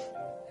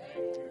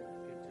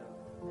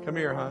 Come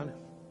here, hon.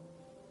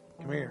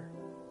 Come here.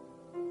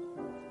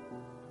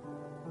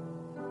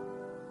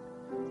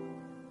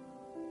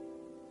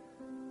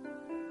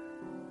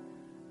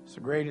 It's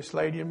the greatest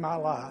lady in my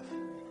life.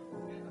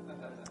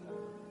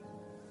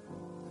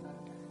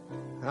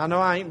 And I know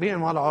I ain't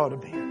been what I ought to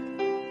be.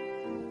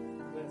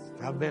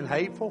 I've been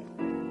hateful,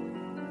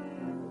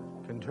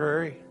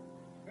 contrary.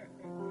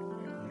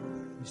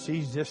 And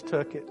she's just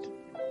took it.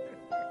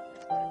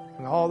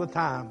 And all the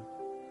time,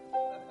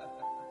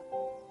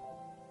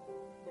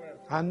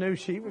 I knew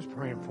she was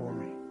praying for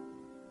me.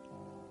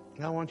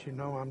 And I want you to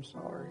know I'm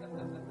sorry.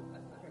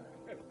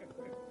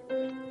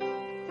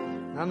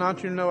 I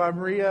want you to know I'm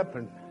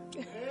re-upping.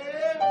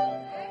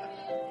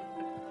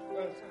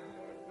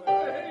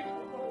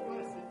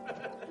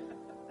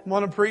 I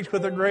want to preach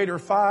with a greater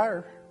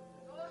fire.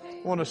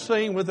 I want to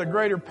sing with a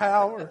greater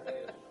power.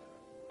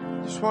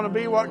 Just want to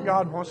be what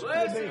God wants me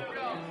to be.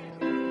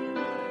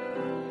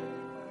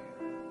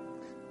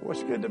 Oh,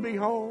 it's good to be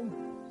home.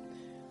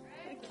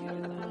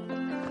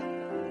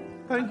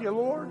 Thank you,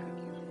 Lord.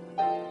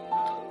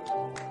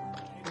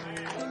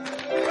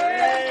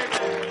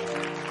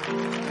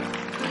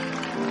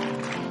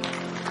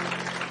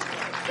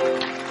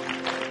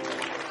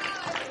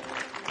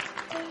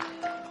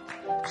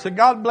 So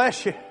God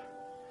bless you.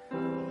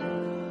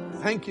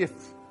 Thank you. If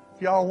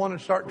y'all want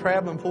to start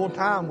traveling full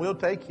time, we'll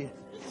take you.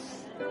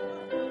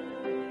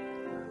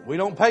 We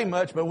don't pay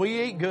much, but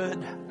we eat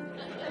good.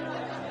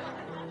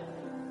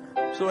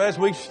 So as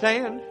we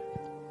stand,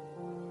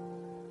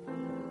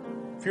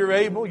 if you're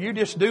able, you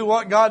just do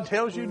what God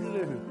tells you to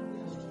do.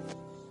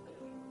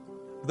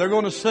 They're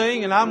going to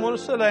sing and I'm going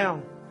to sit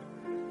down.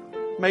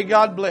 May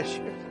God bless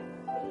you.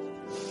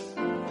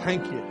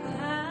 Thank you.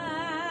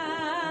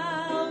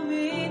 How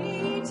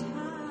many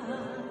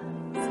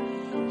times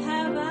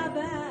have I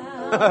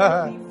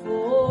bowed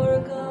before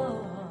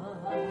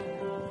God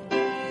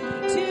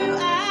to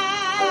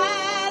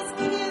ask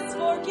His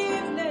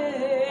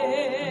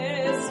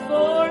forgiveness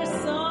for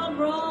some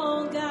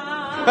wrong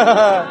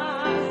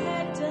I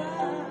had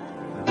done?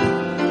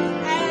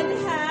 And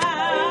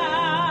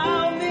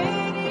how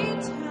many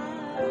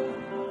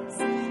times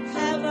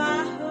have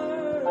I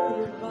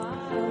heard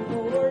my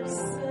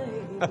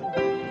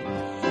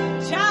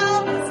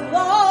Child, as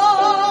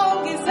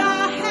long as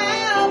I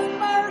have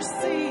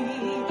mercy,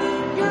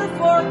 you're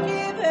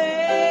forgiven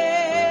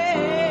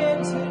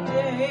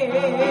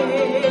today.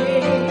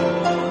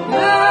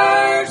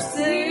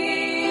 Mercy,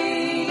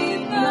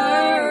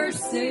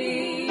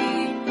 mercy,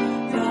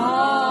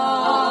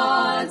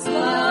 God's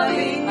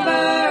loving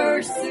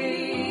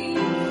mercy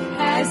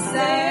has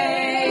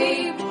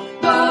saved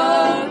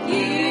both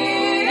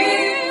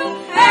you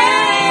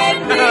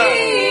and me.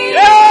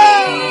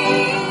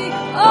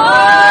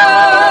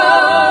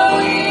 Oh,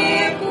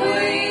 if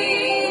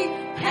we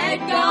had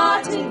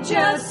gotten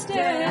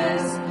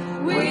justice,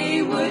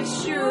 we would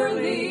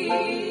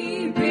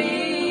surely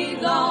be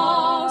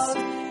lost.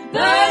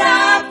 But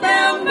I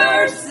found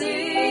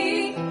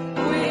mercy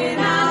when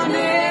I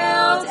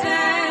knelt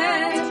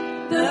at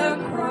the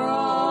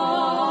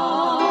cross.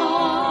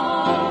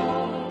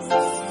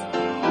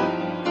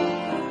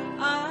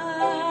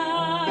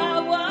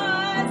 I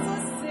was a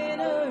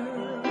sinner,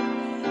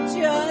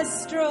 just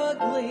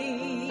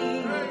struggling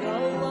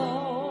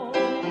alone,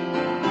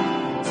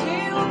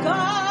 till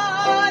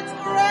God's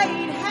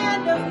great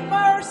hand of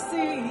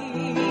mercy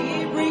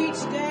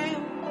reached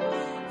down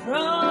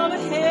from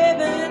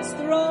heaven's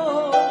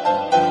throne,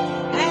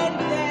 and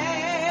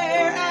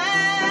there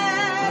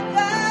at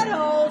that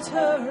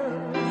altar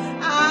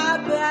I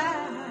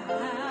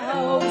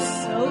bowed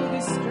so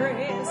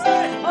distressed.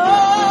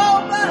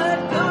 Oh, but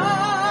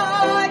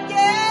God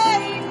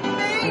gave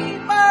me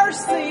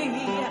mercy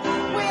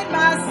when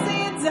my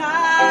sins I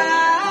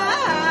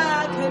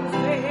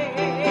confessed.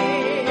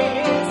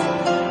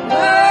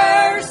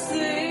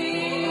 Mercy,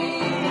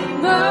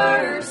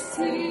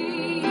 mercy,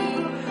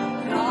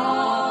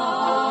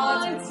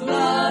 God's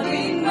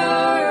loving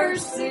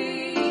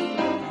mercy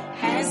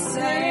has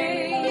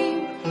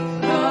saved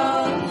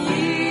both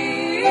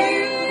you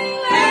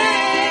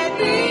and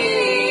me.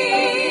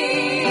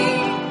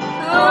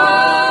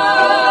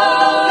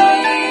 Oh,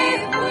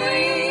 if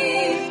we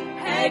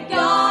had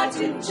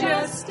gotten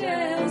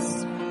justice,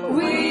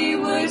 we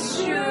would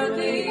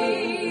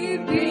surely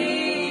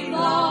be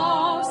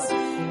lost.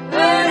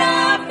 But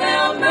I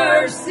found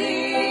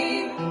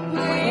mercy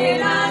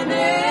when I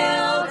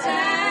knelt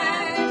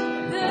at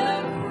the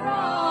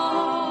cross.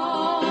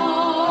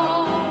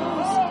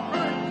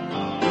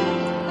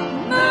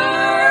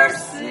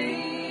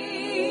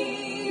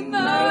 Mercy,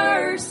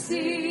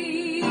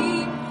 mercy,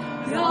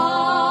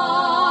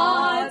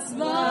 God's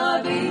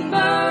loving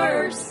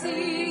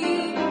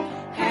mercy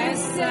has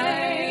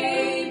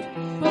saved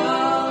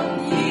both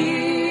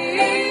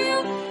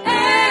you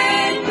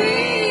and me.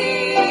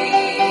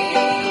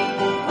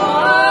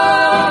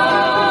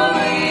 Oh,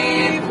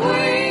 if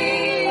we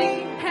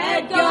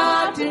had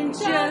gotten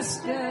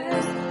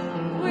justice,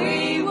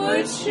 we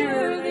would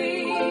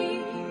surely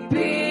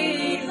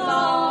be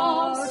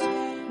lost.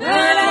 But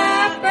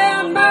I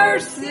found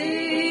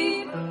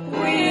mercy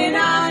when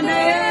I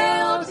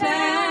knelt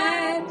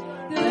at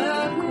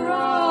the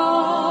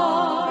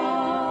cross.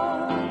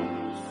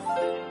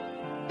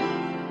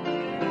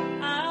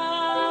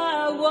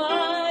 I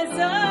was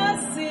a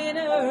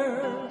sinner,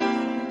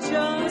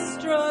 just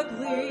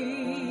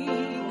struggling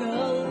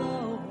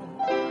alone,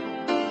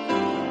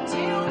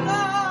 till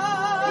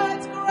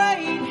God's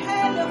great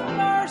hand of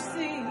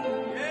mercy,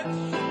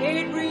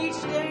 it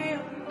reached down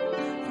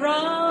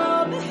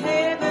from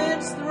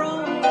heaven's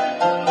throne,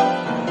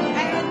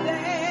 and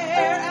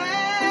there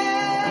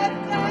at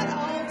that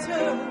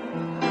altar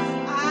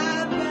I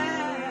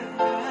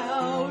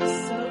bowed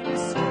so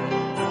distressed.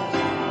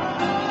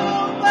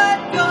 Oh, but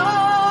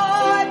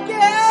God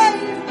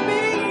gave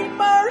me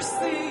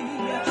mercy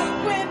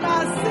when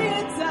my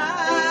sins I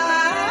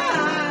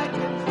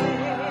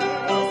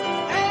confessed,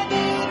 and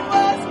it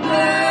was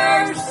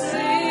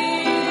Mercy,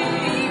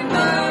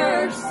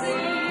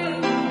 mercy,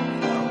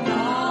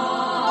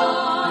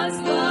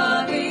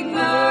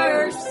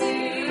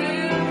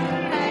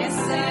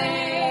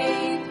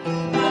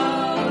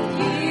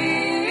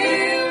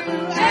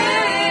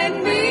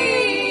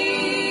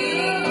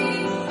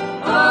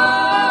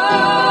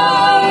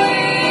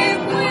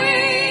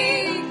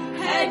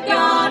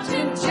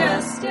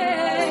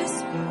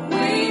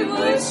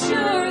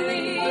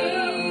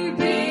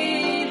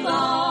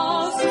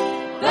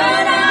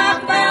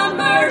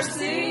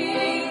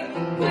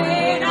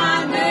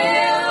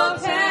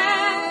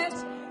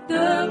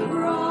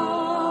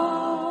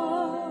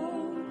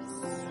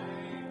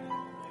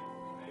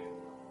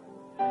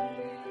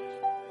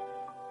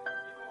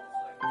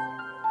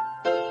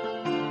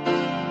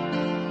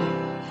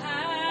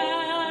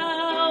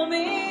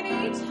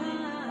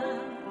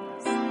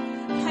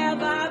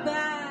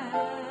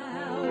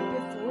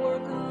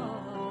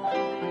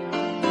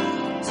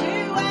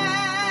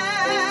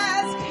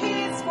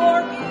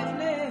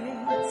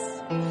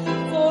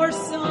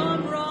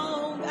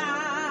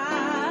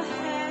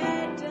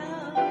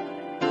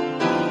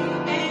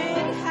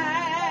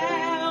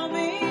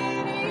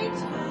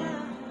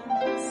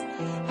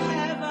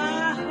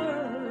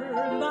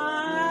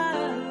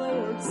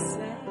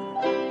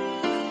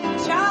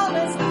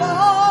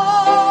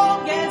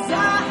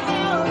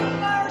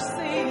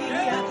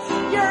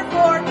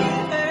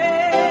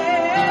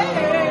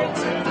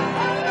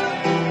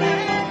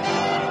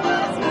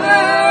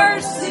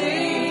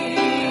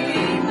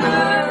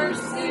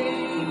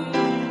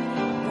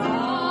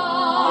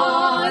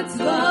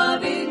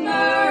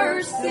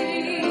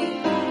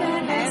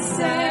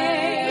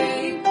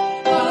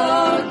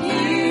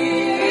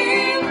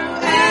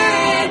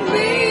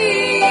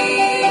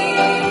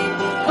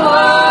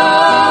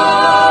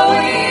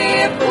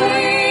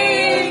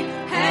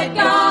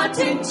 got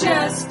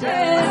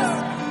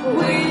injustice,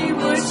 we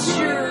would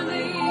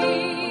surely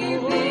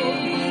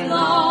be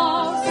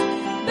lost.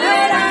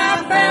 But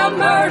I found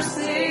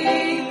mercy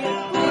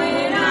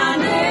when I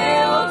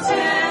knelt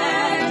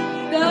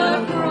at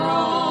the cross.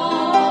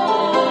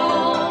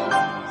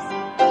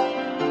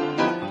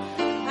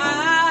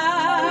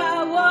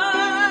 I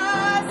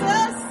was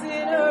a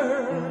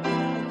sinner,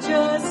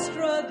 just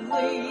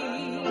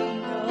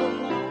struggling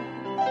along,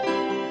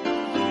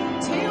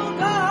 till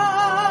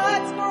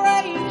God's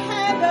great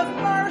hand of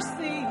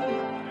mercy,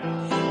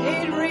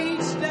 it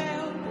reached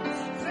down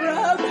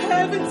from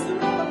heaven's throne.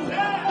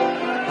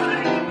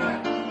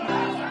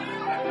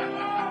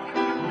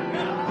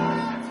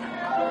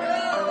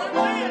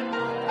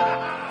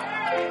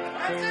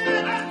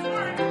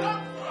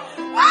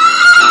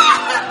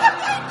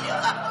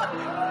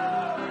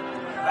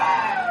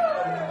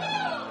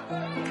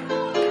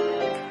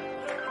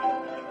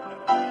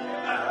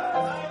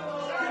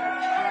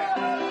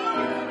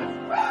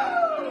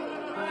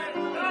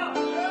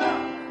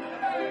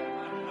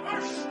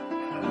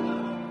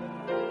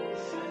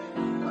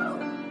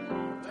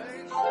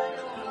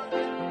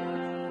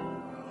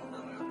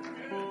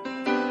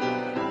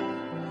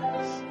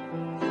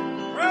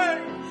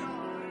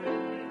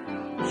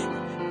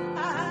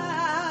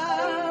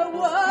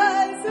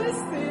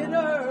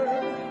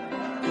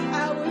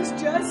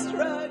 Just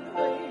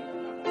struggling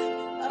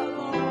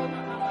along,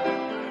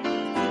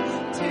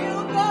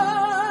 till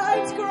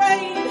God's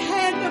great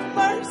hand of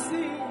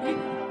mercy,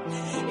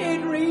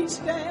 it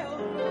reached down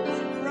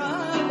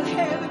from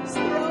heaven's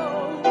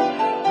throne.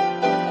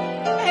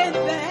 And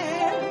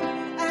there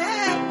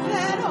at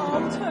that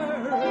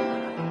altar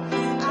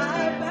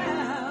I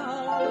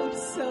bowed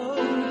so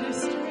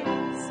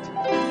distressed.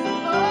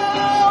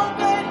 Oh,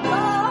 but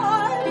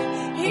God,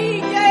 He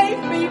gave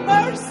me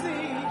mercy.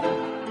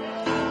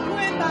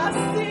 My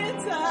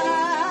sins I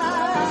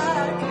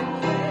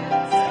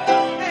confess,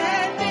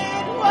 and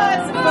it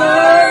was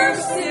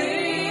mercy,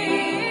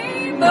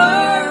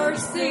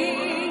 mercy,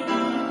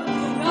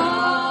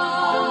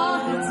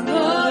 God's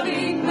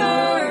loving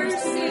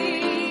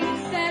mercy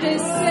that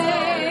has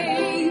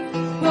saved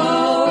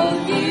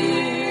both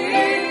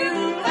you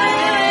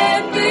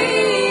and me.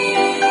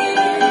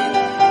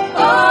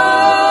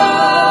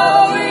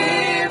 Oh,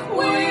 if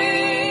we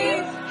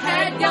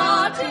had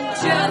gotten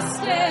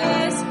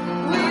justice,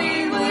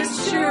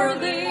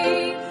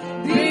 surely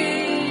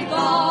be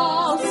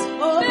lost.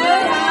 Oh,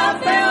 but I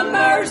found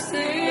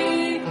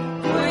mercy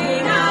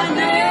when I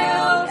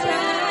knelt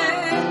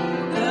at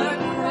the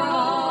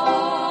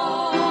cross.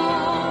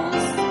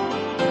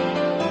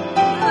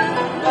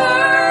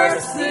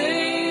 Mercy,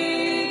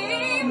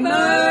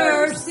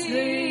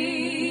 mercy,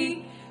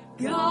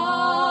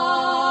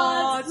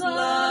 God's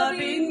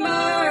loving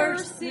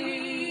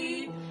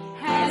mercy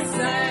has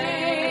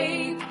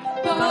saved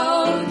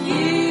both you.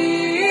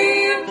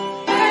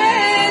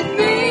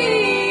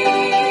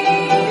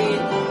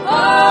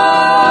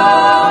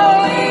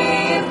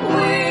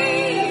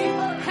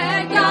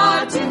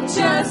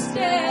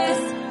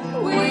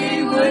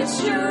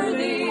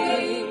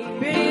 Surely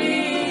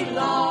be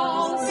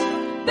lost,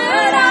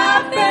 but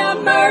I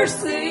found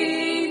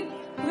mercy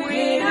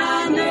when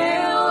I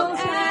knelt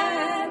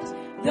at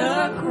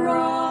the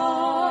cross.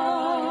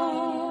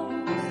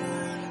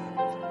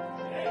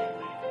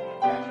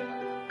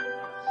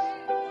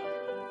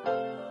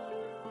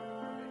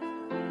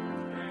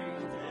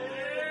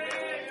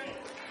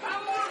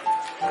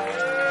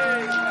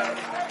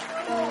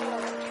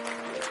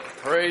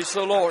 Praise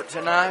the Lord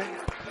tonight.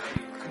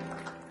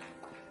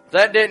 If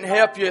that didn't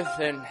help you,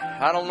 then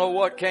I don't know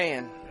what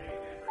can.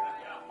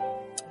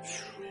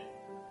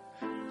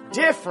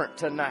 Different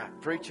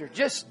tonight, preacher.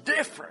 Just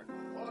different.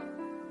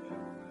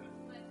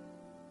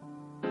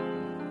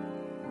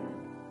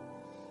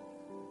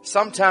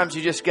 Sometimes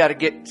you just got to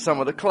get some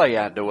of the clay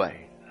out of the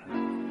way.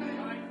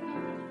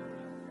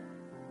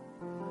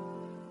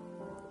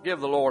 Give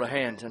the Lord a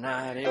hand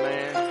tonight.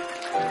 Amen.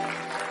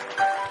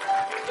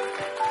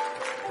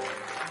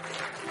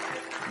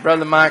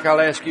 Brother Mike,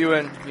 I'll ask you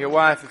and your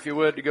wife, if you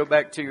would, to go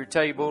back to your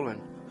table,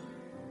 and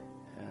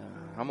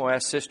I'm going to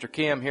ask Sister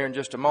Kim here in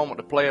just a moment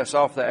to play us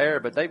off the air.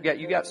 But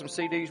you got some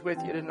CDs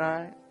with you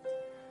tonight,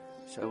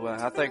 so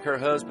I think her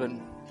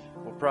husband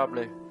will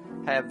probably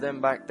have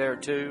them back there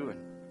too. And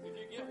if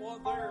you get one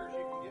of theirs,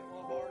 you can get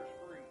one of ours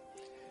free.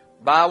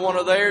 Buy one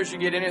of theirs, you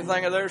get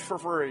anything of theirs for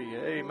free.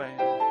 Amen.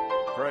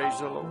 Praise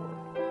the Lord.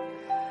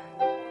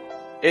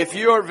 If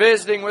you are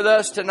visiting with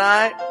us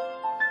tonight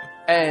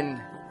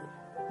and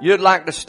you'd like to